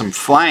some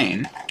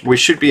flame, we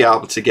should be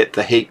able to get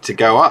the heat to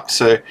go up.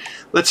 So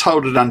let's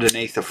hold it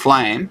underneath a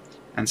flame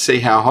and see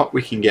how hot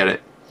we can get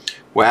it.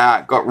 Wow,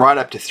 it got right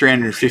up to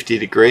 350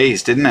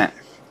 degrees, didn't it?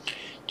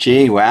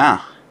 Gee,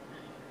 wow.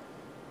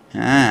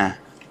 I'm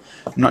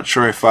not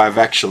sure if I've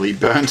actually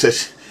burnt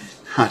it.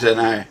 I don't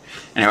know.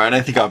 Anyway, I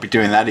don't think I'll be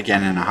doing that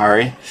again in a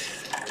hurry.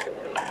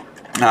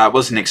 I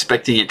wasn't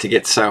expecting it to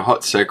get so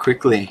hot so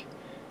quickly.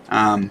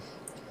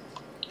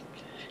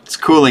 It's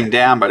cooling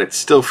down, but it's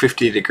still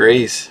 50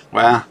 degrees.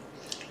 Wow.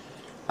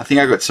 I think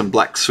I got some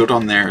black soot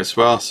on there as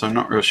well, so I'm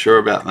not real sure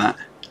about that.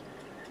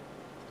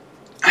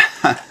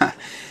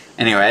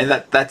 Anyway,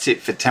 that's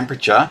it for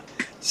temperature.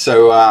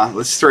 So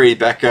let's throw you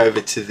back over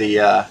to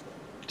the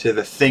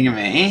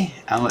thingammy,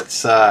 and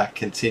let's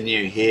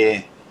continue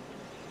here.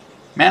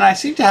 Man, I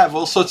seem to have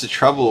all sorts of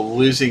trouble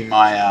losing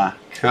my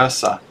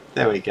cursor.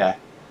 There we go.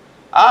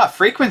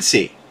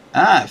 Frequency.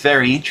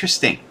 Very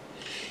interesting.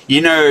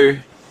 You know,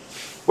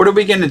 what are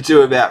we going to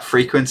do about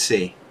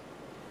frequency?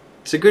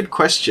 It's a good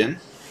question.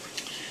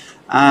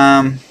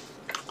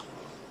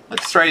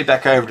 Let's throw you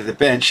back over to the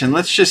bench and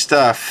let's just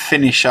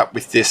finish up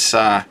with this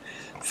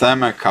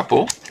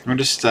thermocouple. We'll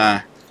just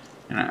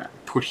you know,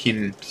 put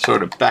him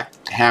sort of back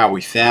how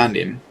we found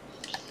him.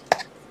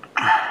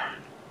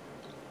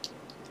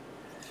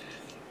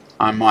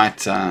 I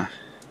might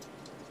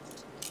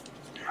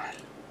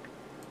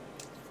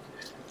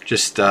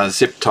just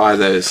zip tie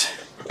those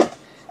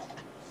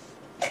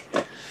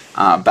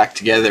back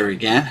together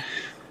again.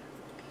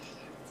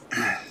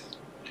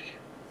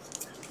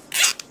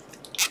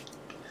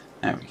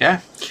 There we go.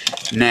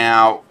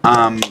 Now,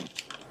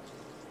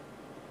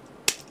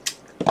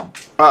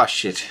 oh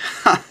shit!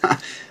 I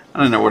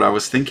don't know what I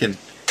was thinking.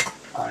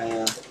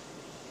 I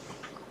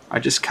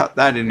just cut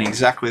that in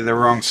exactly the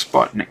wrong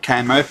spot, and it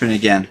came open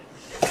again.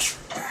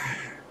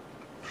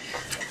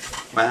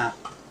 Wow.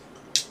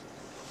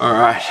 All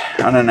right.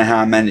 I don't know how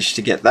I managed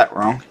to get that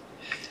wrong.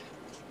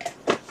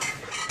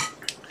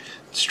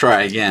 Let's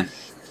try again.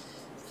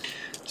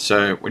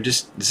 So we're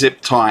just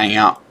zip tying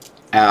up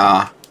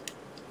our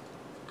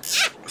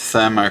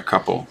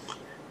thermocouple.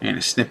 I'm going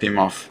to snip him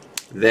off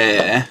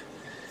there,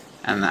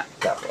 and that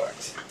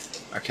works.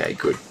 Okay,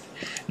 good.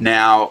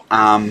 Now,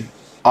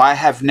 I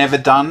have never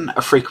done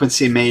a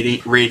frequency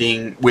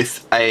reading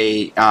with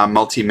a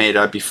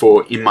multimeter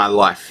before in my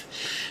life.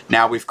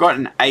 Now, we've got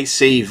an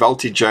AC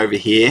voltage over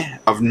here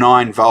of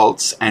 9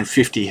 volts and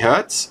 50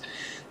 hertz.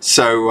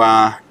 So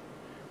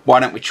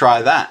why don't we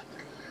try that?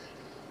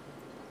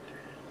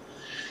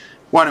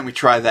 Why don't we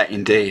try that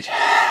indeed?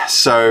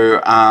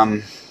 So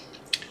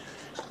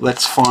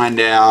let's find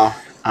our,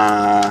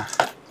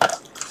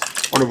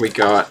 what have we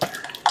got?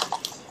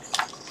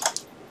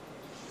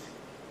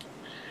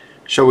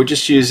 Shall we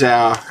just use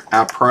our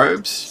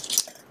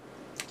probes?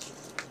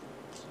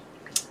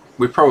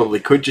 We probably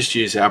could just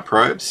use our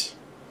probes.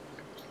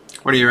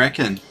 What do you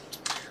reckon?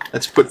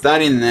 Let's put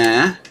that in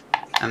there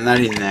and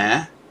that in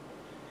there,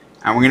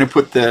 and we're going to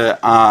put the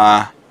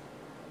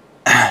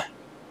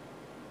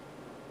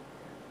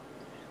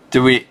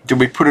do we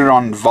put it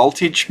on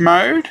voltage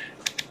mode?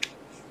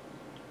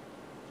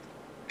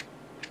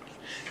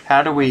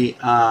 How do we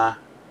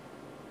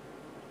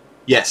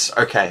yes,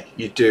 okay,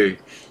 you do.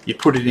 You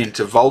put it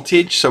into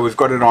voltage, so we've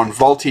got it on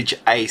voltage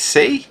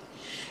AC,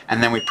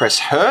 and then we press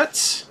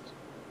hertz,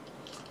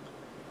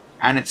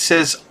 and it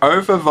says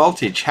over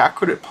voltage. How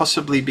could it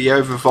possibly be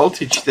over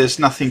voltage? There's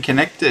nothing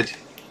connected.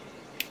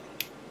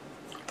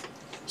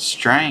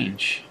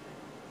 Strange.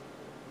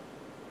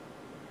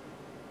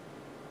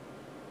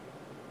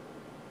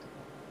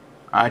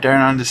 I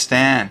don't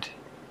understand.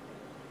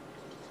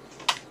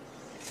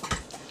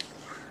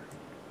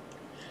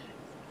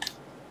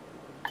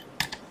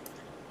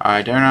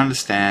 I don't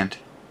understand.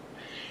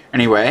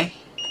 Anyway.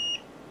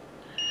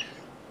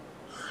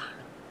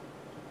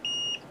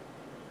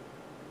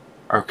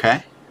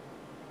 Okay.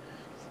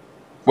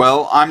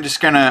 Well, I'm just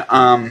gonna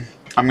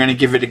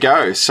give it a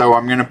go. So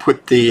I'm gonna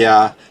put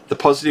the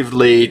positive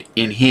lead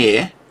in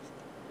here,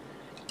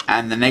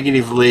 and the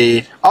negative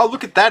lead. Oh,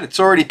 look at that! It's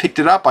already picked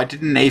it up. I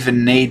didn't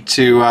even need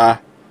to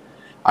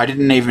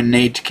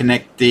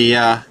connect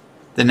the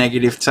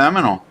negative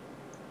terminal.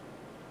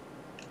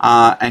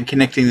 And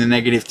connecting the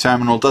negative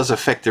terminal does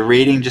affect the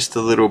reading just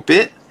a little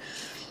bit.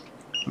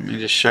 Let me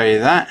just show you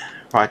that.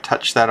 If I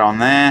touch that on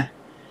there,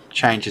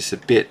 changes a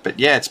bit, but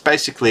yeah, it's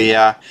basically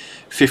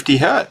 50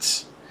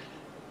 hertz.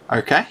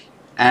 Okay,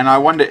 and I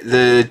wonder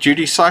the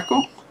duty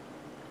cycle,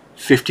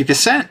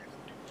 50%.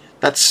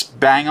 That's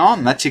bang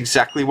on. That's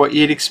exactly what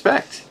you'd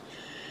expect.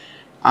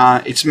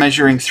 It's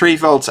measuring 3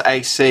 volts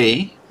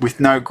AC with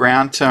no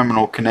ground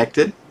terminal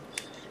connected.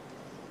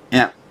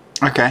 Yeah,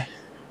 okay.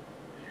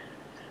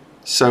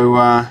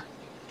 So,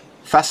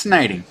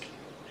 fascinating.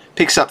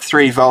 Picks up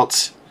 3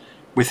 volts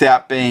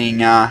without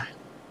being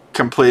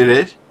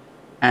completed,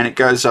 and it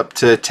goes up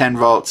to 10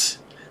 volts,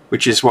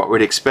 which is what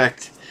we'd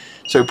expect.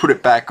 So put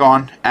it back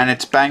on, and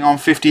it's bang on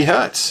 50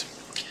 Hertz.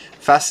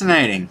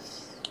 Fascinating.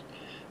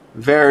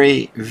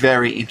 Very,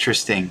 very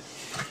interesting.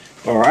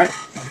 Alright.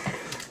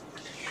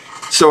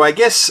 So I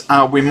guess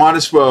we might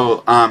as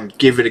well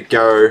give it a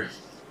go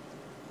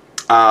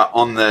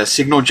on the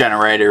signal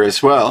generator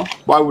as well.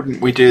 Why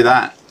wouldn't we do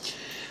that?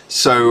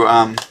 So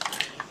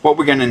what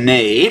we're going to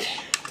need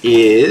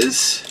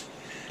is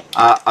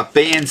a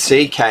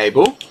BNC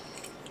cable,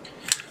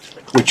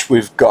 which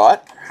we've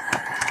got.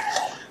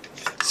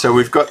 So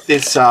we've got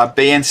this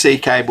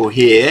BNC cable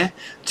here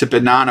to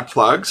banana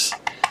plugs.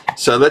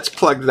 So let's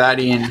plug that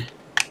in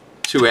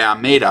to our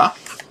meter.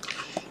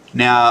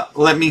 Now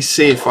let me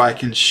see if I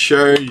can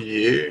show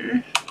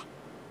you.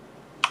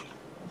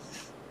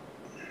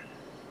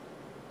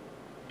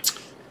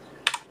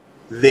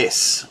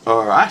 This.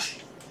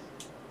 Alright.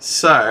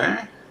 So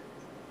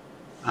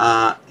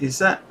is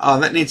that, oh,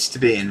 that needs to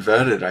be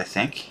inverted, I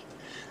think.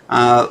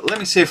 Let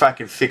me see if I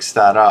can fix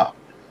that up.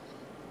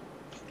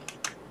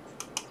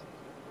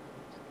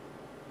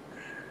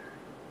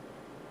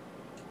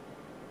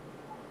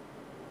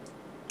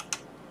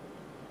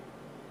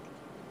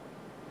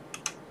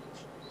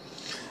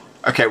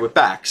 Okay, we're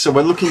back. So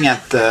we're looking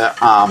at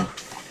the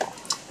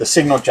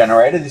signal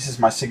generator. This is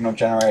my signal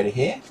generator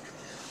here.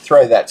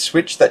 Throw that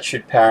switch, that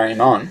should power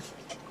him on.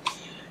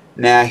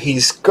 Now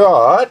he's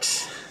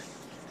got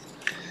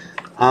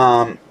 2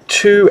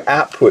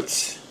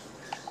 outputs.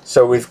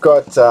 So we've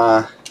got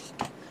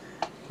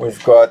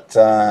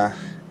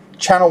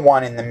channel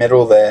 1 in the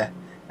middle there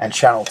and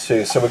channel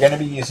 2. So we're going to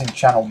be using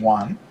channel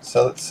 1.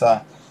 So let's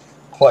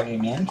plug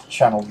him in to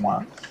channel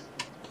 1.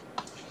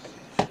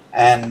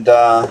 And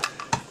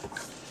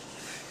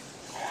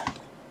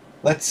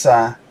let's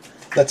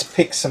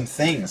pick some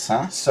things,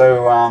 huh?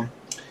 So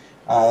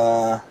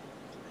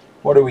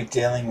what are we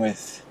dealing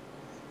with?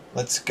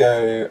 Let's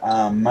go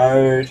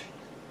mode.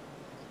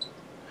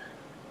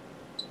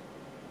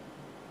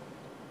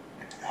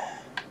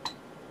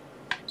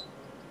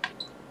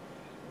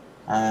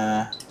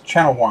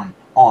 Channel 1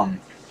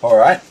 on.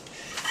 Alright.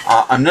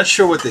 I'm not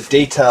sure what the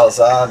details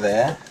are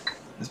there.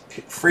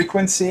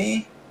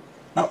 Frequency.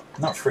 No,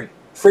 not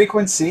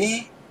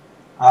frequency.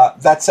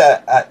 That's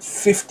at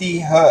 50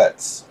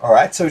 Hertz.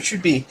 Alright, so it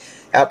should be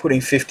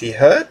outputting 50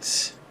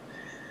 Hertz.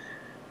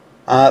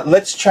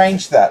 Let's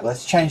change that.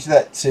 Let's change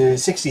that to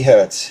 60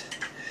 Hertz.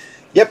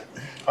 Yep.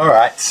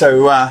 Alright,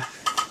 so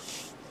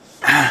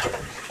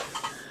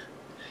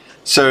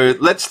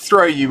let's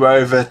throw you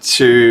over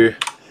to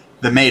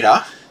the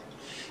meter.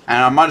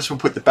 And I might as well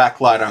put the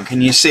backlight on.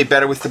 Can you see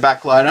better with the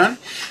backlight on?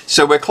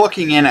 So we're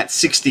clocking in at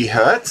 60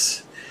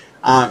 Hertz.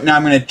 Now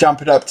I'm going to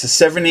jump it up to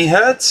 70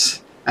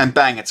 Hertz. And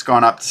bang, it's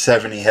gone up to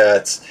 70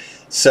 Hertz.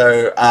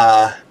 So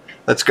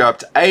let's go up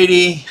to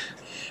 80.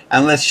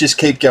 And let's just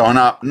keep going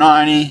up.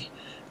 90,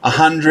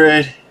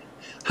 100,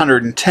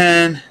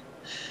 110,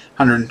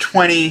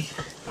 120.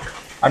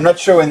 I'm not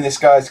sure when this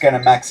guy's going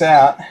to max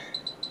out.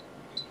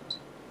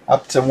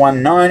 Up to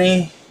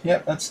 190.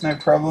 Yep, that's no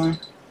problem.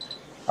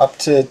 Up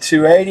to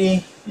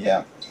 280.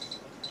 Yep.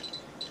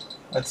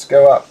 Let's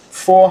go up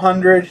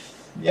 400.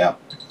 Yep.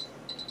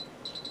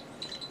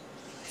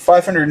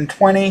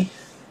 520.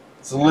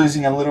 It's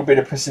losing a little bit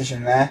of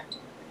precision there.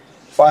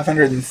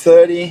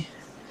 530.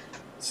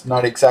 It's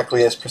not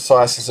exactly as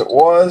precise as it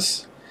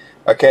was.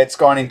 Okay, it's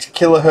gone into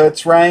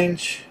kilohertz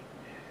range.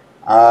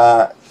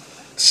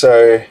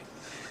 So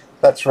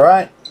that's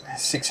right.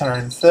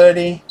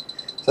 630.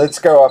 So let's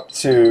go up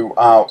to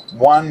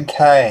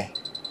 1K.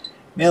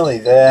 Nearly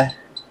there.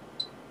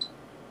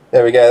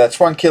 There we go. That's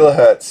 1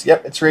 kilohertz.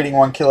 Yep, it's reading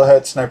 1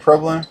 kilohertz, no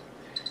problem.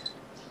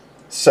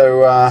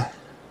 So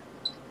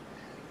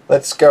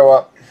let's go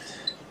up.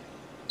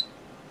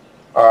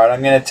 Alright,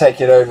 I'm going to take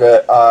it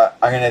over.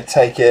 I'm going to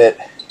take it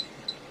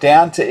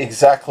down to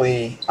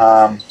exactly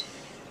 1K.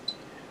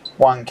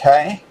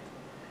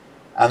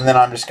 And then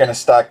I'm just going to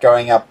start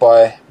going up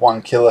by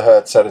 1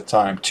 kilohertz at a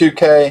time.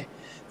 2K,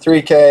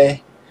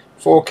 3K,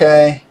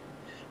 4K,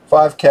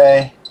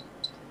 5K,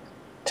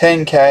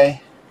 10K.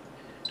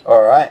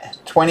 Alright,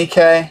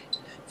 20K,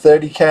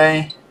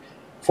 30K,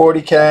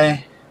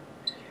 40K.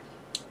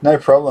 No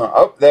problem.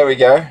 Oh, there we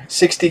go.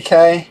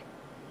 60K,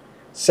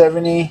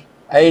 70,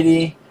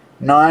 80,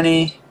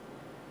 90,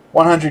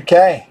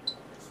 100K.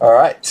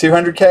 Alright,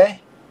 200K?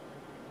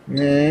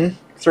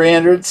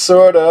 300,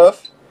 sort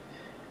of.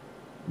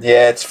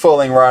 Yeah, it's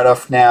falling right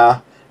off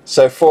now.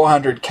 So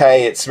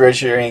 400K, it's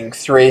measuring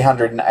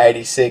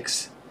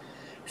 386.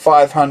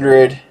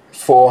 500,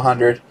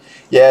 400.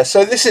 Yeah,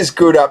 so this is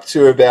good up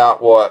to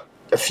about, what,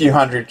 a few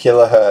hundred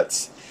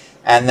kilohertz.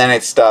 And then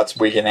it starts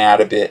wigging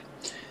out a bit.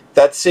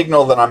 That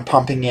signal that I'm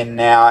pumping in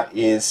now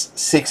is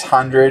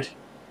 600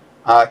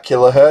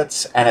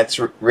 kilohertz, and it's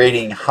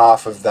reading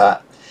half of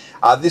that.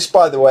 This,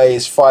 by the way,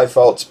 is 5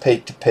 volts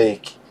peak to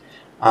peak.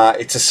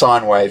 It's a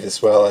sine wave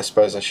as well, I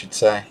suppose I should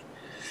say.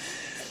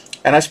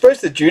 And I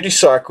suppose the duty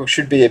cycle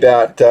should be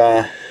about...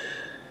 oh,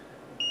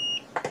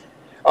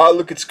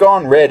 look, it's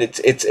gone red.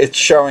 It's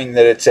showing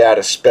that it's out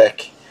of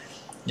spec.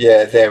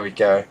 Yeah, there we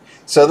go.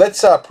 So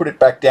let's put it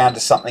back down to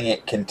something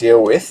it can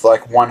deal with,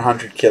 like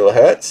 100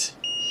 kilohertz.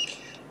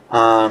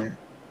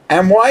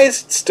 And why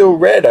is it still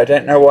red? I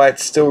don't know why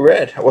it's still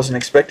red. I wasn't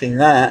expecting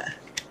that.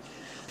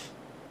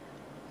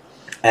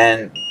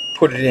 And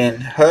put it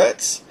in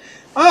hertz.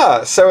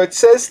 Ah, so it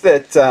says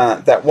that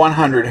that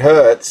 100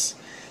 hertz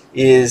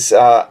is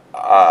what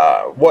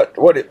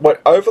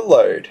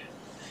overload.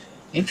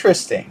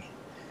 Interesting.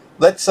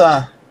 Let's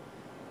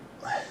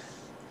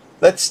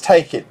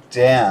take it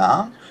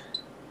down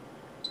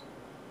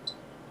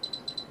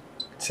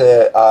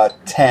to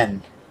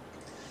 10.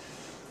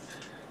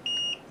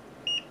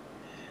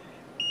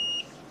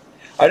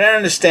 I don't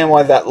understand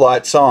why that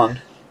light's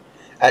on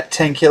at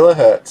 10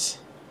 kilohertz.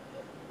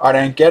 I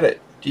don't get it.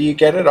 Do you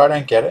get it? I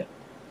don't get it.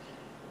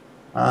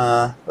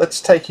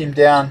 Let's take him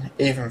down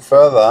even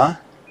further.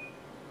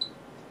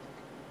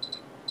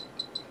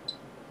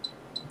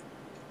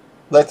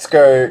 Let's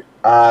go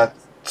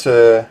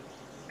to...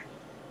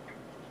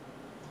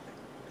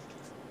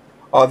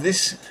 oh,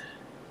 this...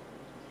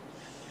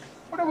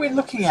 what are we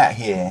looking at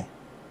here?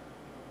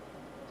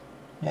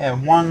 Yeah,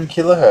 1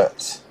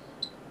 kilohertz.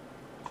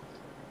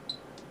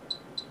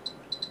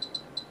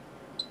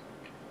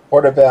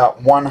 What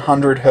about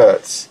 100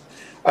 hertz?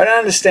 I don't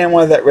understand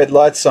why that red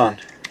light's on.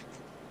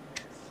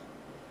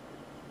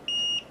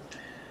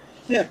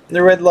 Yeah,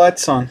 the red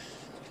light's on.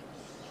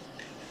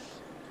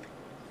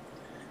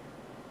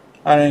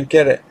 I don't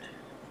get it.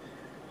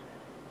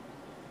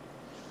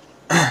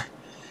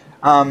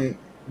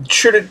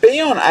 Should it be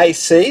on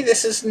AC?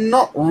 This is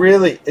not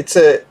really... it's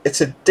a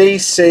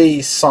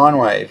DC sine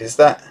wave. Is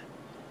that...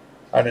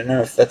 I don't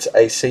know if that's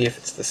AC, if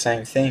it's the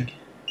same thing.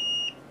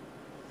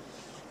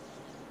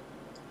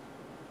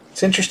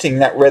 It's interesting,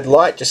 that red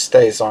light just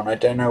stays on. I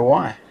don't know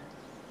why.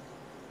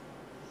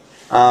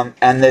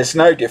 And there's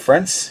no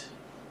difference.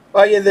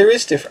 Oh yeah, there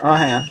is difference. Oh,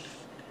 hang on.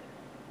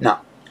 No.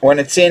 When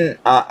it's in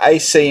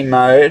AC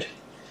mode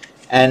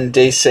and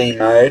DC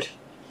mode,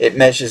 it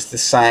measures the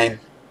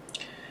same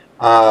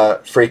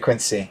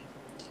frequency.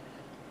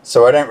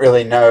 So I don't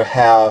really know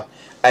how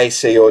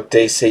AC or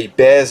DC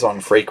bears on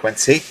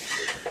frequency.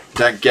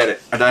 Don't get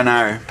it. I don't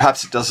know.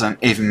 Perhaps it doesn't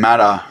even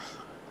matter.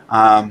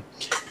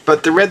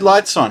 But the red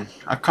light's on.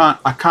 I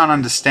can't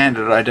understand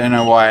it. I don't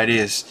know why it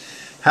is.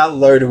 How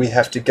low do we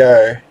have to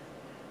go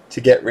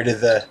to get rid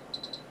of the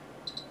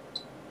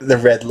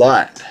red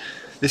light?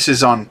 This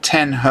is on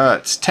 10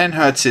 hertz. 10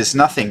 hertz is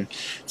nothing.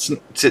 It's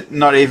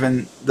not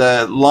even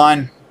the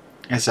line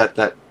is at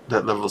that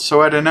level.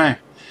 So I don't know.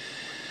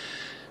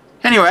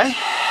 Anyway,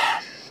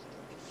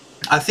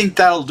 I think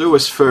that'll do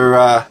us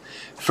for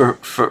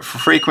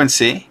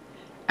frequency.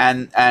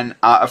 And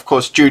of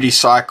course, duty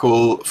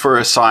cycle for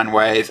a sine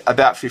wave,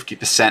 about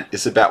 50%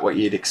 is about what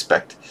you'd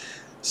expect.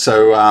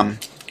 So,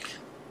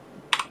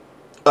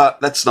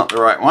 but that's not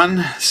the right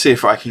one. See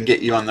if I can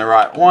get you on the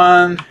right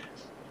one.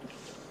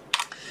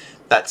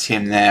 That's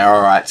him there.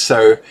 All right.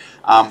 So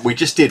we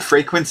just did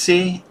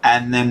frequency,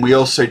 and then we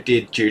also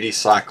did duty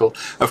cycle.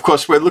 Of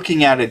course, we're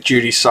looking at a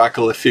duty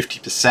cycle of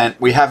 50%.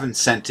 We haven't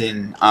sent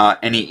in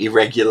any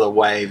irregular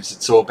waves.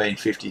 It's all been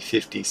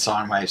 50-50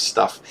 sine wave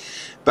stuff.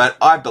 But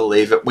I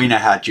believe it. We know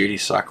how duty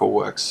cycle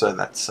works, so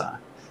that's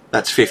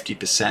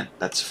 50%.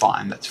 That's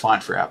fine. That's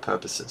fine for our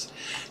purposes.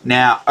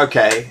 Now,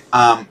 okay,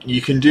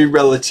 you can do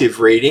relative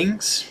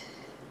readings.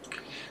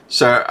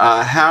 So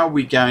how are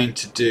we going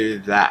to do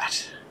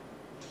that?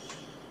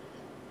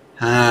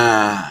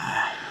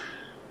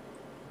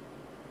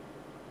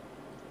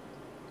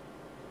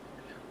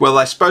 Well,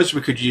 I suppose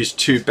we could use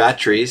 2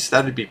 batteries.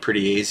 That'd be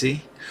pretty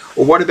easy.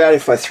 Or what about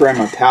if I throw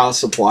my power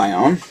supply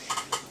on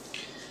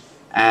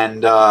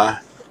and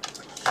let's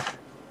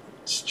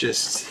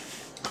just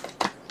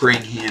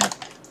bring him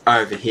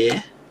over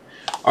here.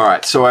 All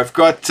right, so I've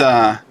got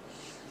a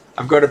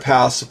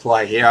power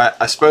supply here.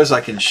 I suppose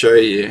I can show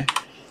you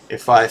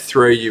if I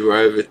throw you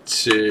over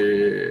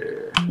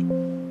to.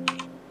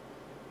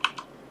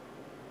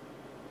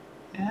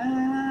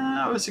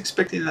 I was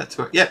expecting that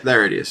to. Yep,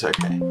 there it is.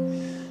 Okay.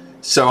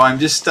 So I'm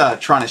just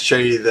trying to show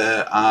you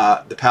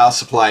the power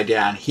supply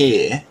down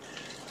here.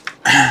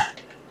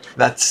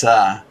 That's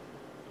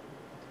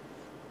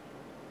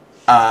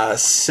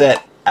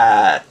set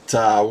at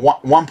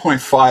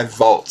 1.5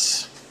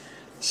 volts.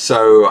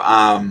 So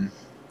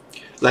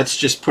let's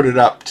just put it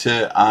up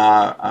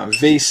to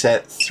V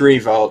set 3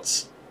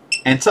 volts.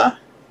 Enter.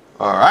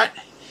 All right.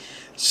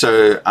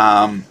 So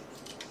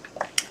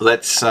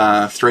let's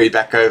throw you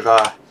back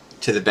over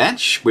to the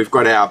bench. We've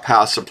got our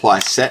power supply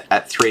set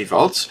at 3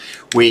 volts.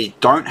 We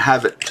don't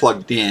have it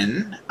plugged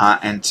in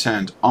and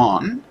turned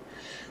on.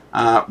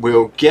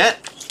 We'll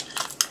get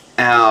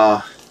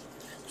our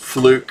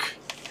Fluke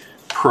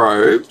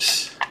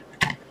probes,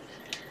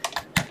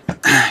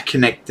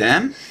 connect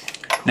them.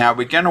 Now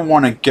we're going to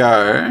want to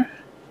go.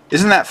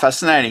 Isn't that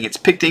fascinating? It's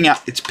picking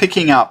up.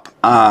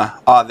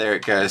 Oh, there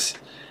it goes.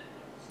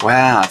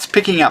 Wow, it's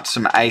picking up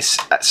some AC.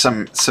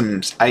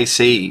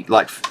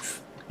 Like,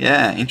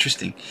 yeah,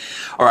 interesting.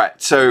 All right,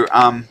 so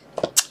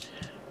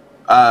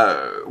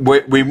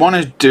we want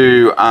to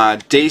do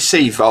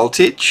DC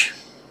voltage,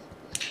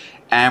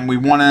 and we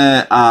want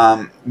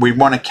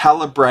to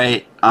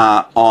calibrate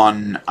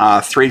on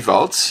 3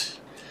 volts.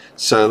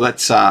 So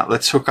let's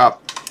hook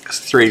up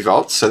 3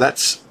 volts. So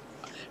that's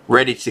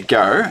ready to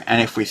go,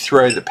 and if we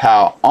throw the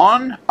power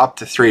on, up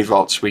to 3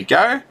 volts we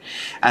go,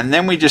 and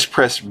then we just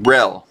press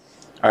rel,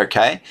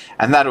 okay,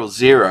 and that'll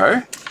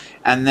 0,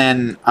 and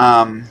then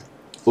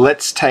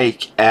let's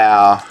take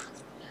our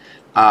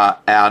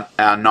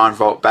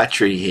 9-volt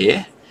battery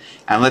here,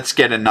 and let's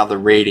get another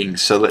reading.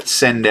 So let's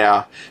send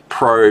our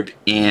probe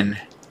in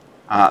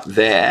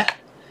there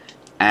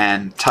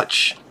and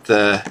touch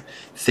the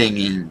thing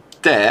in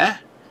there.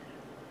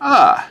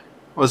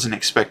 Wasn't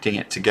expecting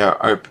it to go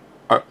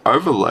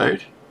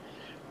overload.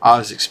 I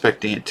was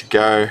expecting it to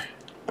go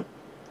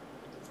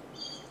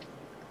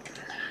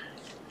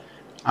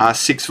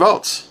 6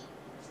 volts.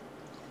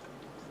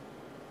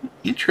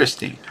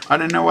 Interesting. I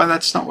don't know why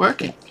that's not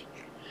working.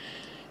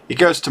 It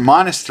goes to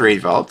 -3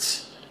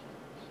 volts.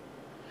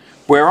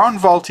 We're on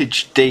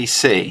voltage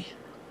DC.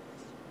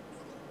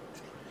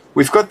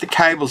 We've got the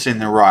cables in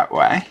the right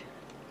way.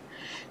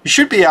 You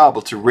should be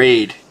able to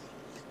read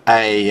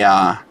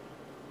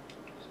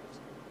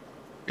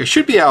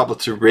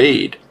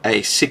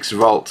a 6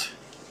 volt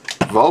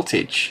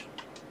voltage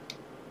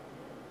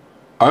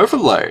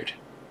overload.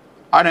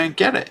 I don't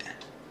get it.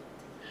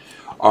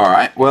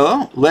 Alright,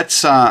 well,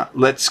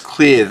 let's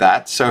clear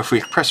that. So if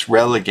we press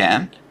rel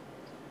again,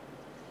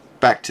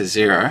 back to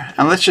 0,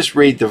 and let's just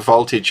read the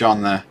voltage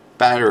on the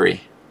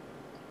battery.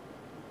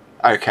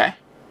 Okay,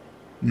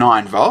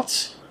 9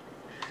 volts.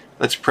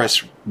 Let's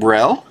press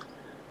rel,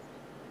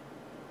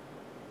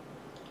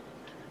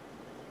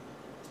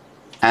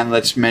 and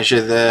let's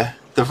measure the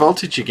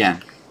voltage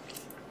again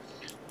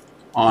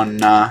on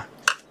the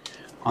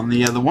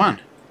other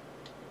one.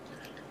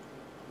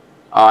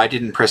 Oh, I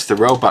didn't press the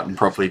rel button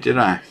properly, did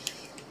I?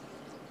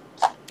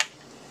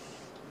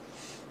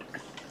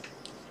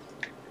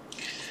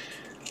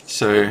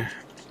 So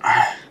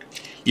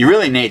you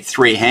really need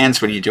 3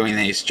 hands when you're doing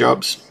these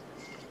jobs.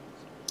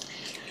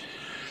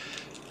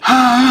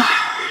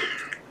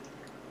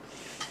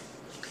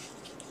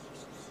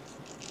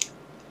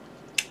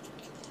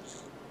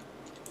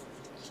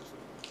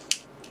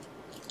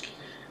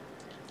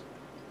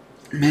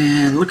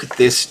 Man, look at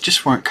this. It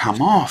just won't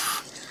come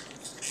off.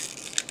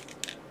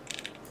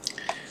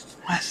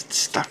 Why is it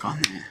stuck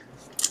on there?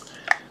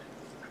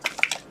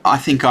 I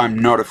think I'm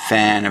not a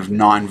fan of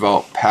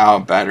 9-volt power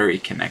battery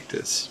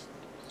connectors.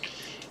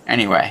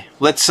 Anyway,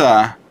 let's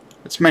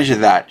measure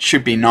that. It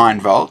should be 9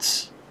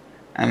 volts,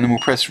 and then we'll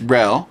press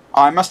rel.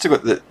 Oh, I must have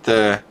got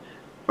have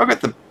I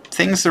got the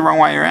things the wrong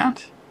way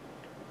around?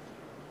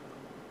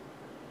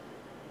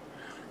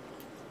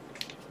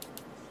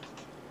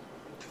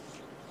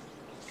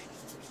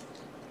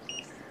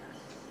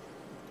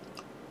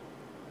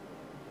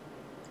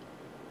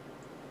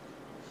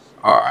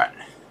 Alright,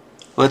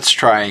 let's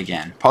try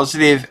again.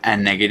 Positive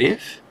and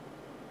negative.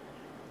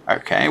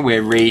 Okay,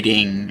 we're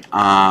reading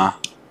that,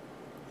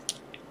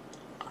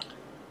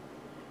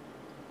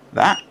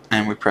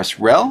 and we press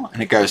rel,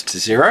 and it goes to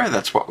 0.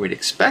 That's what we'd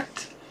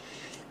expect.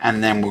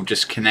 And then we'll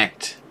just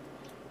connect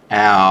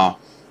our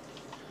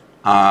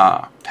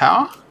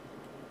power,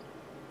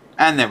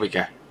 and there we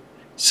go.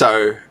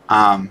 So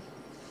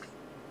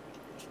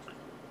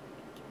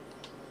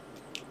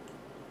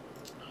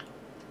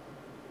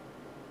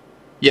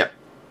yep,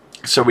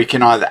 so we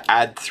can either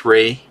add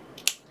 3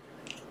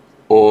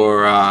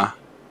 or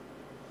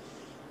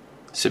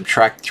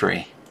subtract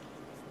 3.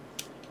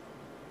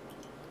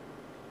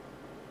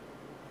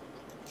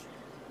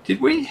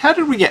 How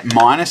did we get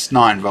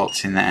 -9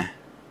 volts in there?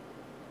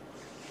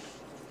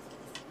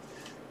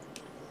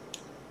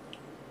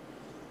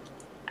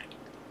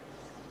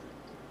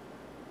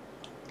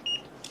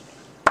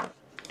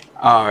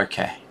 Oh,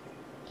 okay.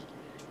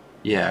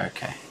 Yeah,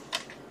 okay.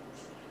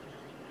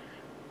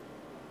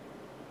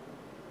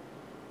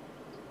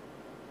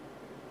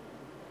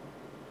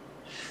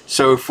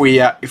 So if we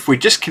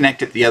just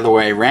connect it the other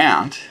way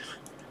around,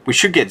 we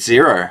should get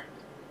 0.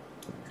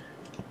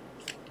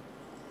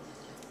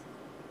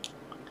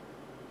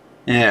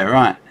 Yeah,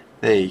 right.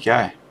 There you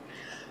go.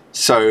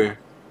 So,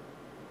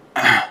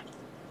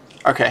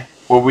 okay.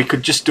 Well, we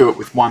could just do it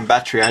with one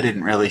battery. I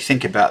didn't really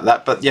think about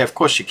that, but yeah, of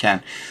course you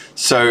can.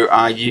 So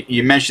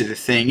you measure the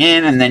thing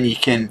in, and then you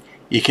can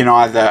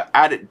either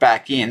add it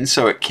back in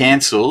so it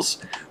cancels,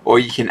 or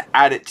you can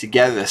add it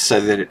together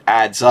so that it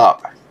adds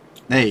up.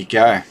 There you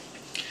go.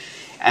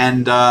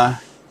 And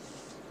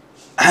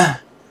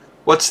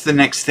what's the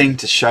next thing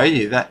to show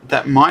you?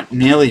 That might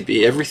nearly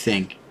be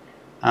everything.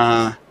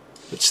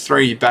 Let's throw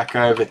you back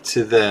over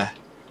to the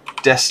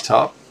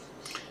desktop,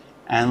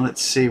 and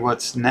let's see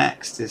what's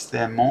next. Is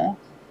there more?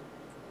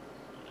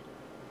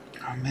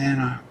 Oh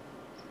man,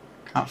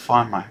 I Can't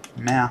find my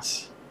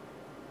mouse.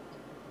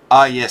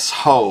 Ah, yes,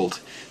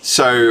 hold.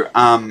 So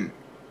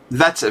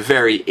that's a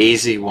very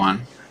easy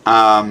one.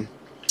 How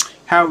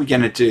are we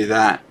going to do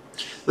that?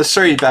 Let's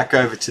throw you back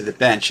over to the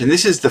bench, and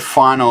this is the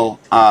final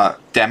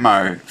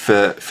demo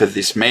for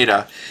this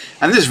meter.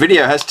 And this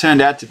video has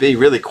turned out to be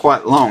really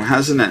quite long,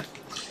 hasn't it?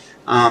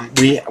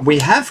 We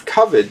have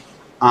covered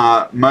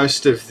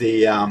most of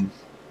the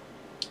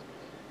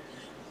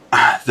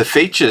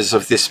features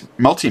of this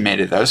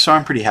multimeter, though, so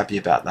I'm pretty happy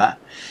about that.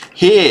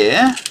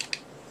 Here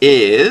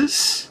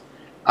is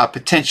a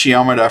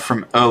potentiometer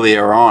from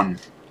earlier on,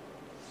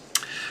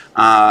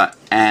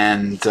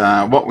 and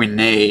what we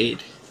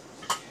need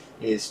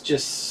is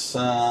just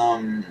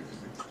some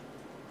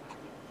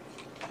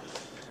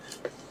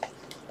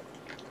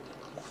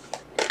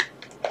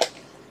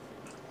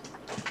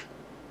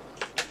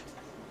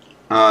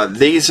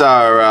these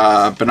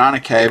are banana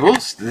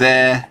cables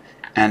there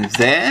and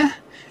there,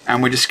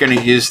 and we're just going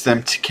to use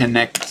them to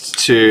connect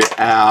to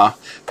our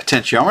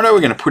potentiometer.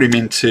 We're going to put him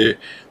into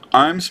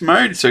ohms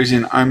mode, so he's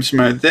in ohms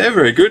mode there,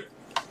 very good,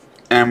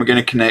 and we're going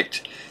to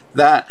connect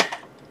that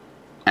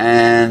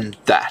and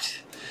that.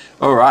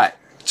 Alright,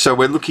 so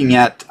we're looking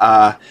at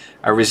a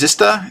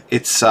resistor.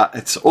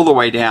 It's all the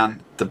way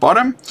down the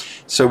bottom,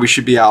 so we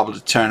should be able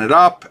to turn it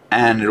up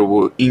and it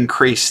will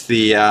increase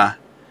the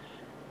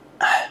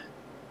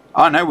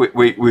oh no,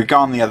 we're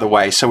going the other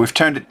way, so we've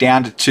turned it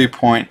down to 2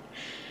 point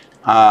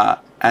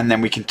and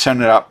then we can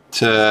turn it up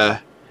to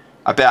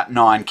about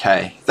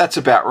 9k. That's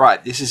about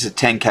right. This is a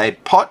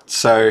 10k pot,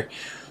 so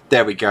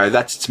there we go.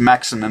 That's its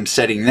maximum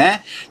setting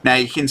there. Now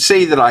you can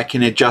see that I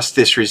can adjust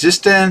this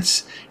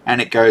resistance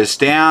and it goes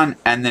down,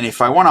 and then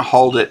if I want to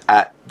hold it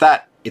at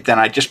that, then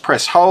I just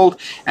press hold,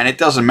 and it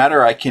doesn't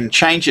matter. I can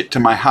change it to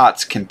my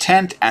heart's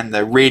content and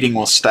the reading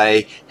will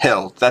stay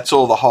held. That's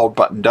all the hold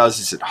button does,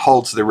 is it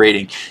holds the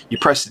reading. You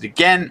press it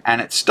again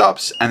and it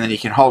stops, and then you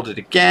can hold it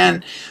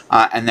again,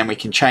 and then we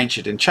can change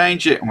it,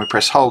 and we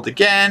press hold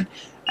again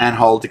and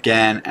hold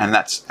again, and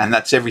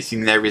that's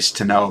everything there is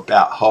to know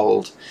about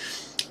hold.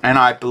 And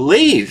I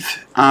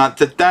believe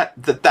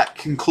that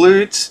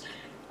concludes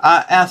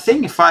our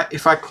thing. If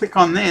I click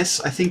on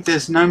this, I think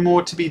there's no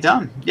more to be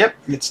done. Yep,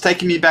 it's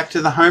taking me back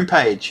to the home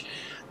page.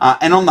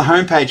 And on the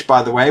home page,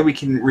 by the way, we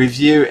can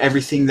review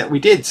everything that we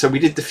did. So we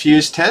did the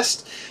fuse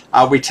test.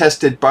 We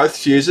tested both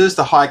fuses,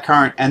 the high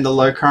current and the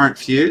low current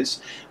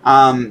fuse.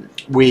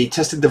 We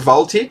tested the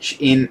voltage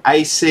in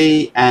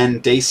AC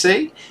and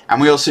DC,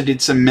 and we also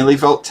did some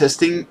millivolt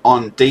testing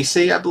on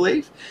DC, I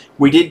believe.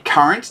 We did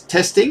current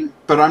testing,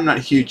 but I'm not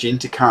huge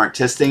into current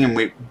testing, and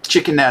we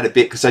chickened out a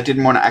bit because I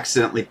didn't want to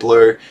accidentally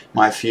blow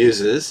my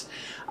fuses.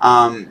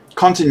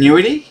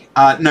 Continuity,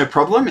 no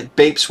problem. It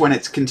beeps when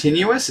it's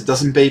continuous. It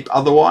doesn't beep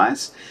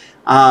otherwise.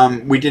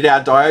 We did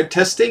our diode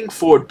testing,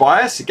 forward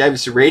bias. It gave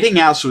us a reading.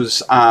 Ours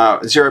was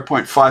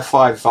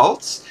 0.55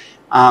 volts.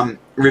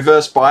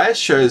 Reverse bias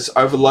shows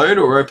overload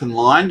or open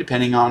line,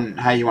 depending on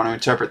how you want to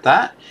interpret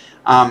that.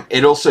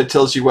 It also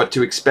tells you what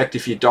to expect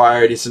if your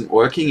diode isn't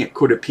working. It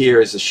could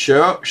appear as a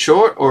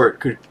short, or it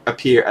could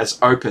appear as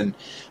open,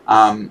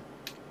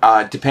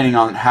 depending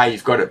on how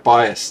you've got it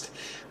biased.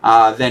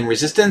 Then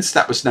resistance,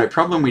 that was no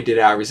problem. We did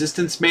our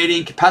resistance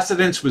meeting.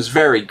 Capacitance was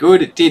very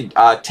good. It did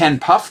 10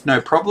 puff, no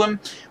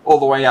problem, all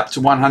the way up to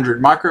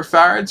 100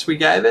 microfarads we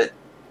gave it.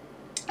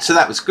 So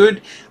that was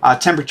good.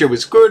 Temperature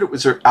was good. It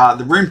was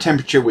the room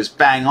temperature was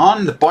bang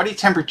on. The body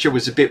temperature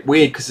was a bit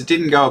weird because it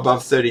didn't go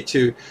above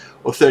 32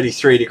 or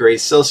 33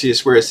 degrees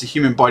Celsius, whereas the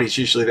human body is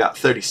usually about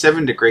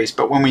 37 degrees.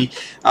 But when we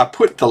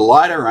put the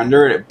lighter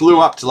under it, it blew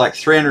up to like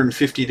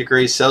 350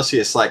 degrees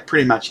Celsius, like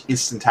pretty much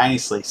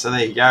instantaneously. So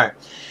there you go.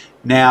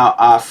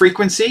 Now,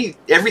 frequency,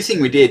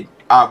 everything we did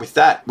with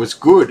that was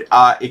good,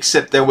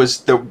 except there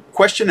was the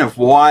question of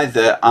why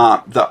the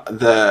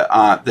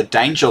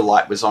danger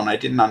light was on. I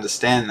didn't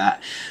understand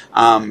that,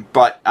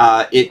 but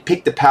it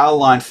picked the power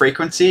line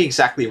frequency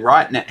exactly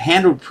right, and it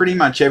handled pretty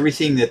much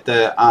everything that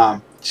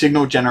the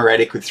signal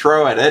generator could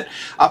throw at it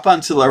up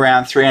until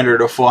around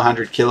 300 or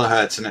 400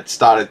 kilohertz, and it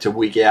started to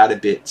wig out a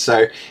bit.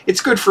 So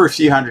it's good for a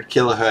few hundred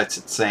kilohertz,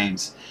 it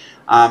seems.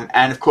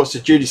 And of course the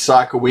duty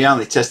cycle, we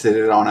only tested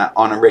it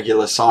on a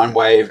regular sine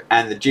wave,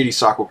 and the duty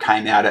cycle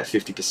came out at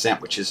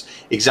 50%, which is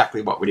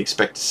exactly what we'd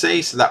expect to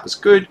see, so that was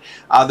good.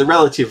 The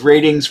relative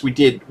readings, we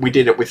did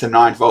it with a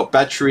 9-volt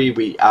battery.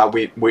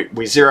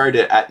 We zeroed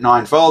it at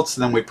 9 volts,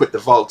 and then we put the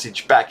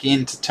voltage back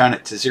in to turn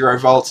it to 0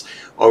 volts,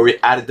 or we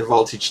added the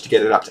voltage to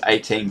get it up to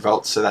 18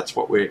 volts, so that's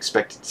what we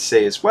expected to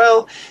see as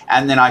well.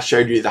 And then I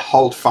showed you the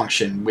hold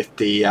function with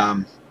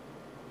the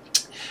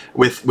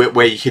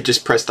where you could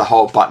just press the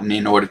hold button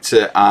in order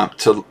to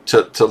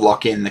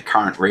lock in the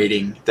current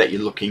reading that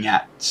you're looking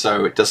at,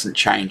 so it doesn't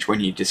change when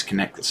you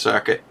disconnect the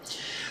circuit.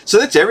 So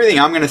that's everything.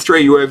 I'm going to throw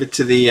you over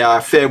to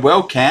the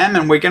farewell cam,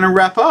 and we're going to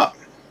wrap up.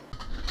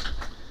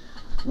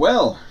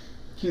 Well,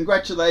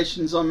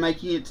 congratulations on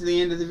making it to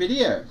the end of the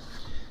video.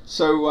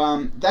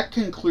 So that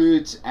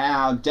concludes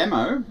our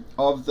demo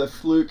of the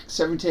Fluke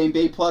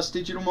 17B Plus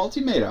digital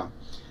multimeter.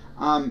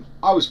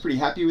 I was pretty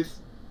happy with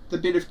the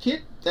bit of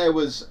kit. there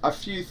was a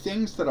few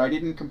things that I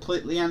didn't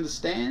completely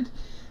understand.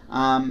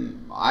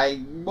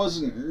 I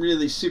wasn't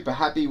really super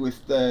happy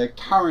with the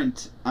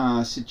current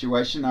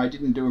situation. I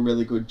didn't do a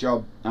really good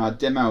job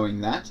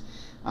demoing that.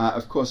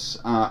 Of course,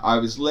 I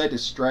was led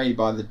astray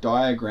by the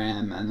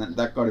diagram, and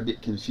that got a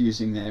bit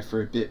confusing there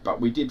for a bit, but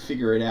we did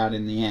figure it out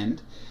in the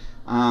end.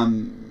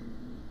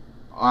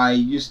 I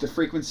used the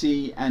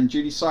frequency and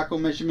duty cycle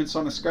measurements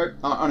on a scope,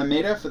 on a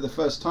meter for the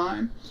first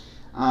time.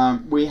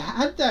 We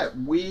had that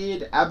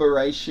weird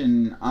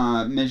aberration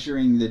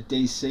measuring the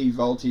DC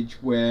voltage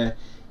where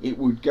it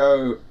would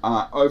go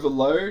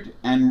overload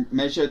and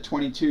measure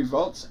 22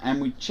 volts, and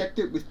we checked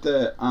it with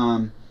the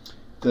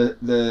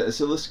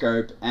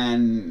oscilloscope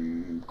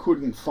and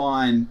couldn't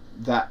find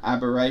that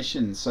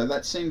aberration. So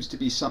that seems to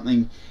be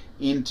something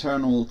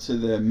internal to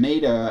the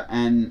meter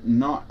and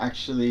not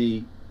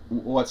actually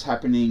what's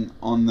happening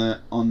on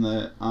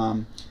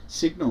the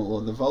signal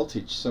or the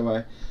voltage. So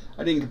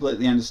I didn't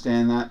completely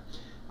understand that.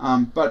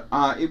 But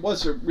it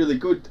was a really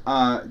good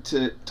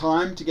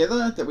time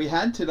together that we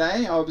had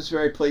today. I was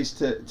very pleased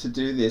to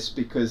do this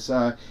because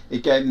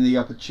it gave me the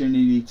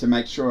opportunity to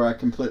make sure I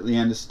completely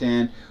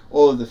understand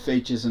all of the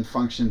features and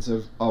functions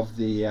of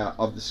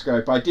the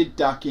scope. I did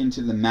duck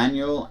into the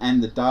manual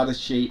and the data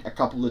sheet a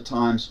couple of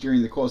times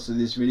during the course of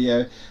this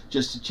video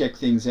just to check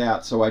things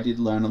out, so I did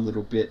learn a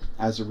little bit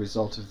as a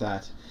result of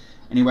that.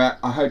 Anyway,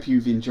 I hope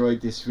you've enjoyed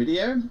this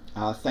video.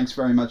 Thanks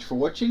very much for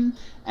watching,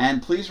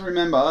 and please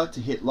remember to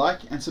hit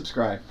like and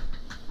subscribe.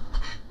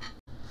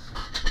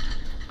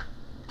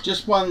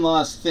 Just one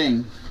last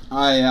thing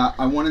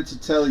I wanted to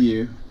tell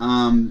you.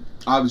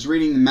 I was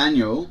reading the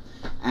manual,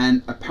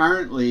 and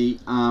apparently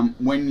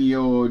when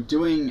you're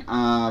doing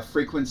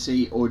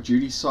frequency or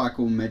duty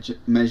cycle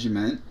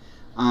measurement,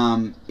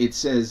 it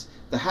says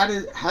the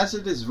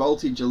hazardous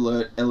voltage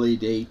alert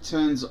LED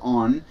turns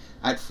on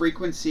at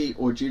frequency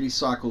or duty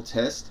cycle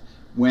test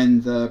when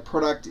the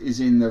product is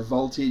in the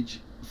voltage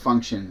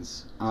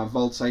functions,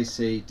 volts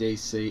AC,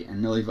 DC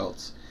and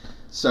millivolts.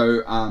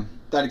 So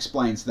that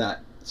explains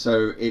that.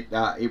 So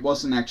it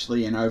wasn't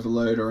actually an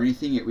overload or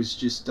anything. It was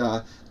just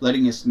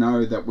letting us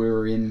know that we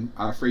were in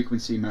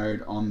frequency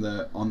mode on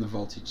the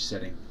voltage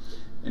setting.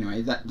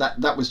 Anyway,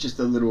 that was just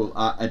a little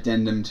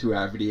addendum to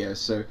our video.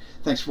 So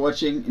thanks for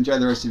watching. Enjoy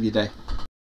the rest of your day.